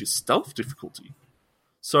option, which is stealth difficulty.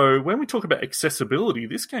 So when we talk about accessibility,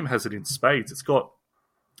 this game has it in spades.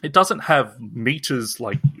 It doesn't have meters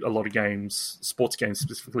like a lot of games, sports games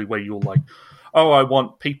specifically, where you're like, oh, I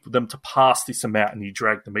want them to pass this amount and you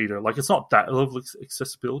drag the meter. Like, it's not that level of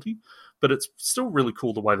accessibility, but it's still really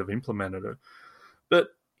cool the way they've implemented it. But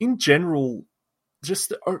in general, just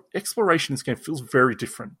the exploration in this game feels very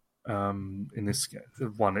different in this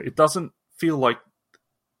one. It doesn't feel like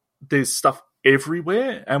there's stuff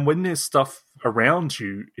everywhere, and when there's stuff around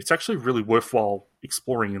you, it's actually really worthwhile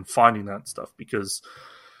exploring and finding that stuff, because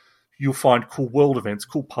you'll find cool world events,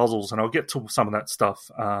 cool puzzles, and I'll get to some of that stuff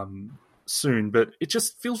soon, but it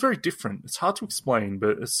just feels very different. It's hard to explain,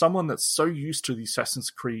 but as someone that's so used to the Assassin's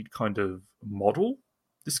Creed kind of model,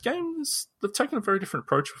 this game they've taken a very different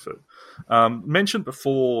approach with it. Mentioned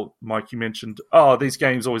before, Mike, you mentioned, these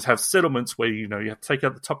games always have settlements where, you have to take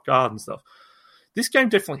out the top guard and stuff. This game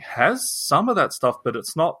definitely has some of that stuff, but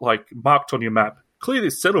it's not like marked on your map, clear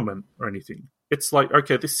this settlement or anything. It's like,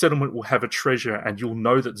 okay, this settlement will have a treasure, and you'll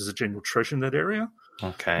know that there's a general treasure in that area.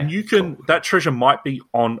 Okay. And that treasure might be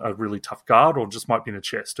on a really tough guard, or just might be in a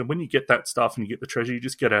chest. And when you get that stuff and you get the treasure, you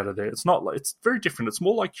just get out of there. It's very different. It's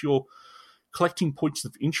more like you're collecting points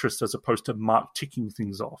of interest as opposed to ticking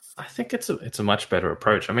things off. I think it's a much better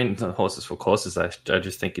approach. I mean, horses for courses, I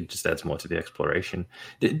just think it just adds more to the exploration.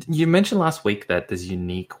 You mentioned last week that there's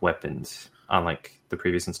unique weapons. unlike the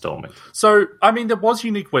previous installment. So, I mean, there was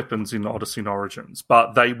unique weapons in Odyssey and Origins,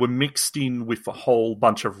 but they were mixed in with a whole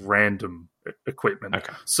bunch of random equipment.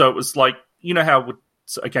 Okay. So it was like, you know how with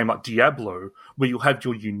a game like Diablo, where you'll have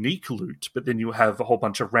your unique loot, but then you'll have a whole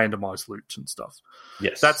bunch of randomized loot and stuff.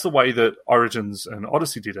 Yes. That's the way that Origins and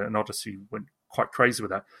Odyssey did it, and Odyssey went quite crazy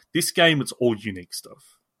with that. This game, it's all unique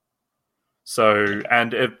stuff. So,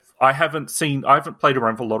 and if I haven't played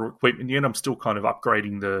around with a lot of equipment yet. I'm still kind of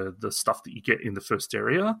upgrading the stuff that you get in the first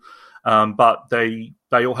area. But they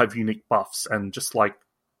all have unique buffs, and just like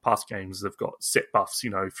past games, they've got set buffs. You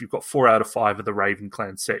know, if you've got 4 out of 5 of the Raven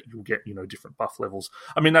Clan set, you'll get, you know, different buff levels.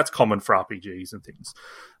 I mean, that's common for RPGs and things.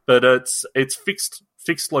 But it's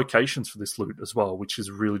fixed locations for this loot as well, which is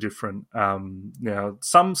really different. Now,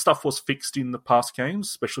 some stuff was fixed in the past games,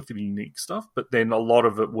 especially for the unique stuff, but then a lot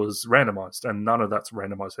of it was randomized, and none of that's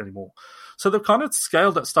randomized anymore. So they've kind of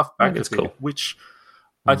scaled that stuff back a bit, cool. which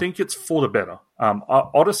I think it's for the better.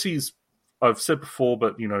 Odyssey's, I've said before,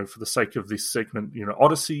 but, you know, for the sake of this segment, you know,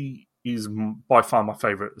 Odyssey is by far my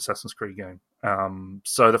favorite Assassin's Creed game.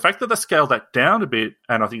 So the fact that they scaled that down a bit,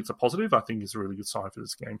 and I think it's a positive, I think is a really good sign for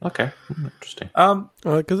this game. Okay, interesting.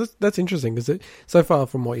 Because that's interesting. Because so far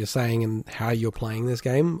from what you're saying and how you're playing this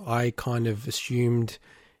game, I kind of assumed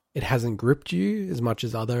it hasn't gripped you as much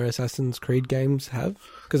as other Assassin's Creed games have.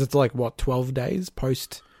 Because it's like, what, 12 days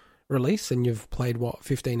post release, and you've played, what,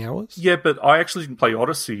 15 hours? Yeah, but I actually didn't play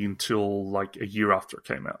Odyssey until like a year after it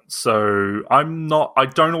came out. So I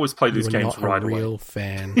don't always play these games right away. I'm a real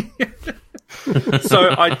fan. So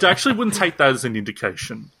I actually wouldn't take that as an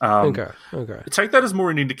indication. Okay. Take that as more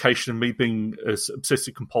an indication of me being as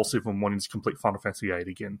obsessive compulsive and wanting to complete Final Fantasy VIII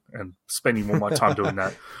again and spending more of my time doing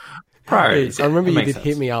that. Priorities. I remember you did sense.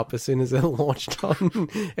 hit me up as soon as it launched on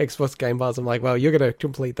Xbox Game Pass. I'm like, well, you're going to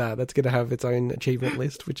complete that. That's going to have its own achievement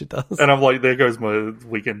list, which it does. And I'm like, there goes my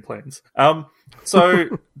weekend plans.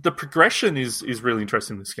 So the progression is really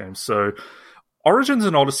interesting in this game. So Origins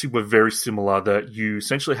and Odyssey were very similar, that you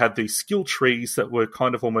essentially had these skill trees that were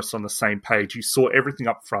kind of almost on the same page. You saw everything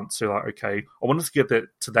up front. So you're like, okay, I wanted to get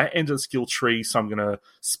to that end of the skill tree, so I'm going to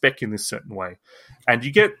spec in this certain way. And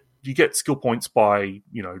you get skill points by,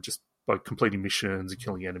 you know, just by completing missions and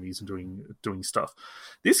killing enemies and doing stuff.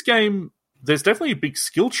 This game, there's definitely a big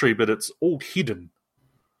skill tree, but it's all hidden.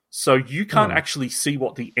 So you can't actually see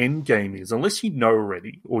what the end game is unless you know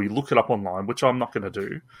already, or you look it up online, which I'm not going to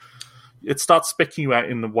do. It starts speccing you out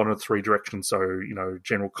in the 1 of 3 directions. So, you know,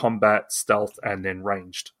 general combat, stealth, and then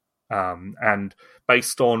ranged. And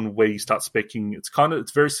based on where you start speccing,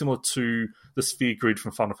 it's very similar to the sphere grid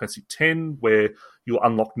from Final Fantasy X, where you'll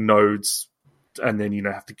unlock nodes and then, you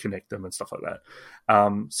know, have to connect them and stuff like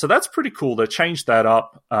that. So that's pretty cool. They changed that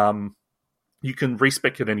up. You can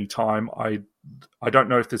respec at any time. I don't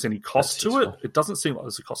know if there's any cost to it. It doesn't seem like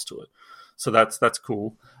there's a cost to it. So that's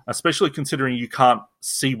cool, especially considering you can't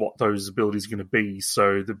see what those abilities are going to be.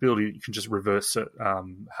 So the ability that you can just reverse it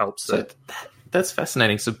helps. So that's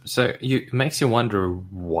fascinating. So it makes you wonder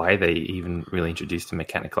why they even really introduced a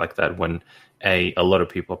mechanic like that, when a lot of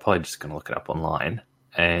people are probably just going to look it up online,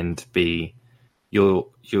 and B,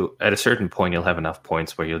 you'll at a certain point you'll have enough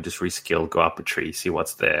points where you'll just reskill, go up a tree, see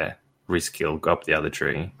what's there, reskill, go up the other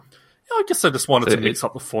tree. I guess I just wanted to mix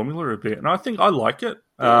up the formula a bit, and I think I like it.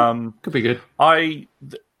 Could be good.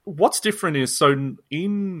 What's different is, so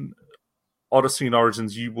in Odyssey and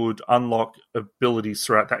Origins, you would unlock abilities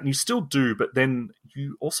throughout that, and you still do, but then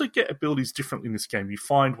you also get abilities differently in this game. You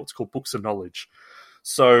find what's called Books of Knowledge.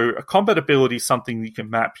 So a combat ability is something you can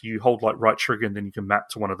map. You hold like right trigger, and then you can map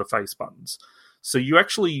to one of the face buttons. So you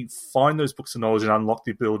actually find those Books of Knowledge and unlock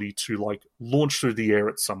the ability to like launch through the air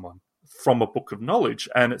at someone from a Book of Knowledge.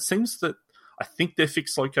 And it seems that I think they're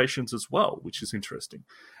fixed locations as well, which is interesting.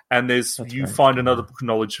 And you find another Book of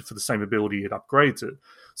Knowledge for the same ability, it upgrades it.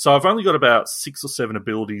 So I've only got about 6 or 7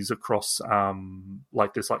 abilities across,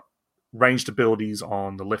 there's like ranged abilities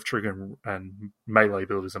on the left trigger and melee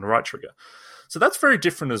abilities on the right trigger. So that's very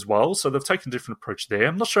different as well. So they've taken a different approach there.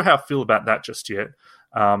 I'm not sure how I feel about that just yet.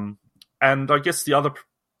 And I guess the other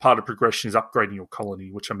part of progression is upgrading your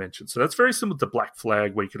colony, which I mentioned. So that's very similar to Black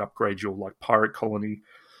Flag, where you can upgrade your like pirate colony,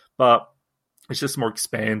 but it's just more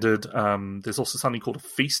expanded. There's also something called a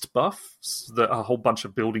feast buff that a whole bunch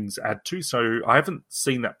of buildings add to. So I haven't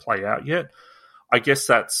seen that play out yet. I guess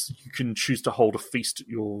that's, you can choose to hold a feast at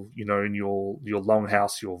in your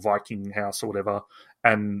longhouse, your Viking house or whatever,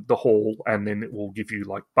 and the hall, and then it will give you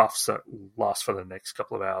like buffs that will last for the next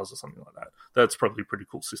couple of hours or something like that. That's probably a pretty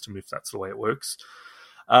cool system if that's the way it works.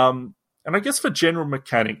 And I guess for general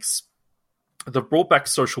mechanics, they've brought back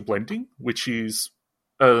social blending, which is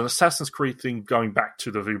an Assassin's Creed thing going back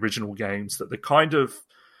to the original games, that they kind of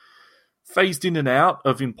phased in and out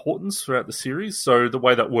of importance throughout the series. So the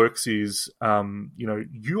way that works is, you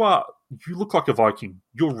look like a Viking.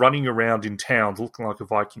 You're running around in towns looking like a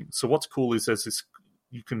Viking. So what's cool is there's this,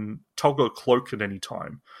 you can toggle a cloak at any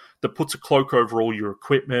time that puts a cloak over all your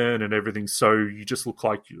equipment and everything. So you just look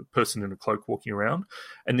like a person in a cloak walking around.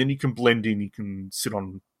 And then you can blend in. You can sit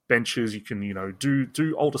on benches. You can,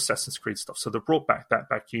 do old Assassin's Creed stuff. So they've brought that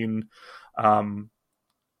back in.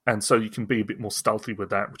 And so you can be a bit more stealthy with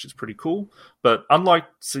that, which is pretty cool. But unlike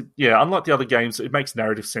the other games, it makes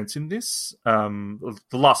narrative sense in this. The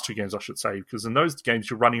last two games, I should say, because in those games,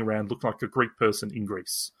 you're running around looking like a Greek person in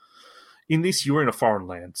Greece. In this, you're in a foreign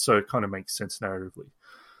land, so it kind of makes sense narratively.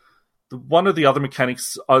 One of the other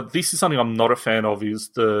mechanics, this is something I'm not a fan of, is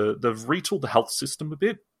they've retooled the health system a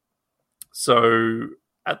bit. So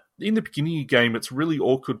in the beginning of the game, it's really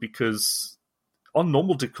awkward because on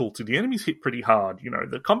normal difficulty, the enemies hit pretty hard.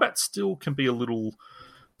 The combat still can be a little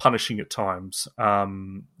punishing at times.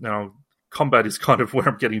 Now, combat is kind of where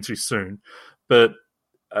I'm getting to soon. But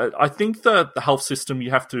I think that the health system, you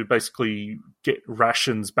have to basically get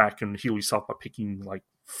rations back and heal yourself by picking like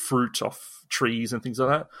fruit off trees and things like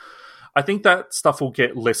that. I think that stuff will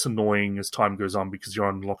get less annoying as time goes on because you're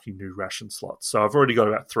unlocking new ration slots. So I've already got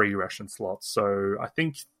about 3 ration slots. So I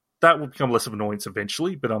think that will become less of an annoyance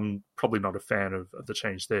eventually, but I'm probably not a fan of the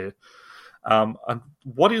change there. And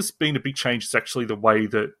what has been a big change is actually the way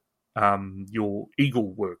that your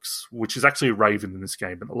eagle works, which is actually a raven in this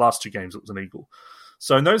game. But in the last 2 games, it was an eagle.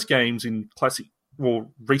 So in those games, in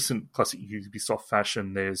recent classic Ubisoft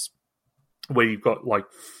fashion, there's where you've got like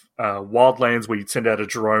wildlands where you'd send out a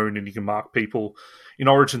drone and you can mark people. In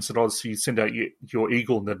Origins and Odyssey, you send out your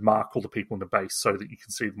eagle and then mark all the people in the base so that you can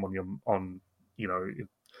see them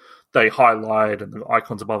they highlight and the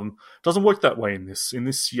icons above them. It doesn't work that way in this. In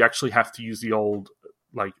this, you actually have to use the old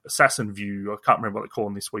like assassin view. I can't remember what they call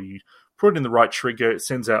in this, where you put it in the right trigger, it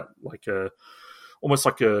sends out like almost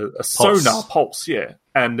like a sonar pulse, yeah,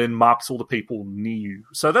 and then marks all the people near you.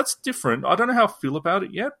 So that's different. I don't know how I feel about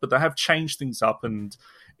it yet, but they have changed things up, and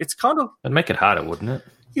it's kind of... It'd make it harder, wouldn't it?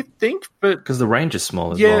 You'd think, but... Because the range is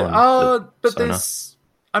small as well. Yeah, but there's...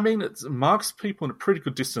 I mean, it marks people in a pretty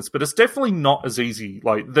good distance, but it's definitely not as easy.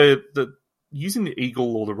 Like, the using the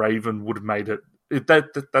eagle or the raven would have made it...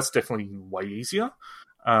 That's definitely way easier.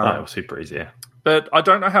 It was super easy, yeah. But I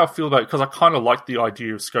don't know how I feel about it, because I kind of like the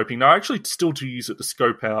idea of scoping. Now, I actually still do use it to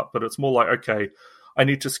scope out, but it's more like, okay, I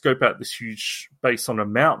need to scope out this huge base on a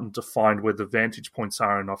mountain to find where the vantage points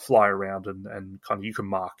are, and I fly around and kind of you can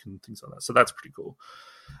mark and things like that. So that's pretty cool.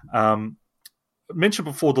 Mentioned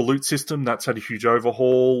before the loot system, that's had a huge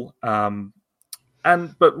overhaul.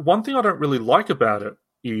 But one thing I don't really like about it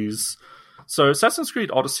is... So Assassin's Creed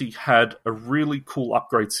Odyssey had a really cool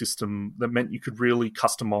upgrade system that meant you could really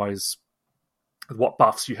customize what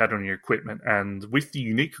buffs you had on your equipment. And with the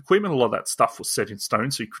unique equipment, a lot of that stuff was set in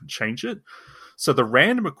stone, so you couldn't change it. So the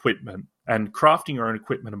random equipment and crafting your own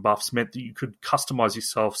equipment and buffs meant that you could customize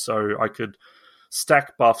yourself. So I could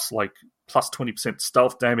stack buffs like plus 20%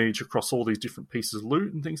 stealth damage across all these different pieces of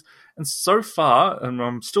loot and things. And so far, and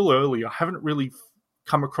I'm still early, I haven't really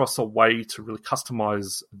come across a way to really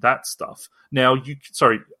customize that stuff. Now,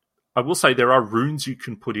 I will say there are runes you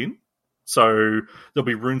can put in. So there'll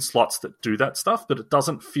be rune slots that do that stuff, but it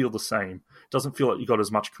doesn't feel the same. It doesn't feel like you got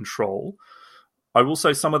as much control. I will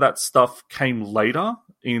say some of that stuff came later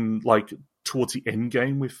in like towards the end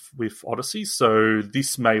game with Odyssey. So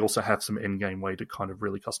this may also have some end game way to kind of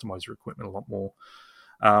really customize your equipment a lot more.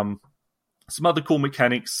 Some other cool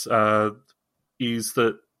mechanics is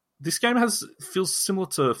that this game feels similar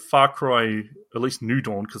to Far Cry, at least New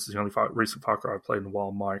Dawn, because it's the only recent Far Cry I played in a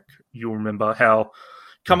while, Mike. You'll remember how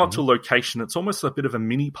come up to a location, it's almost a bit of a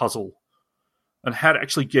mini puzzle and how to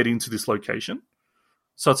actually get into this location.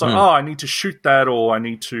 So it's like, I need to shoot that, or I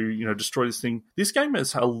need to, destroy this thing. This game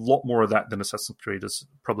has a lot more of that than Assassin's Creed has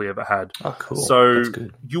probably ever had. Oh, cool. So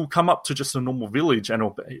you'll come up to just a normal village and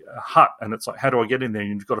a hut, and it's like, how do I get in there?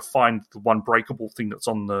 And you've got to find the one breakable thing that's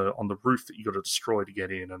on the roof that you got to destroy to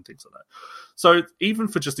get in, and things like that. So even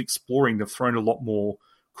for just exploring, they've thrown a lot more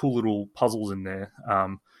cool little puzzles in there.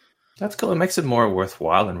 That's cool. It makes it more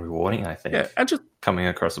worthwhile and rewarding, I think. Yeah, and just coming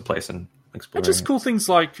across a place and exploring. And just cool things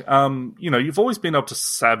like, you've always been able to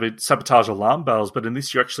sabotage alarm bells, but in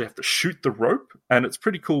this you actually have to shoot the rope, and it's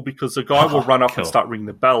pretty cool because a guy will run up and start ringing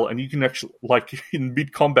the bell, and you can actually, like in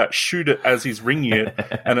mid-combat, shoot it as he's ringing it,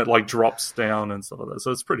 and it like drops down and stuff like that. So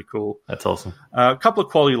it's pretty cool. That's awesome. A couple of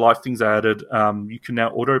quality of life things added. You can now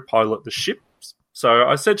autopilot the ships. So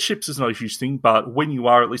I said ships is not a huge thing, but when you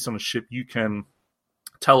are at least on a ship, you can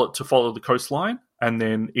tell it to follow the coastline, and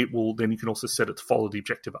then you can also set it to follow the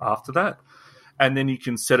objective after that. and then you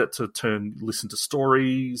can set it to listen to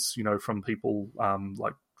stories, from people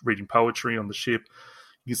like reading poetry on the ship.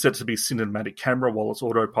 You can set it to be cinematic camera while it's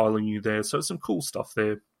autopiloting you there. So some cool stuff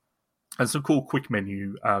there. And some cool quick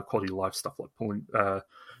menu quality of life stuff like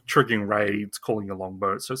triggering raids, calling a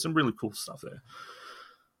longboat. So some really cool stuff there.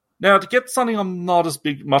 Now, to get something I'm not as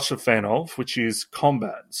much a fan of, which is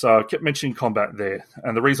combat. So I kept mentioning combat there.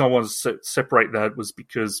 And the reason I wanted to separate that was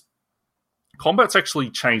because combat's actually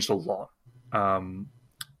changed a lot.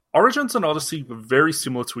 Origins and Odyssey were very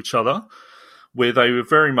similar to each other, where they were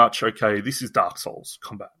very much, okay, this is Dark Souls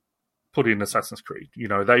combat, put in Assassin's Creed.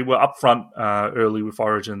 They were upfront early with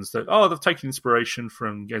Origins that, they've taken inspiration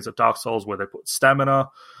from games like Dark Souls where they put stamina,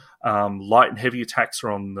 light and heavy attacks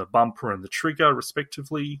are on the bumper and the trigger,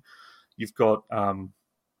 respectively. You've got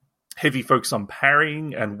heavy focus on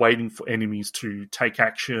parrying and waiting for enemies to take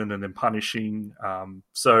action and then punishing.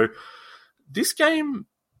 So this game,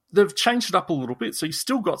 they've changed it up a little bit. So you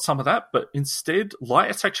still got some of that, but instead,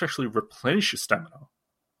 light attacks actually replenish your stamina.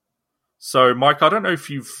 So, Mike, I don't know if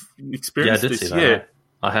you've experienced this yet.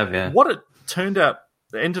 I have, yeah. What it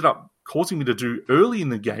ended up causing me to do early in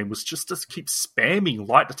the game was just to keep spamming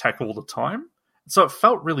light attack all the time. So it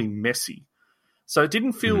felt really messy. So it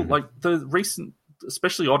didn't feel like the recent,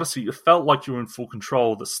 especially Odyssey, it felt like you were in full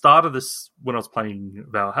control. The start of this, when I was playing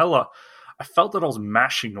Valhalla, I felt that I was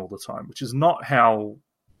mashing all the time, which is not how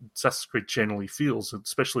Assassin's Creed generally feels,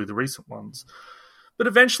 especially the recent ones. But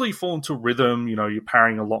eventually you fall into a rhythm, you're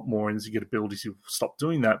parrying a lot more, and as you get abilities, you stop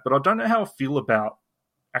doing that. But I don't know how I feel about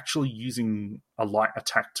actually using a light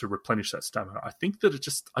attack to replenish that stamina. I think that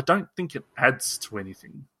I don't think it adds to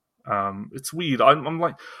anything. It's weird. I'm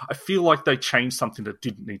like, I feel like they changed something that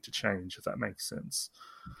didn't need to change, if that makes sense.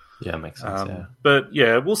 Yeah, it makes sense, yeah. But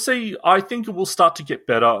yeah, we'll see. I think it will start to get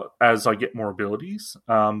better as I get more abilities,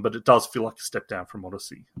 but it does feel like a step down from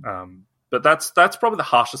Odyssey. But that's probably the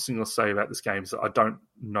harshest thing I'll say about this game, is that I don't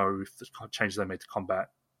know if the changes they made to combat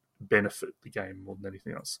benefit the game more than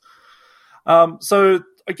anything else. So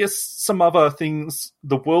I guess some other things,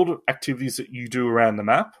 the world activities that you do around the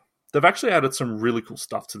map, they've actually added some really cool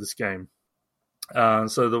stuff to this game.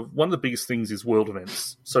 So one of the biggest things is world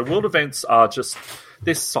events. So world events are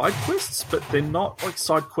they're side quests, but they're not like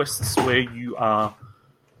side quests where you are,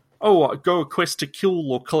 go a quest to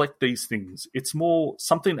kill or collect these things. It's more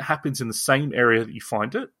something that happens in the same area that you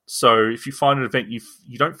find it. So if you find an event,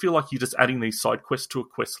 you don't feel like you're just adding these side quests to a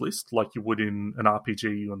quest list like you would in an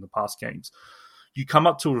RPG or in the past games. You come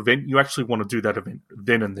up to an event, you actually want to do that event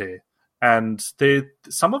then and there. And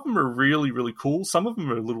some of them are really, really cool. Some of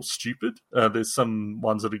them are a little stupid. There's some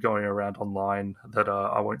ones that are going around online that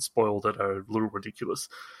I won't spoil, that are a little ridiculous.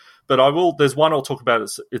 But I will. There's one I'll talk about.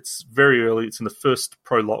 It's very early. It's in the first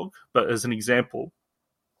prologue. But as an example,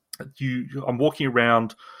 I'm walking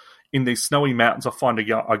around in these snowy mountains. I find a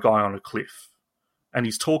guy on a cliff, and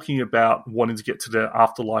he's talking about wanting to get to the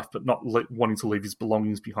afterlife, but not wanting to leave his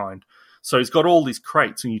belongings behind. So he's got all these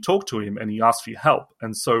crates, and you talk to him, and he asks for your help.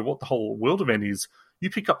 And so what the whole world event is,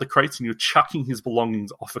 you pick up the crates, and you're chucking his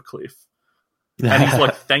belongings off a cliff. And he's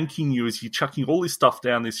like thanking you as you're chucking all his stuff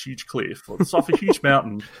down this huge cliff. It's off a huge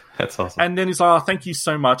mountain. That's awesome. And then he's like, thank you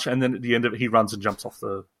so much. And then at the end of it, he runs and jumps off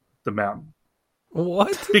the mountain.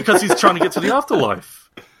 What? Because he's trying to get to the afterlife.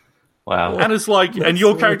 Wow. And it's like, and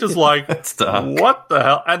your character's like, what the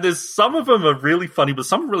hell? And there's some of them are really funny, but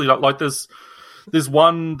some are really like there's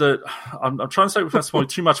one that I'm trying to say without spoiling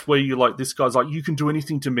too much, where you like, this guy's like, you can do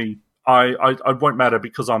anything to me. I won't matter,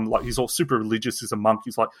 because I'm like, he's all super religious. He's a monk.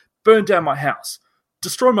 He's like, burn down my house,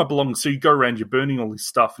 destroy my belongings. So you go around, you're burning all this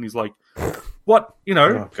stuff, and he's like, what,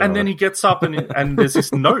 and then he gets up and there's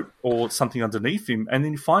this note or something underneath him, and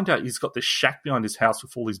then you find out he's got this shack behind his house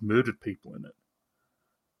with all these murdered people in it.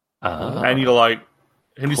 And you're like,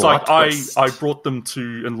 and he's like, I brought them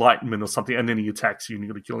to enlightenment or something, and then he attacks you and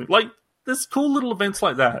you're going to kill him. Like, there's cool little events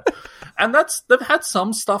like that. And they've had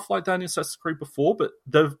some stuff like that in Assassin's Creed before, but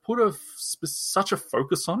they've put such a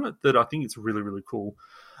focus on it that I think it's really, really cool.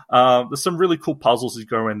 There's some really cool puzzles as you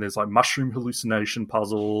go around. There's like mushroom hallucination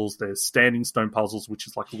puzzles. There's standing stone puzzles, which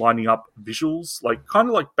is like lining up visuals, like kind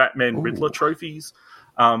of like Batman Riddler trophies.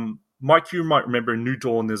 Mike, you might remember in New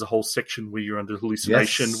Dawn, there's a whole section where you're under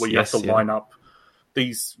hallucination, where you have to line up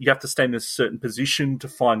these. You have to stand in a certain position to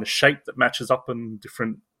find the shape that matches up in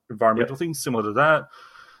different environmental things, similar to that.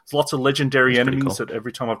 There's lots of legendary enemies that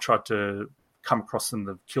every time I've tried to come across them,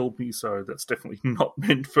 they've killed me, so that's definitely not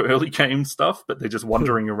meant for early game stuff, but they're just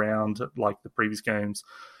wandering around like the previous games.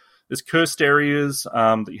 There's cursed areas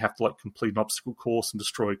that you have to like complete an obstacle course and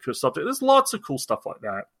destroy cursed objects. There's lots of cool stuff like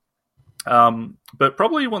that. But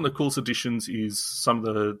probably one of the coolest additions is some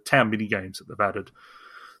of the town mini games that they've added.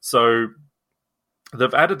 So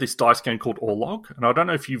they've added this dice game called Orlog, and I don't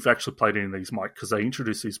know if you've actually played any of these, Mike, because they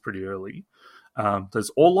introduced these pretty early.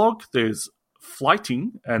 There's Orlog, there's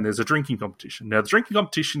flighting, and there's a drinking competition. Now, the drinking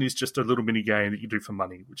competition is just a little mini game that you do for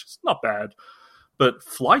money, which is not bad. But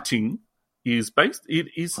flighting is based.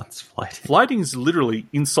 What's flighting? Flighting is literally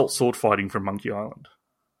insult sword fighting from Monkey Island.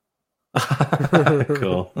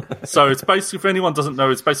 Cool. So it's basically, if anyone doesn't know,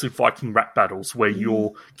 it's basically Viking rap battles where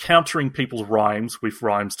you're countering people's rhymes with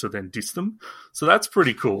rhymes to then diss them. So that's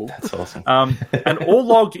pretty cool. That's awesome. And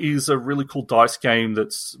Orlog is a really cool dice game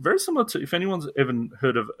that's very similar to, if anyone's ever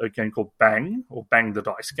heard of a game called Bang, or Bang the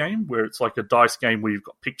Dice Game, where it's like a dice game where you've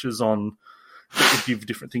got pictures on that will give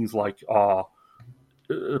different things like a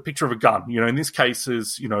picture of a gun. You know, in this case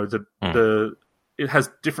is, you know, it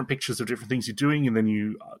has different pictures of different things you're doing, and then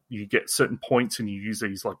you get certain points and you use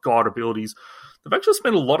these like god abilities. They've actually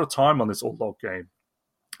spent a lot of time on this Orlog game.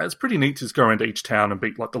 And it's pretty neat to just go around to each town and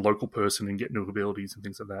beat like the local person and get new abilities and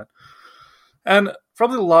things like that. And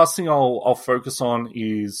probably the last thing I'll focus on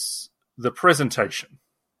is the presentation.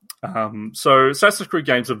 So Assassin's Creed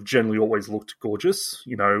games have generally always looked gorgeous.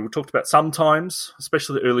 You know, we talked about sometimes,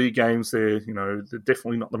 especially the earlier games, they're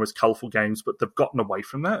definitely not the most colourful games, but they've gotten away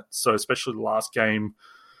from that. So especially the last game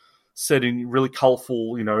set in really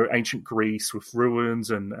colourful, you know, ancient Greece with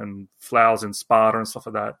ruins and flowers in Sparta and stuff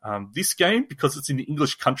like that. This game, because it's in the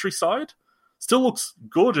English countryside, still looks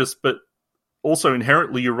gorgeous, but also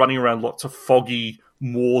inherently you're running around lots of foggy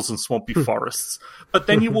moors and swampy forests. But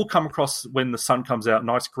then you will come across, when the sun comes out,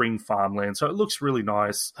 nice green farmland. So it looks really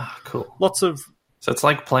nice. Cool. Lots of... So it's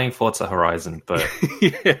like playing Forza Horizon, but...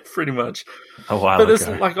 yeah, pretty much. A while ago. But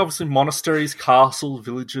there's like obviously monasteries, castles,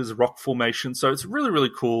 villages, rock formations. So it's really,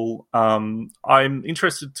 really cool. I'm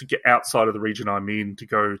interested to get outside of the region I'm in, to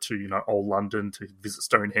go to, you know, old London, to visit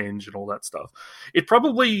Stonehenge and all that stuff. It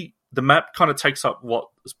probably... The map kind of takes up what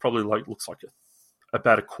is probably like, looks like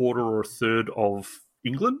about a quarter or a third of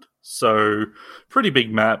England, so pretty big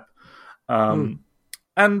map. And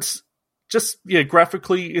just, yeah,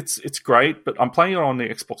 graphically it's great, but I'm playing it on the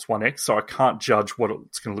Xbox One X, so I can't judge what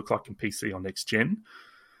it's going to look like in PC on next gen.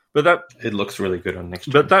 But it looks really good on next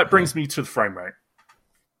gen. But that brings me to the frame rate.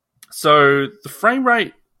 So the frame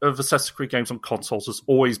rate of Assassin's Creed games on consoles has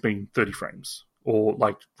always been 30 frames, or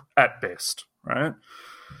like at best, right?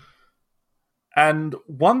 And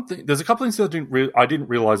one thing, there's a couple of things that I didn't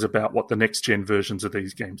realize about what the next gen versions of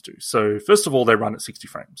these games do. So first of all, they run at 60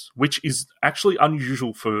 frames, which is actually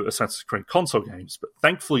unusual for Assassin's Creed console games, but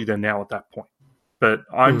thankfully they're now at that point. But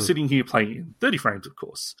I'm sitting here playing in 30 frames, of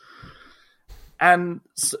course. And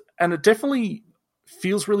it definitely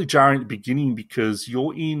feels really jarring at the beginning, because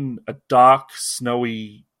you're in a dark,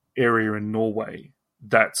 snowy area in Norway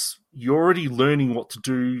you're already learning what to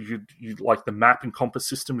do. You like, the map and compass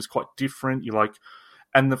system is quite different.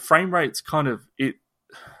 And the frame rate's kind of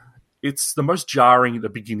it's the most jarring at the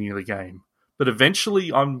beginning of the game. But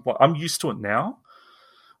eventually, I'm used to it now.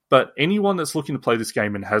 But anyone that's looking to play this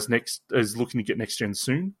game and is looking to get next gen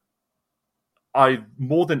soon, I,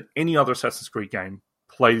 more than any other Assassin's Creed game,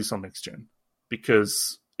 play this on next gen,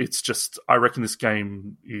 because it's just, I reckon this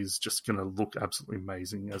game is just going to look absolutely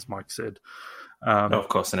amazing, as Mike said. Of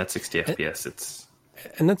course, and at 60 FPS,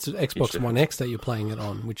 and that's Xbox One X that you're playing it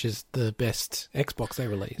on, which is the best Xbox they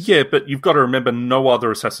released. Yeah, but you've got to remember, no other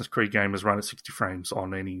Assassin's Creed game has run at 60 frames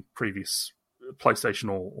on any previous PlayStation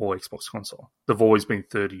or Xbox console. They've always been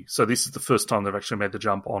 30. So this is the first time they've actually made the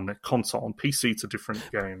jump on a console. On PC, it's a different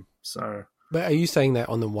game. So, but are you saying that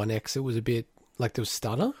on the One X it was a bit like there was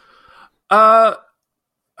stutter? I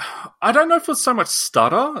don't know if it's so much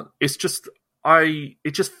stutter. It's just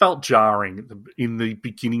it just felt jarring in the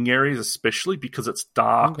beginning areas, especially because it's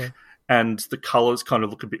dark and the colors kind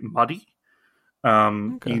of look a bit muddy.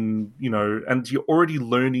 And you're already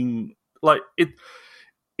learning, like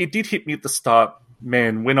it did hit me at the start,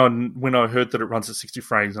 man, when I heard that it runs at 60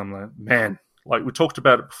 frames, I'm like, man, like we talked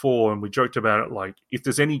about it before and we joked about it, like if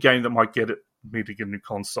there's any game that might get me to get a new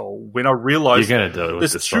console, when I realized you're gonna do it,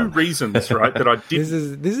 there's two reasons, right, that I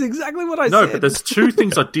didn't. This is exactly what I said. No, but there's two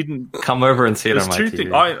things I didn't come over and see it on my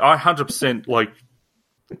TV. I 100% like.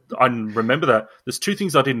 I remember that. There's two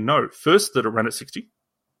things I didn't know. First, that it ran at 60,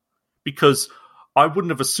 because I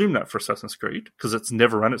wouldn't have assumed that for Assassin's Creed, because it's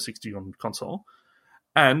never run at 60 on console.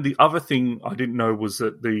 And the other thing I didn't know was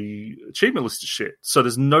that the achievement list is shit. So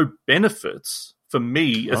there's no benefits for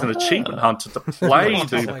me as an achievement hunter to play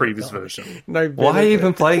the previous version. No benefit. Why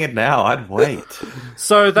even playing it now? I'd wait.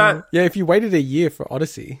 So that... Yeah, if you waited a year for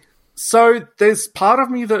Odyssey. So there's part of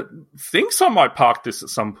me that thinks I might park this at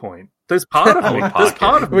some point. There's part of me. There's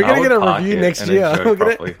part of me. We're going to get a park review it next and then year. show it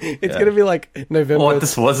properly. It's going to be like November. What,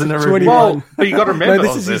 this wasn't a review? 21. Well, but you got to remember. No,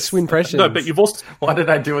 this is his Swin impressions. No, but you've also What did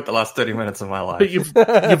I do with the last 30 minutes of my life? But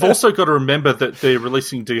you've also got to remember that they're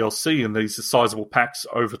releasing DLC and these are sizable packs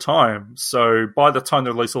over time. So by the time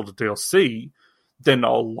they release all the DLC, then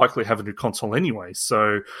I'll likely have a new console anyway.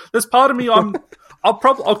 So there's part of me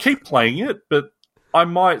I'll keep playing it, but there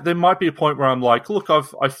might be a point where I'm like, look,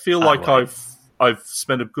 I feel like I've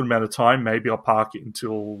spent a good amount of time. Maybe I'll park it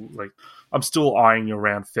until like I'm still eyeing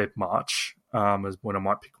around Feb March as when I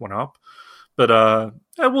might pick one up. But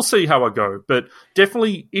we'll see how I go. But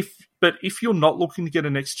definitely, if you're not looking to get a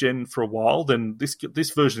next gen for a while, then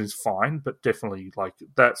this version is fine. But definitely, like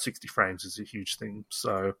that 60 frames is a huge thing.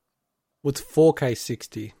 So, well, it's 4K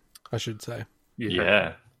 60, I should say.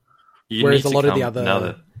 Yeah. Whereas a lot of the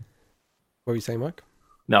other. What were you saying, Mike?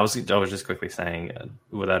 No, I was just quickly saying,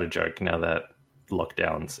 without a joke, now that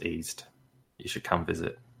lockdown's eased, you should come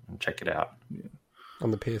visit and check it out. Yeah. On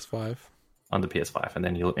the PS5. On the PS5, and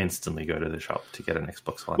then you'll instantly go to the shop to get an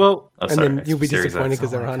Xbox One. Well, then you'll be disappointed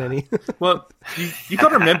because there aren't any. Well, you got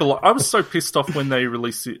to remember, like, I was so pissed off when they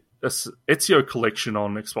released the Ezio collection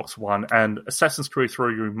on Xbox One and Assassin's Creed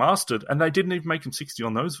 3 Remastered, and they didn't even make them 60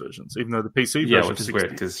 on those versions, even though the PC version which was is 60. weird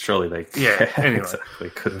because surely they anyway. exactly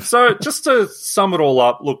could have. So just to sum it all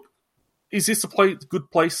up, look, is this a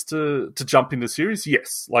good place to jump into the series?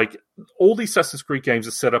 Yes. Like, all the Assassin's Creed games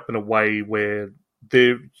are set up in a way where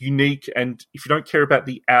they're unique, and if you don't care about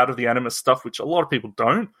the out-of-the-anima stuff, which a lot of people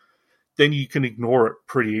don't, then you can ignore it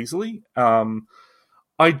pretty easily.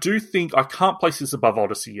 I do think I can't place this above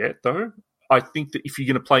Odyssey yet, though. I think that if you're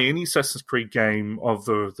going to play any Assassin's Creed game of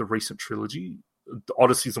the recent trilogy,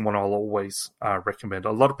 Odyssey is the one I'll always recommend.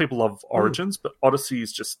 A lot of people love Origins, but Odyssey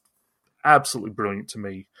is just absolutely brilliant to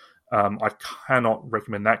me. I cannot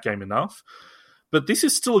recommend that game enough. But this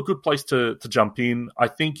is still a good place to jump in. I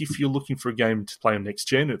think if you're looking for a game to play on next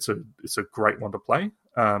gen, it's a great one to play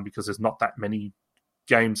because there's not that many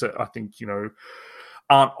games that I think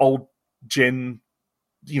aren't old gen,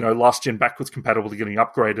 last gen backwards compatible to getting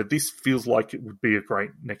upgraded. This feels like it would be a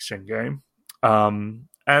great next gen game.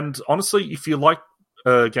 And honestly, if you like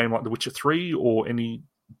a game like The Witcher 3 or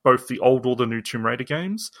both the old or the new Tomb Raider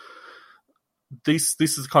games, this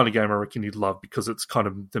is the kind of game I reckon you'd love because it's kind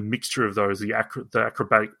of the mixture of those, the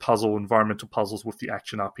acrobatic puzzle, environmental puzzles with the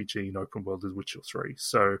action RPG and open world of Witcher 3.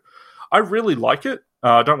 So I really like it.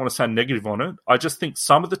 I don't want to sound negative on it. I just think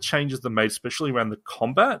some of the changes they made, especially around the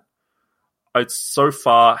combat, it so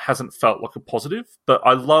far hasn't felt like a positive, but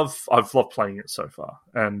I've loved playing it so far.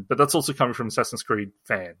 But that's also coming from an Assassin's Creed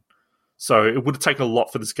fan. So it would have taken a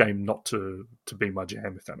lot for this game not to be my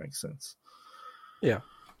jam, if that makes sense. Yeah.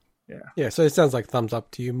 Yeah, so it sounds like thumbs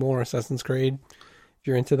up to you. More Assassin's Creed. If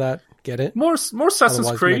you're into that, get it. More Assassin's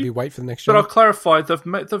Otherwise, Creed. Maybe wait for the next But gen. I'll clarify,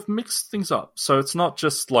 they've mixed things up. So it's not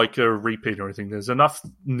just like a repeat or anything. There's enough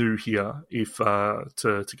new here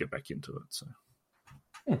to get back into it. So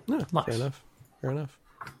Yeah, Nice. Fair enough.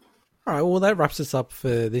 All right, well, that wraps us up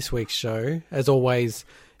for this week's show. As always,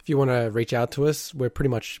 if you want to reach out to us, we're pretty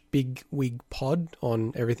much Big Wig Pod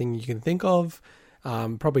on everything you can think of.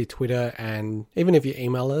 Probably Twitter, and even if you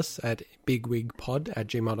email us at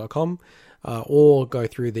bigwigpod@gmail.com or go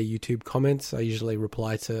through the YouTube comments, I usually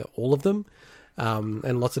reply to all of them.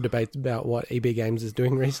 And lots of debates about what EB Games is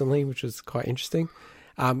doing recently, which is quite interesting.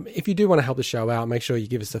 If you do want to help the show out, make sure you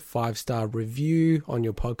give us a 5-star review on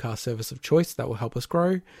your podcast service of choice. That will help us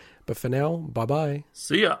grow. But for now, bye-bye.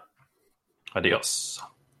 see ya. Adios.